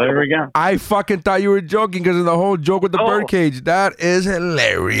 That's a body double. There we go. I fucking thought you were joking because of the whole joke with the birdcage. That is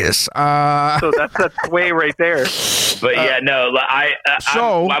hilarious. So that's way right there. But I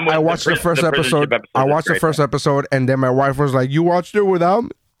watched the first episode. I watched the first episode, and then my wife was like, "You watched it without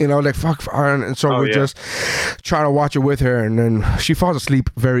me?" You know, like fuck, and so we're just trying to watch it with her, and then she falls asleep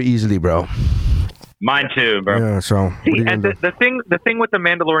very easily, bro. Mine too, bro. Yeah, so see, and the thing with the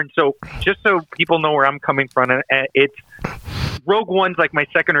Mandalorian. So just so people know where I'm coming from, it's Rogue One's like my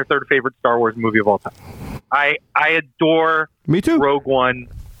second or third favorite Star Wars movie of all time. I adore. Me too. Rogue One.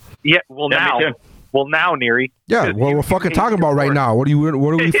 Yeah. Well, now. Well, now, Neri. Yeah, well, we're fucking talking about right now. What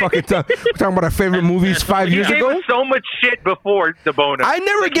are we fucking talking about? Our favorite movies 5 years ago? You gave us so much shit before the bonus. I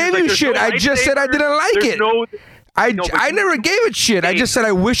never gave you shit. I just said I didn't like it. I never gave it shit. I just said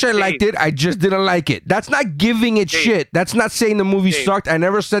I wish I liked it. I just didn't like it. That's not giving it shit. That's not saying the movie sucked. I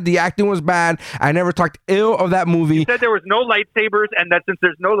never said the acting was bad. I never talked ill of that movie. You said there was no lightsabers, and that since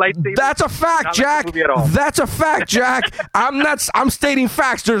there's no lightsabers, that's a fact, Jack. That's a fact, Jack. I'm stating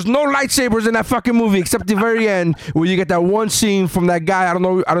facts. There's no lightsabers in that fucking movie except the very end where you get that one scene from that guy. I don't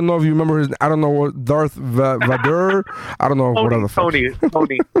know if you remember his. I don't know what Darth Vader. I don't know whatever the fuck.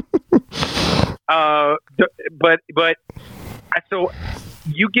 Tony. But so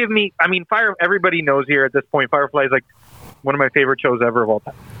you give me. I mean, everybody knows here at this point, Firefly is like one of my favorite shows ever of all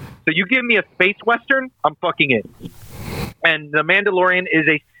time. So you give me a space western, I'm fucking in. And The Mandalorian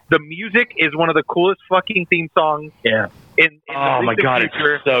the music is one of the coolest fucking theme songs. Yeah. Oh my god,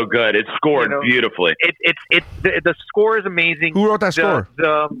 future. It's so good. It's scored beautifully. The score is amazing. Who wrote that score?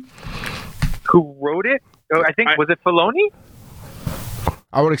 Who wrote it? I think was it Filoni?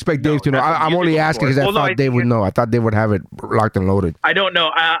 I would expect Dave to know. I'm only asking because I thought Dave would know. I thought Dave would have it locked and loaded. I don't know.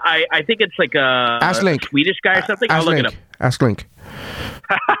 I think it's like a Swedish guy or something. I'll look it up. Ask Link.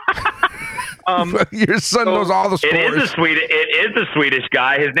 Your son knows all the scores. It is a Swedish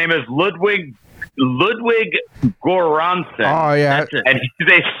guy. His name is Ludwig Göransson. Oh yeah, and he's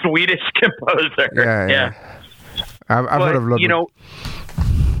a Swedish composer. Yeah. I've heard of Ludwig. You know.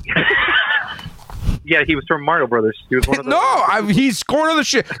 Yeah, he was from Mario Brothers. He was one of the he scored other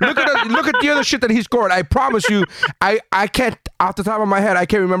shit. Look at the other shit that he scored. I promise you, I can't off the top of my head. I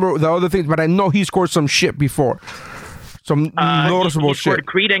can't remember the other things, but I know he scored some shit before. some noticeable he scored shit.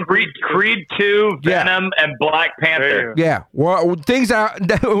 Creed and Creed 2, Venom, and Black Panther. Yeah, well, things that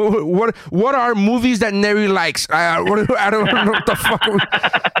what are movies that Neri likes? I don't know what the fuck.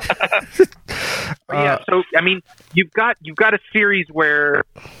 Yeah, so I mean, you've got a series where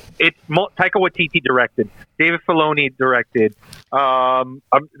it's Taika Waititi directed, David Filoni directed. I'm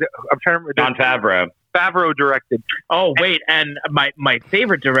trying to remember. Jon Favreau. Favreau directed. Oh wait, and my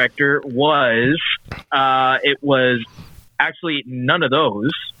favorite director was it was actually none of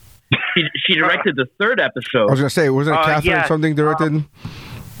those. She directed the third episode. I was gonna say, wasn't it Catherine something directed?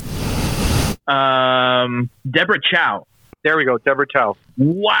 Deborah Chow. There we go, Deborah Chow.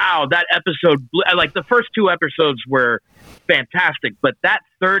 Wow, that episode! Like the first two episodes were fantastic, but that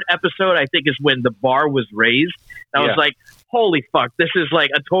third episode, I think, is when the bar was raised. I was like, holy fuck, this is like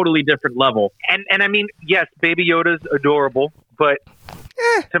a totally different level. And I mean, yes, Baby Yoda's adorable, but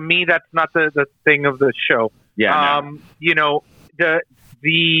to me, that's not the thing of the show. Yeah. You know, it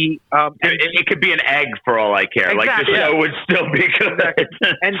could be an egg for all I care. Exactly. Like the show would still be good. Exactly.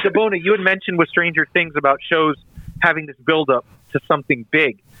 And Debona, you had mentioned with Stranger Things about shows having this build up to something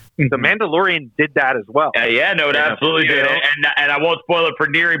big. The Mandalorian did that as well. Yeah, no, it absolutely did. And I won't spoil it for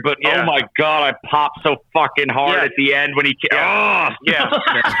Neri, but oh my God, I popped so fucking hard at the end when he... Yeah,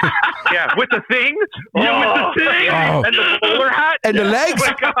 with the thing? Yeah, with the thing? Oh. And the bowler hat? And the legs?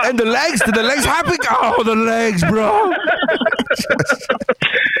 And the legs? Did the legs happen? Oh, the legs, bro.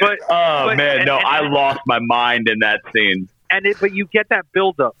 I lost my mind in that scene. But you get that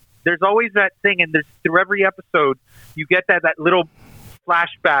build up. There's always that thing, and through every episode, you get that little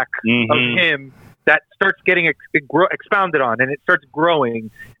flashback of him that starts getting expounded on, and it starts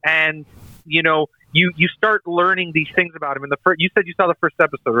growing, and you know you start learning these things about him. You said you saw the first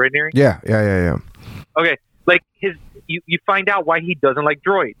episode, right, Neri? Yeah. Okay, like you find out why he doesn't like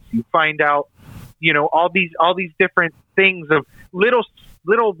droids. You find out, you know, all these different things of little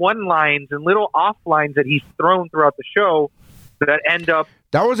one lines and little off lines that he's thrown throughout the show that end up.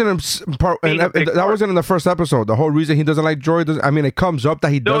 That wasn't in the first episode. The whole reason he doesn't like droids. I mean, it comes up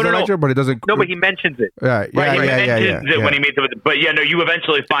that he doesn't like droids, but he doesn't. No, but he mentions it. Right. He mentions it when he meets it. But you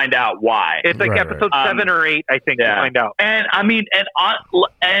eventually find out why. It's like episode 7 or 8, I think. You find out. And I mean,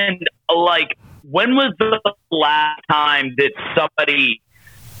 and like, when was the last time that somebody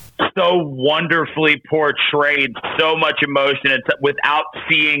so wonderfully portrayed so much emotion without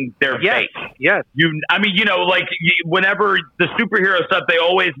seeing their face? Yes. Whenever the superhero stuff, they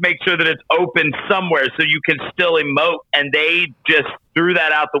always make sure that it's open somewhere so you can still emote, and they just threw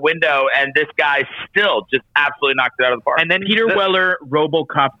that out the window, and this guy still just absolutely knocked it out of the park. And then Peter Weller,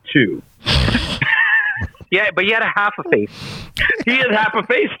 RoboCop 2. Yeah, but he had a half a face. He had half a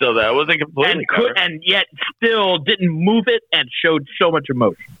face still, though. It wasn't completely covered. And yet still didn't move it and showed so much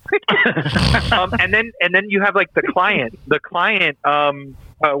emotion. And then you have like the client,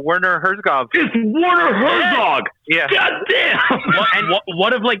 Werner Herzog. It's Werner Herzog. Yeah. God damn.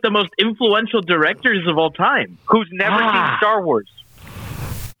 One of like the most influential directors of all time, who's never seen Star Wars.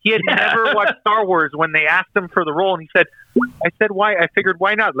 He had never watched Star Wars when they asked him for the role, and he said, why? I figured,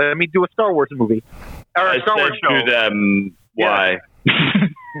 why not? Let me do a Star Wars movie. Or a Star Wars show. To them, why?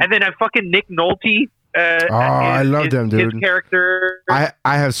 And then fucking Nick Nolte. I love them, dude. His character. I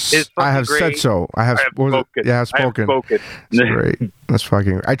have said so. I have spoken. Yeah, I've spoken. It's great. That's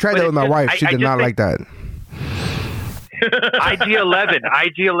fucking great. I tried that with my wife. She did not like that. IG-11.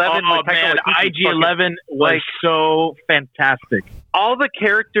 Oh, man. IG-11 was so fantastic. All the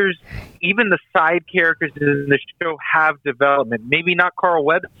characters, even the side characters in the show, have development. Maybe not Carl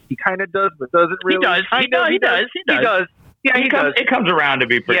Weathers. He kind of does, but doesn't really. He does. Yeah, it comes around to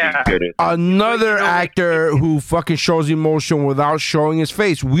be pretty good. Another actor who fucking shows emotion without showing his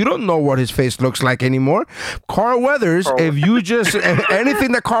face. We don't know what his face looks like anymore. Carl Weathers, if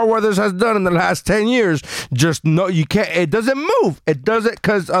anything that Carl Weathers has done in the last 10 years, just know you can't, it doesn't move. It doesn't,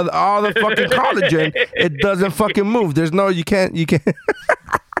 because of all the fucking collagen, it doesn't fucking move. You can't.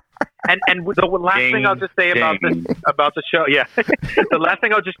 And the last thing I'll just say about the show, the last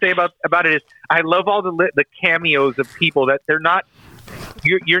thing I'll just say about it is I love all the cameos of people that they're not.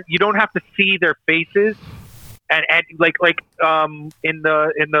 You don't have to see their faces, and like in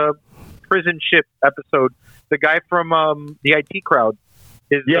the prison ship episode, the guy from the IT crowd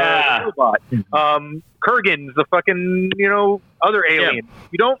is the robot. Kurgan's the fucking other alien.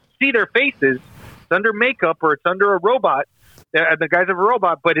 You don't see their faces. It's under makeup or it's under a robot. The guys have a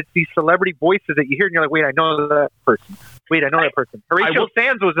robot, but it's these celebrity voices that you hear, and you're like, wait, I know that person. Horatio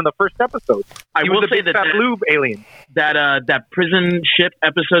Sands was in the first episode. I will say that blue alien. That prison ship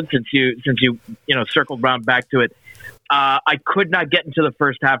episode, since you circled round back to it, I could not get into the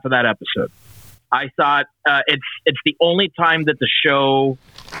first half of that episode. I thought it's the only time that the show,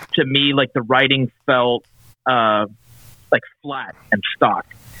 to me, like the writing felt like flat and stock.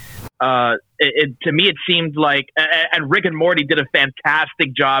 To me, it seemed like, and Rick and Morty did a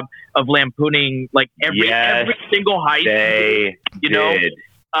fantastic job of lampooning like every single heist. They did.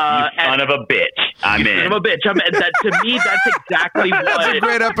 Son of a bitch. I'm in. Son of a bitch. That, to me, that's exactly what. That's a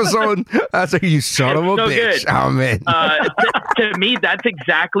great episode. That's like, you son of a so bitch. Good. I'm in. To me, that's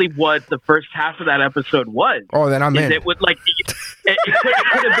exactly what the first half of that episode was. Oh, then I'm in. It would like it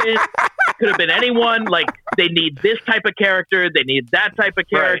could have been anyone. Like they need this type of character, they need that type of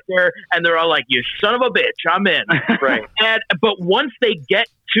character, and they're all like, "You son of a bitch, I'm in." Right. But once they get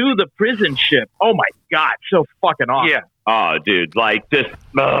to the prison ship, oh my god, so fucking awesome. Yeah. Oh, dude, like this,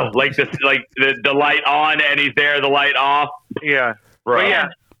 like the light on and he's there, the light off. Yeah. Bro. Yeah.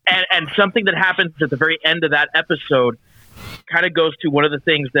 And something that happens at the very end of that episode kind of goes to one of the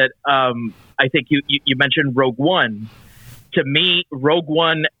things that I think you mentioned, Rogue One. To me, Rogue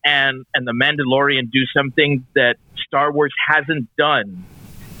One and The Mandalorian do something that Star Wars hasn't done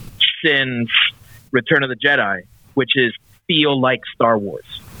since Return of the Jedi, which is feel like Star Wars.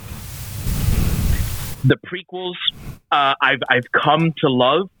 The prequels, I've come to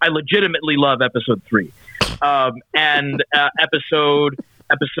love. I legitimately love Episode 3, and Episode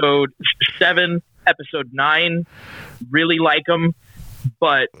 7, Episode 9. Really like them,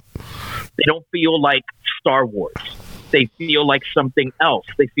 but they don't feel like Star Wars. They feel like something else.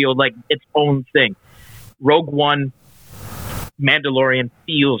 They feel like its own thing. Rogue One, Mandalorian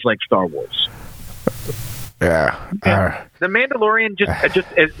feels like Star Wars. Yeah. The Mandalorian just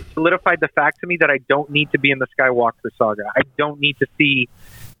has solidified the fact to me that I don't need to be in the Skywalker saga. I don't need to see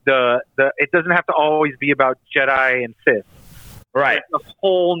the. It doesn't have to always be about Jedi and Sith. Right. There's a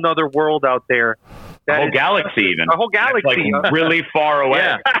whole nother world out there. A whole galaxy, even. A whole galaxy. Like really far away.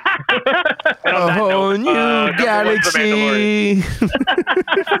 Yeah. A whole new galaxy.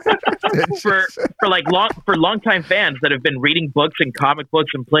 for longtime fans that have been reading books and comic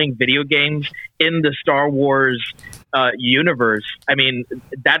books and playing video games in the Star Wars universe, I mean,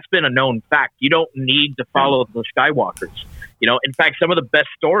 that's been a known fact. You don't need to follow the Skywalkers. You know, in fact, some of the best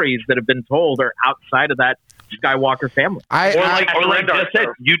stories that have been told are outside of that Skywalker family. Or like just said,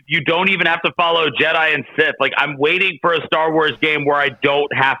 you don't even have to follow Jedi and Sith. Like, I'm waiting for a Star Wars game where I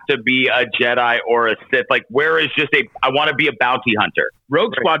don't have to be a Jedi or a Sith. Like, where is just I want to be a bounty hunter.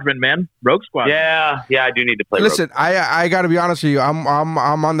 Rogue Squadron, man. Rogue Squadron. Yeah, I do need to play. Listen, I got to be honest with you. I'm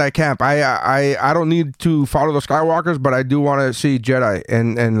on that camp. I don't need to follow the Skywalkers, but I do want to see Jedi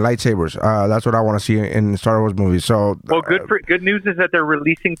and lightsabers. That's what I want to see in Star Wars movies. So, well, good news is that they're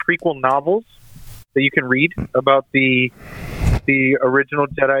releasing prequel novels that you can read about the original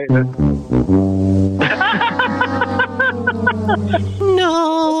Jedi.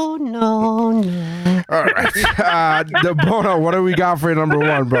 No. All right, the Bono. What do we got for number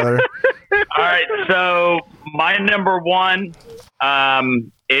one, brother? All right, so my number one,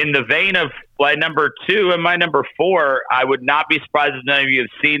 in the vein of my number two and my number four, I would not be surprised if none of you have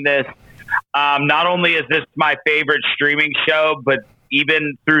seen this. Not only is this my favorite streaming show, but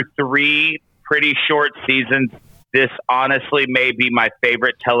even through 3 pretty short seasons, this honestly may be my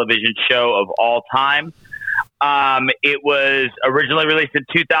favorite television show of all time. It was originally released in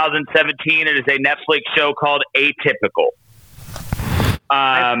 2017. It is a Netflix show called Atypical.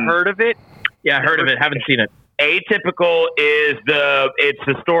 I've heard of it. Yeah, I heard of it. Haven't seen it. Atypical is it's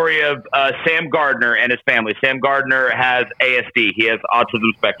the story of Sam Gardner and his family. Sam Gardner has ASD. He has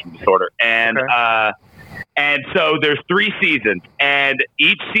autism spectrum disorder. And and so there's 3 seasons, and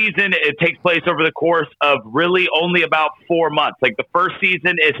each season it takes place over the course of really only about 4 months. Like, the first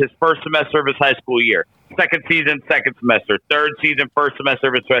season is his first semester of his high school year. Second season, second semester. Third season, first semester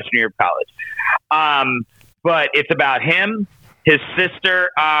of his freshman year of college. But it's about him, his sister,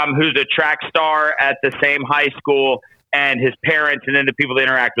 who's a track star at the same high school, and his parents, and then the people they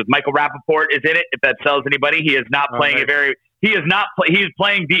interact with. Michael Rappaport is in it, if that sells anybody. He is not playing he's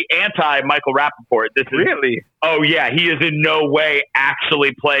playing the anti-Michael Rappaport. This is really? Oh yeah, he is in no way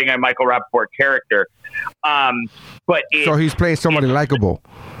actually playing a Michael Rappaport character. But so he's playing somebody likable.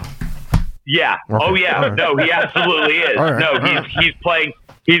 Yeah. Okay. Oh yeah. Right. No, he absolutely is. Right. No,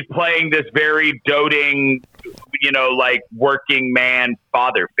 he's playing this very doting, like working man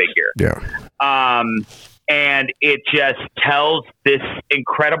father figure. Yeah. And it just tells this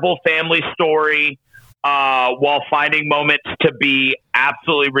incredible family story, while finding moments to be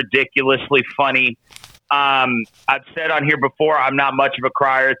absolutely ridiculously funny. I've said on here before, I'm not much of a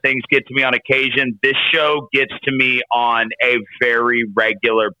crier. Things get to me on occasion. This show gets to me on a very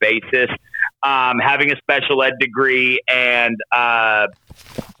regular basis. having a special ed degree and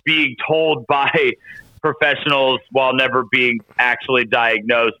being told by professionals while never being actually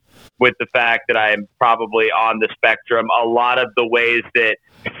diagnosed with the fact that I am probably on the spectrum. A lot of the ways that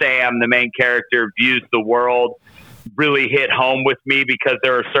Sam, the main character, views the world really hit home with me because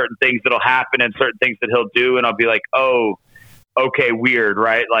there are certain things that'll happen and certain things that he'll do. And I'll be like, oh, okay, weird,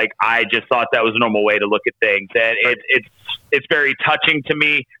 right? Like, I just thought that was a normal way to look at things. And it's very touching to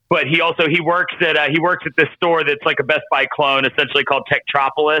me. But he works at this store that's like a Best Buy clone, essentially called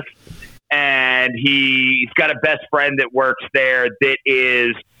Techtropolis. And he's got a best friend that works there that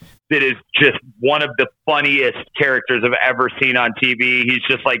is just one of the funniest characters I've ever seen on TV. He's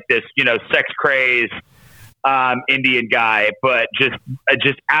just like this, sex crazed Indian guy, but just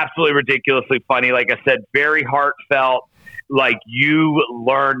absolutely ridiculously funny. Like I said, very heartfelt. Like, you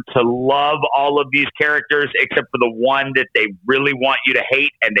learn to love all of these characters except for the one that they really want you to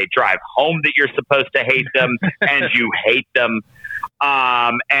hate, and they drive home that you're supposed to hate them and you hate them.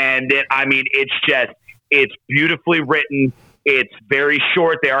 It's beautifully written. It's very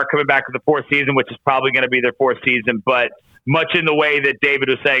short. They are coming back for the fourth season, which is probably going to be their fourth season, but much in the way that David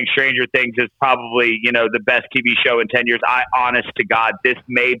was saying, Stranger Things is probably, the best TV show in 10 years. Honest to God, this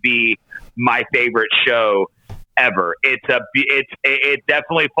may be my favorite show ever. It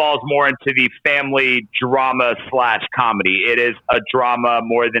definitely falls more into the family drama / comedy. It is a drama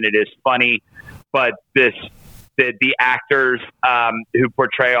more than it is funny, but the actors who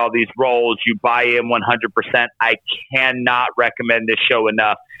portray all these roles, you buy in 100%. I cannot recommend this show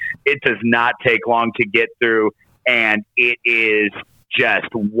enough. It does not take long to get through, and it is just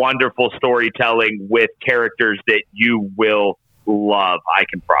wonderful storytelling with characters that you will love. I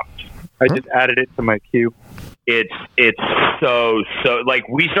can promise. I just added it to my queue. It's so like,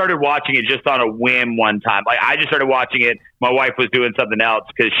 we started watching it just on a whim one time. Like, I just started watching it. My wife was doing something else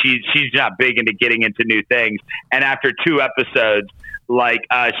because she's not big into getting into new things. And after 2 episodes,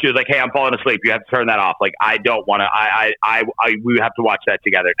 she was like, "Hey, I'm falling asleep. You have to turn that off. Like, I don't want to. We have to watch that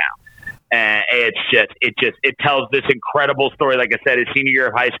together now." And it tells this incredible story. Like I said, his senior year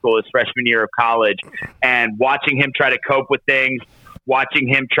of high school, his freshman year of college, and watching him try to cope with things, watching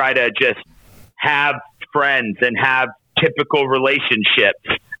him try to just have friends and have typical relationships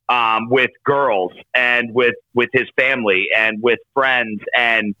with girls and with his family and with friends.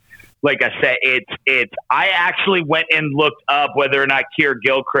 And like I said, I actually went and looked up whether or not Keir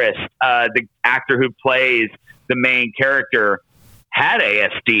Gilchrist, the actor who plays the main character, had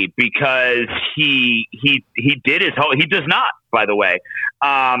ASD, because he did his he does not, by the way.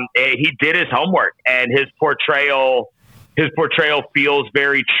 He did his homework, and his portrayal feels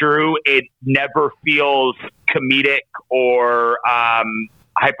very true. It never feels comedic or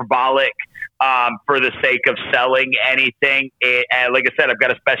hyperbolic for the sake of selling anything. And like I said, I've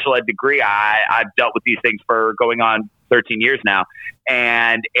got a special ed degree. I've dealt with these things for going on 13 years now,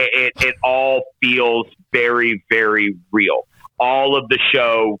 and it all feels very, very real. All of the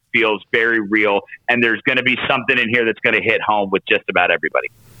show feels very real, and there's going to be something in here that's going to hit home with just about everybody.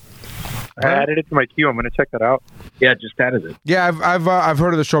 I added it to my queue. I'm going to check that out. Yeah, just added it. Yeah, I've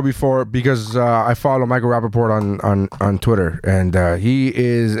heard of the show before because I follow Michael Rappaport on Twitter, and he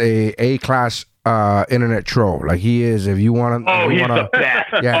is a class internet troll. Like, he is. If you want to, he's the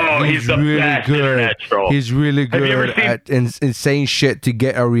best. Yeah, he's the really best good. internet troll. He's really good at insane shit to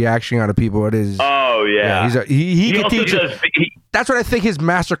get a reaction out of people. It is. Oh yeah. He can teach. That's what I think his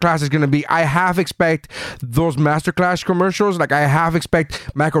masterclass is going to be. I half expect those masterclass commercials. Like, I half expect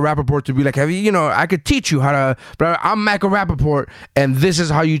Michael Rappaport to be like, I could teach you how to, but I'm Michael Rappaport, and this is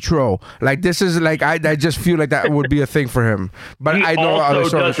how you troll. Like, this is like, I just feel like that would be a thing for him. But he I know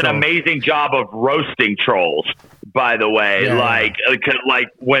also does an amazing job of roasting trolls, by the way. Yeah. Like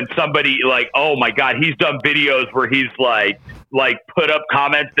when somebody, like, oh my God, he's done videos where he's like put up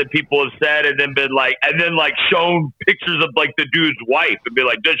comments that people have said and then been like, and then like shown pictures of like the dude's wife and be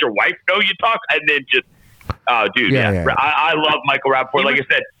like, does your wife know you talk? And then just, oh dude. Yeah. I love Michael Rappaport. Like I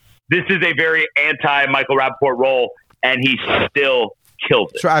said, this is a very anti-Michael Rappaport role, and he still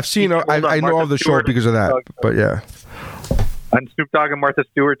kills it. So I've seen, I know of the show because of that, but yeah. On Snoop Dogg and Martha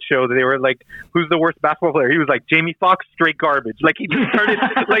Stewart's show, they were like, who's the worst basketball player? He was like, Jamie Foxx, straight garbage. Like, he just started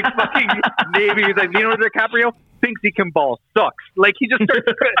like fucking Navy. He's like, Leonardo DiCaprio thinks he can ball, sucks. Like, he just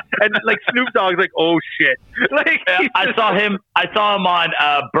started, and like Snoop Dogg's like, oh shit. Like, I saw him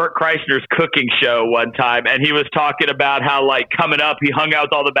on Bert Kreischer's cooking show one time, and he was talking about how, like, coming up, he hung out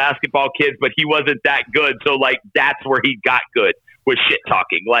with all the basketball kids, but he wasn't that good. So like, that's where he got good. Was shit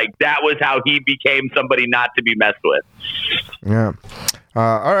talking. Like, that was how he became somebody not to be messed with. Yeah.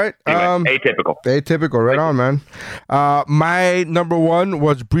 All right. Anyway, Atypical. Right on, man. My number one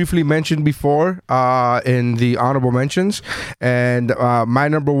was briefly mentioned before in the honorable mentions. And my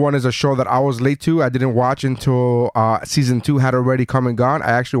number one is a show that I was late to. I didn't watch until season 2 had already come and gone.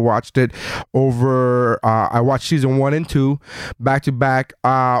 I actually watched it over, I watched season 1 and 2 back to back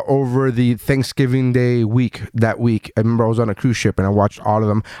over the Thanksgiving Day week. That week, I remember I was on a cruise ship and I watched all of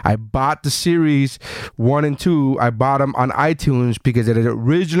them. I bought the series 1 and 2. I bought them on iTunes because it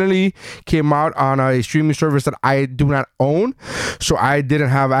originally came out on a streaming service that I do not own, so I didn't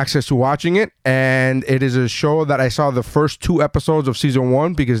have access to watching it. And it is a show that I saw the first 2 episodes of season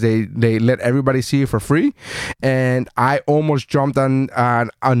 1 because they let everybody see it for free, and I almost jumped on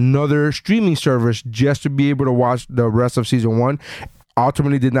another streaming service just to be able to watch the rest of season 1.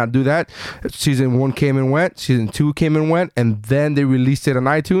 Ultimately did not do that. Season 1 came and went, season 2 came and went, and then they released it on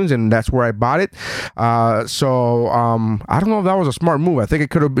iTunes, and that's where I bought it. So I don't know if that was a smart move. I think it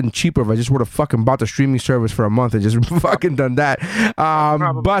could have been cheaper if I just would have fucking bought the streaming service for a month and just fucking done that.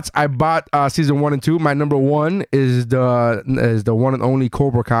 But I bought season 1 and 2. My number one is the one and only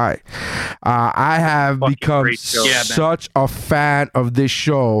Cobra Kai. I have become such a fan of this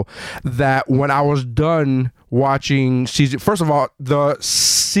show that when I was done watching first of all, the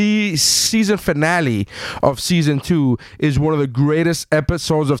season finale of season 2 is one of the greatest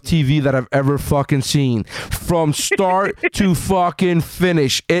episodes of TV that I've ever fucking seen. From start to fucking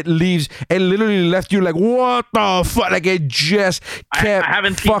finish, it literally left you like, what the fuck? Like, it just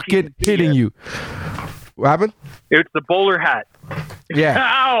kept fucking hitting you. What happened? It's the bowler hat. Yeah.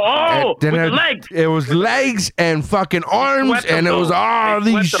 Ow! With the legs. It was legs and fucking arms, and it was all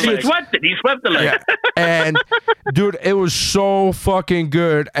these shit. He swept the legs. Yeah. And dude, it was so fucking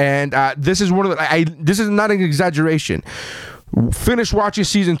good. And this is one of the. This is not an exaggeration. Finished watching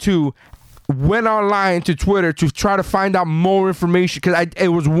season 2. Went online to Twitter to try to find out more information because it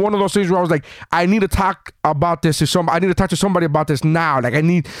was one of those things where I was like, I need to talk about this to somebody. I need to talk to somebody about this now. Like,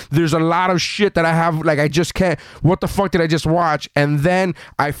 there's a lot of shit that I have, like, I just can't. What the fuck did I just watch? And then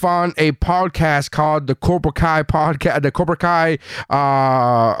I found a podcast called the Cobra Kai podcast, the Cobra Kai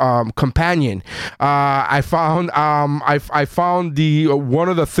Companion. I found the one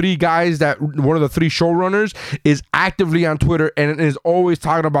of the 3 guys one of the 3 showrunners is actively on Twitter and is always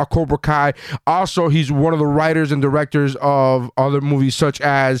talking about Cobra Kai. Also, he's one of the writers and directors of other movies such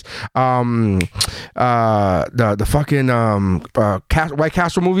as the fucking White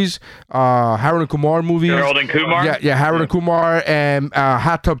Castle movies, Harold and Kumar movies. Harold and Kumar? Yeah, Harold and Kumar, and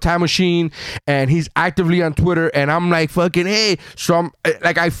Hot Tub Time Machine, and he's actively on Twitter, and I'm like, fucking, hey. So I'm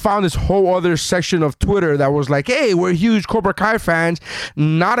like, I found this whole other section of Twitter that was like, hey, we're huge Cobra Kai fans,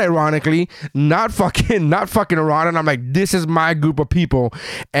 not ironically, not fucking ironic. I'm like, this is my group of people,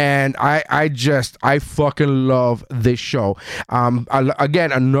 and I fucking love this show.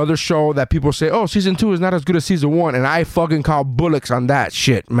 Again, another show that people say, oh, season 2 is not as good as season 1, and I fucking call bullocks on that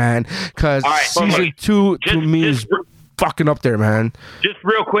shit, man. Because season 2 to me is fucking up there, man. Just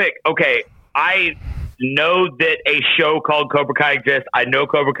real quick, okay, I know that a show called Cobra Kai exists. I know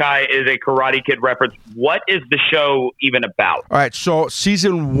Cobra Kai is a Karate Kid reference. What is the show even about? All right, so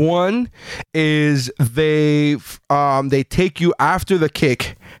season 1 is they take you after the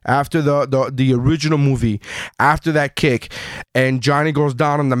kick, after the original movie, after that kick, and Johnny goes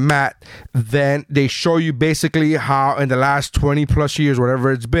down on the mat. Then they show you basically how in the last 20 plus years,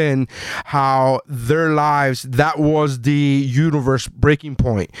 whatever it's been, how their lives, that was the universe breaking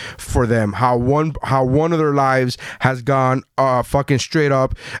point for them. How one of their lives has gone fucking straight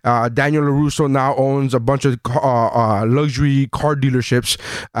up. Daniel LaRusso now owns a bunch of luxury car dealerships.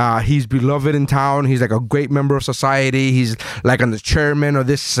 He's beloved in town. He's like a great member of society. He's like on the chairman of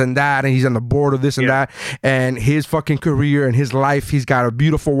this and that, and he's on the board of this and that. And his fucking career and his life, he's got a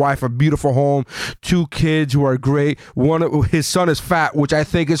beautiful wife, a beautiful home, 2 kids who are great. His son is fat, which I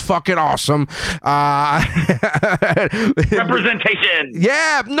think is fucking awesome. Representation.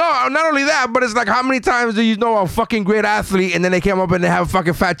 Yeah, no, not only that, but it's like, how many times do you know a fucking great athlete and then they came up and they have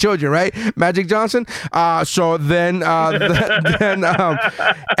fucking fat children, right? Magic Johnson. So then and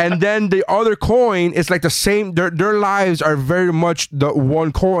then the other coin is like the same. Their lives are very much the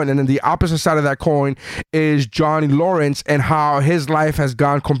one coin, and then the opposite side of that coin is Johnny Lawrence and how his life has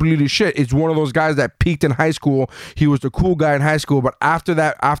gone completely shit. It's one of those guys that peaked in high school. He was the cool guy in high school, but after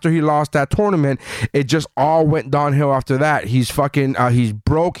that, after he lost that tournament, it just all went downhill after that. He's fucking he's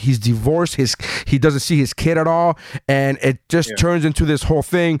broke, he's divorced, he doesn't see his kid at all, and it just turns into this whole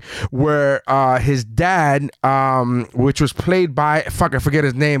thing where his dad, which was played by I forget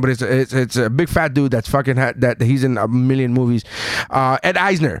his name, but it's a big fat dude that's fucking that he's in a million movies. Ed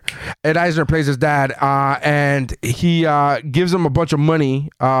Eisner. Ed Eisner plays his dad, and he gives him a bunch of money.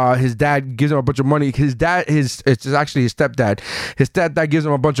 His dad gives him a bunch of money. It's actually his stepdad. His stepdad gives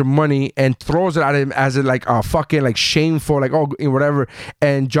him a bunch of money and throws it at him as like a fucking like shameful, like, oh, whatever.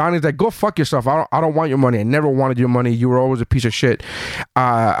 And Johnny's like, go fuck yourself. I don't want your money. I never wanted your money. You were always a piece of shit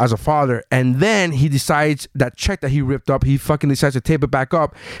as a father. And then he decides that check that he ripped up, he fucking decides to tape it back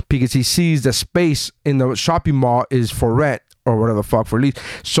up because he sees the space in the shopping mall is for rent or whatever the fuck, for lease.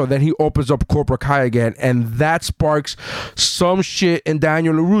 So then he opens up Cobra Kai again, and that sparks some shit in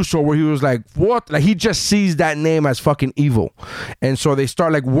Daniel LaRusso where he was like, what? Like, he just sees that name as fucking evil. And so they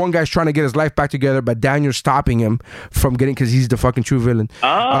start, like, one guy's trying to get his life back together, but Daniel's stopping him from getting, because he's the fucking true villain.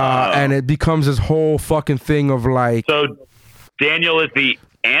 And it becomes this whole fucking thing of like, so Daniel is the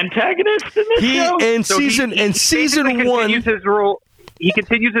antagonist in this show? In season one, he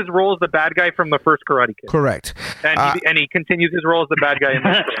continues his role as the bad guy from the first Karate Kid. Correct. And he continues his role as the bad guy in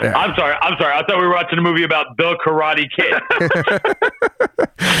this. Yeah. I'm sorry. I thought we were watching a movie about the Karate Kid.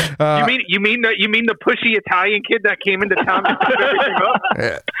 You mean the pushy Italian kid that came into town to set everything up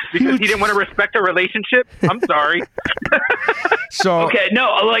because he didn't want to respect a relationship? I'm sorry. So okay,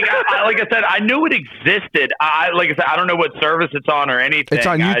 no, like I said, I knew it existed. Like I said, I don't know what service it's on or anything. It's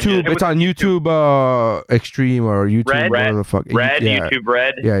on YouTube. It's on YouTube Extreme or YouTube whatever the fuck. YouTube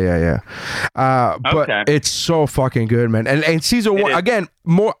Red. Yeah. But it's so fucking good, man. And season one, again,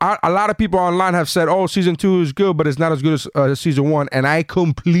 a lot of people online have said, oh, season 2 is good, but it's not as good as season 1. And I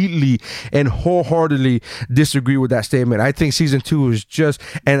completely and wholeheartedly disagree with that statement. I think season 2 is just,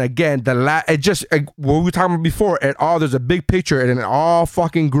 and again, what we were talking about before, there's a big picture, and it all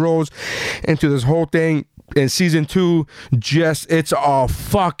fucking grows into this whole thing. In season 2, it's a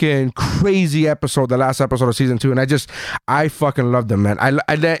fucking crazy episode, the last episode of season 2, and I fucking love them, man.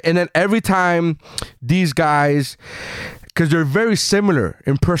 And then every time these guys, because they're very similar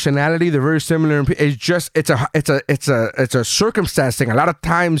in personality, they're very similar. It's a circumstance thing. A lot of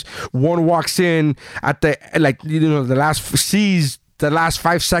times, one walks in at the last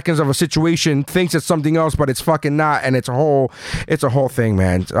 5 seconds of a situation, thinks it's something else, but it's fucking not, and it's a whole thing,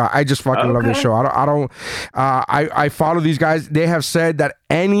 man. I just fucking love this show. I follow these guys. They have said that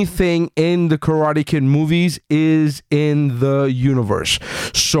anything in the Karate Kid movies is in the universe,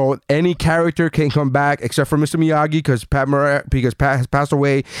 so any character can come back except for Mr. Miyagi, because Pat has passed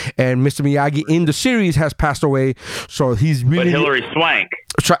away, and Mr. Miyagi in the series has passed away. So he's really. But Hilary Swank.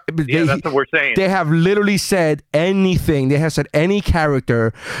 That's what we're saying. They have literally said anything. They have said any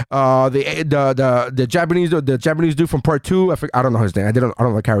character. The Japanese dude from part 2. I don't know his name. I don't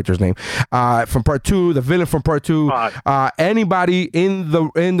know the character's name. From part 2, the villain from part 2. Anybody in the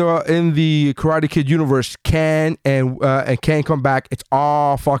Karate Kid universe can come back. It's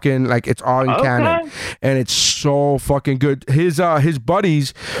all fucking it's all in canon, and it's so fucking good. His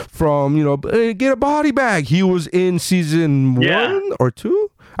buddies from Get a Body Bag. He was in season 1 or 2.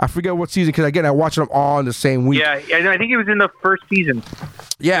 I forget what season, because again, I watched them all in the same week. Yeah, and I think it was in the first season.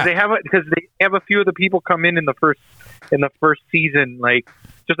 Yeah, because they have a few of the people come in the first season, like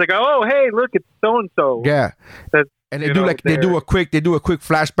just like, oh, hey, look, it's so and so. Yeah. And they do a quick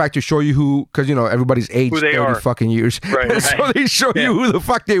flashback to show you who, because everybody's aged 30 fucking years, right. So they show you who the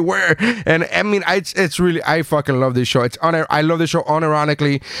fuck they were. And I mean, it's really, I fucking love this show. I love this show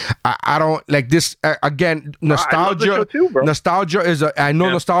unironically. I don't like this again. Nostalgia. I love the show too, bro. Nostalgia is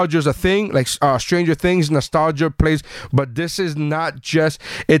nostalgia is a thing. Like Stranger Things, nostalgia plays, but this is not just.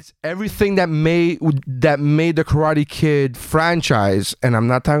 It's everything that made the Karate Kid franchise, and I'm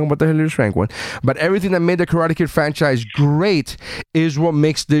not talking about the Hilary Swank one, but everything that made the Karate Kid franchise great is what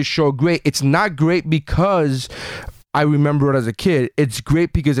makes this show great. It's not great because I remember it as a kid. It's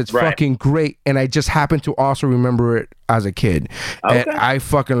great because it's fucking great, and I just happen to also remember it as a kid. Okay. And I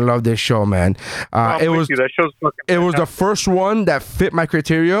fucking love this show, man. It was the first one that fit my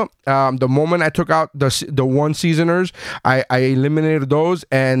criteria. The moment I took out the one seasoners, I eliminated those,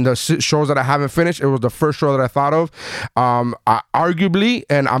 and the shows that I haven't finished, it was the first show that I thought of. Arguably,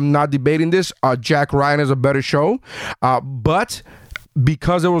 and I'm not debating this, Jack Ryan is a better show, but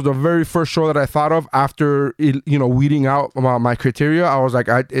because it was the very first show that I thought of after weeding out my criteria, I was like,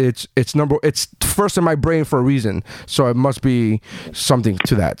 it's first in my brain for a reason, so it must be something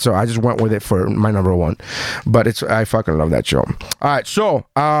to that. So I just went with it for my number one. But I fucking love that show. All right, so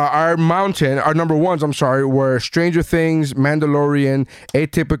our number ones, were Stranger Things, Mandalorian,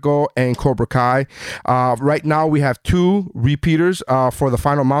 Atypical, and Cobra Kai. Right now we have 2 repeaters for the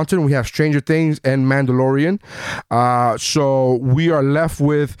final mountain. We have Stranger Things and Mandalorian. So we are left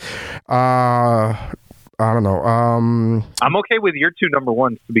with I don't know. I'm okay with your 2 number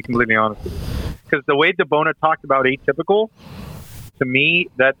ones, to be completely honest, because the way DeBona talked about Atypical, to me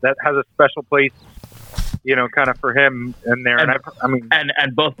that has a special place, kind of for him in there.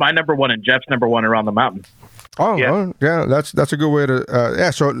 And both my number one and Jeff's number one are on the mountain. Oh yeah, that's a good way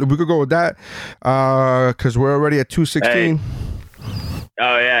to So we could go with that because we're already at 216.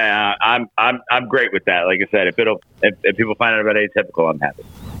 Oh yeah, I'm great with that. Like I said, if people find out about Atypical, I'm happy.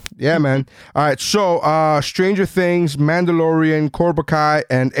 Yeah, man. All right, so Stranger Things, Mandalorian, Cobra Kai,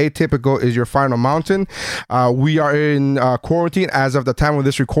 and Atypical is your final mountain. We are in quarantine as of the time of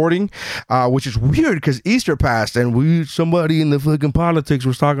this recording, which is weird because Easter passed, and somebody in the fucking politics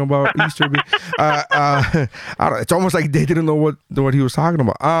was talking about Easter. I don't know, it's almost like they didn't know what he was talking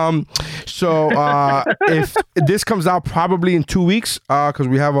about. So if this comes out probably in 2 weeks, because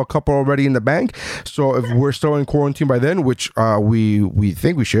we have a couple already in the bank. So if we're still in quarantine by then, which we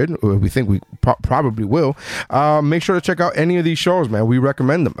think we should, we think we probably will, make sure to check out any of these shows, man. We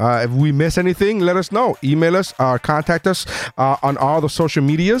recommend them. If we miss anything, let us know. Email us, contact us on all the social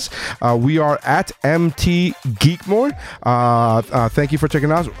medias. We are at MT Geekmore. Thank you for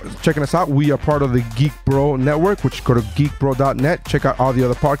checking us out. We are part of the Geek Bro Network, which go to geekbro.net. Check out all the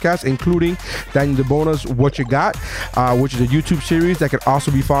other podcasts, including Daniel DeBona's What You Got, which is a YouTube series that can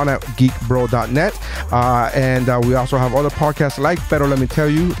also be found at geekbro.net. And we also have other podcasts like Better Let Me Tell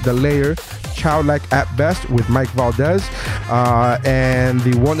You, The Layer, Childlike at Best with Mike Valdez, and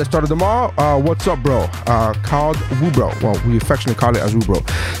the one that started them all, What's Up Bro, called Woo Bro. Well, we affectionately call it as Woo Bro.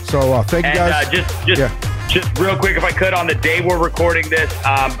 So thank you guys. Just real quick, if I could, on the day we're recording this,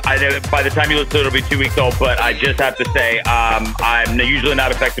 I know by the time you listen to it, it'll be 2 weeks old, but I just have to say, I'm usually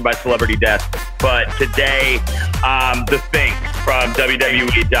not affected by celebrity death, but today, The Fink from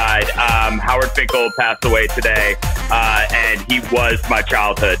WWE died. Howard Finkel passed away today, and he was my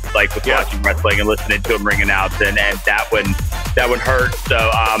childhood, like with watching wrestling and listening to him ring announced, and that one hurt. So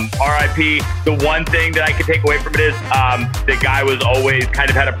R.I.P. The one thing that I can take away from it is the guy was always kind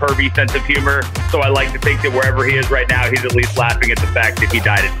of had a pervy sense of humor, so I like to think that wherever he is right now, he's at least laughing at the fact that he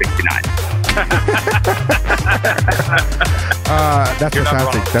died at 69. That's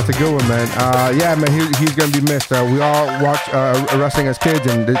fantastic. That's a good one, man. Yeah, man, he's gonna be missed. We all watch wrestling as kids,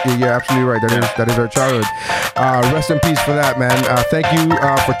 and you're absolutely right. That is our childhood. Rest in peace for that, man. Thank you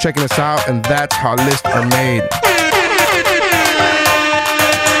for checking us out, and that's how lists are made.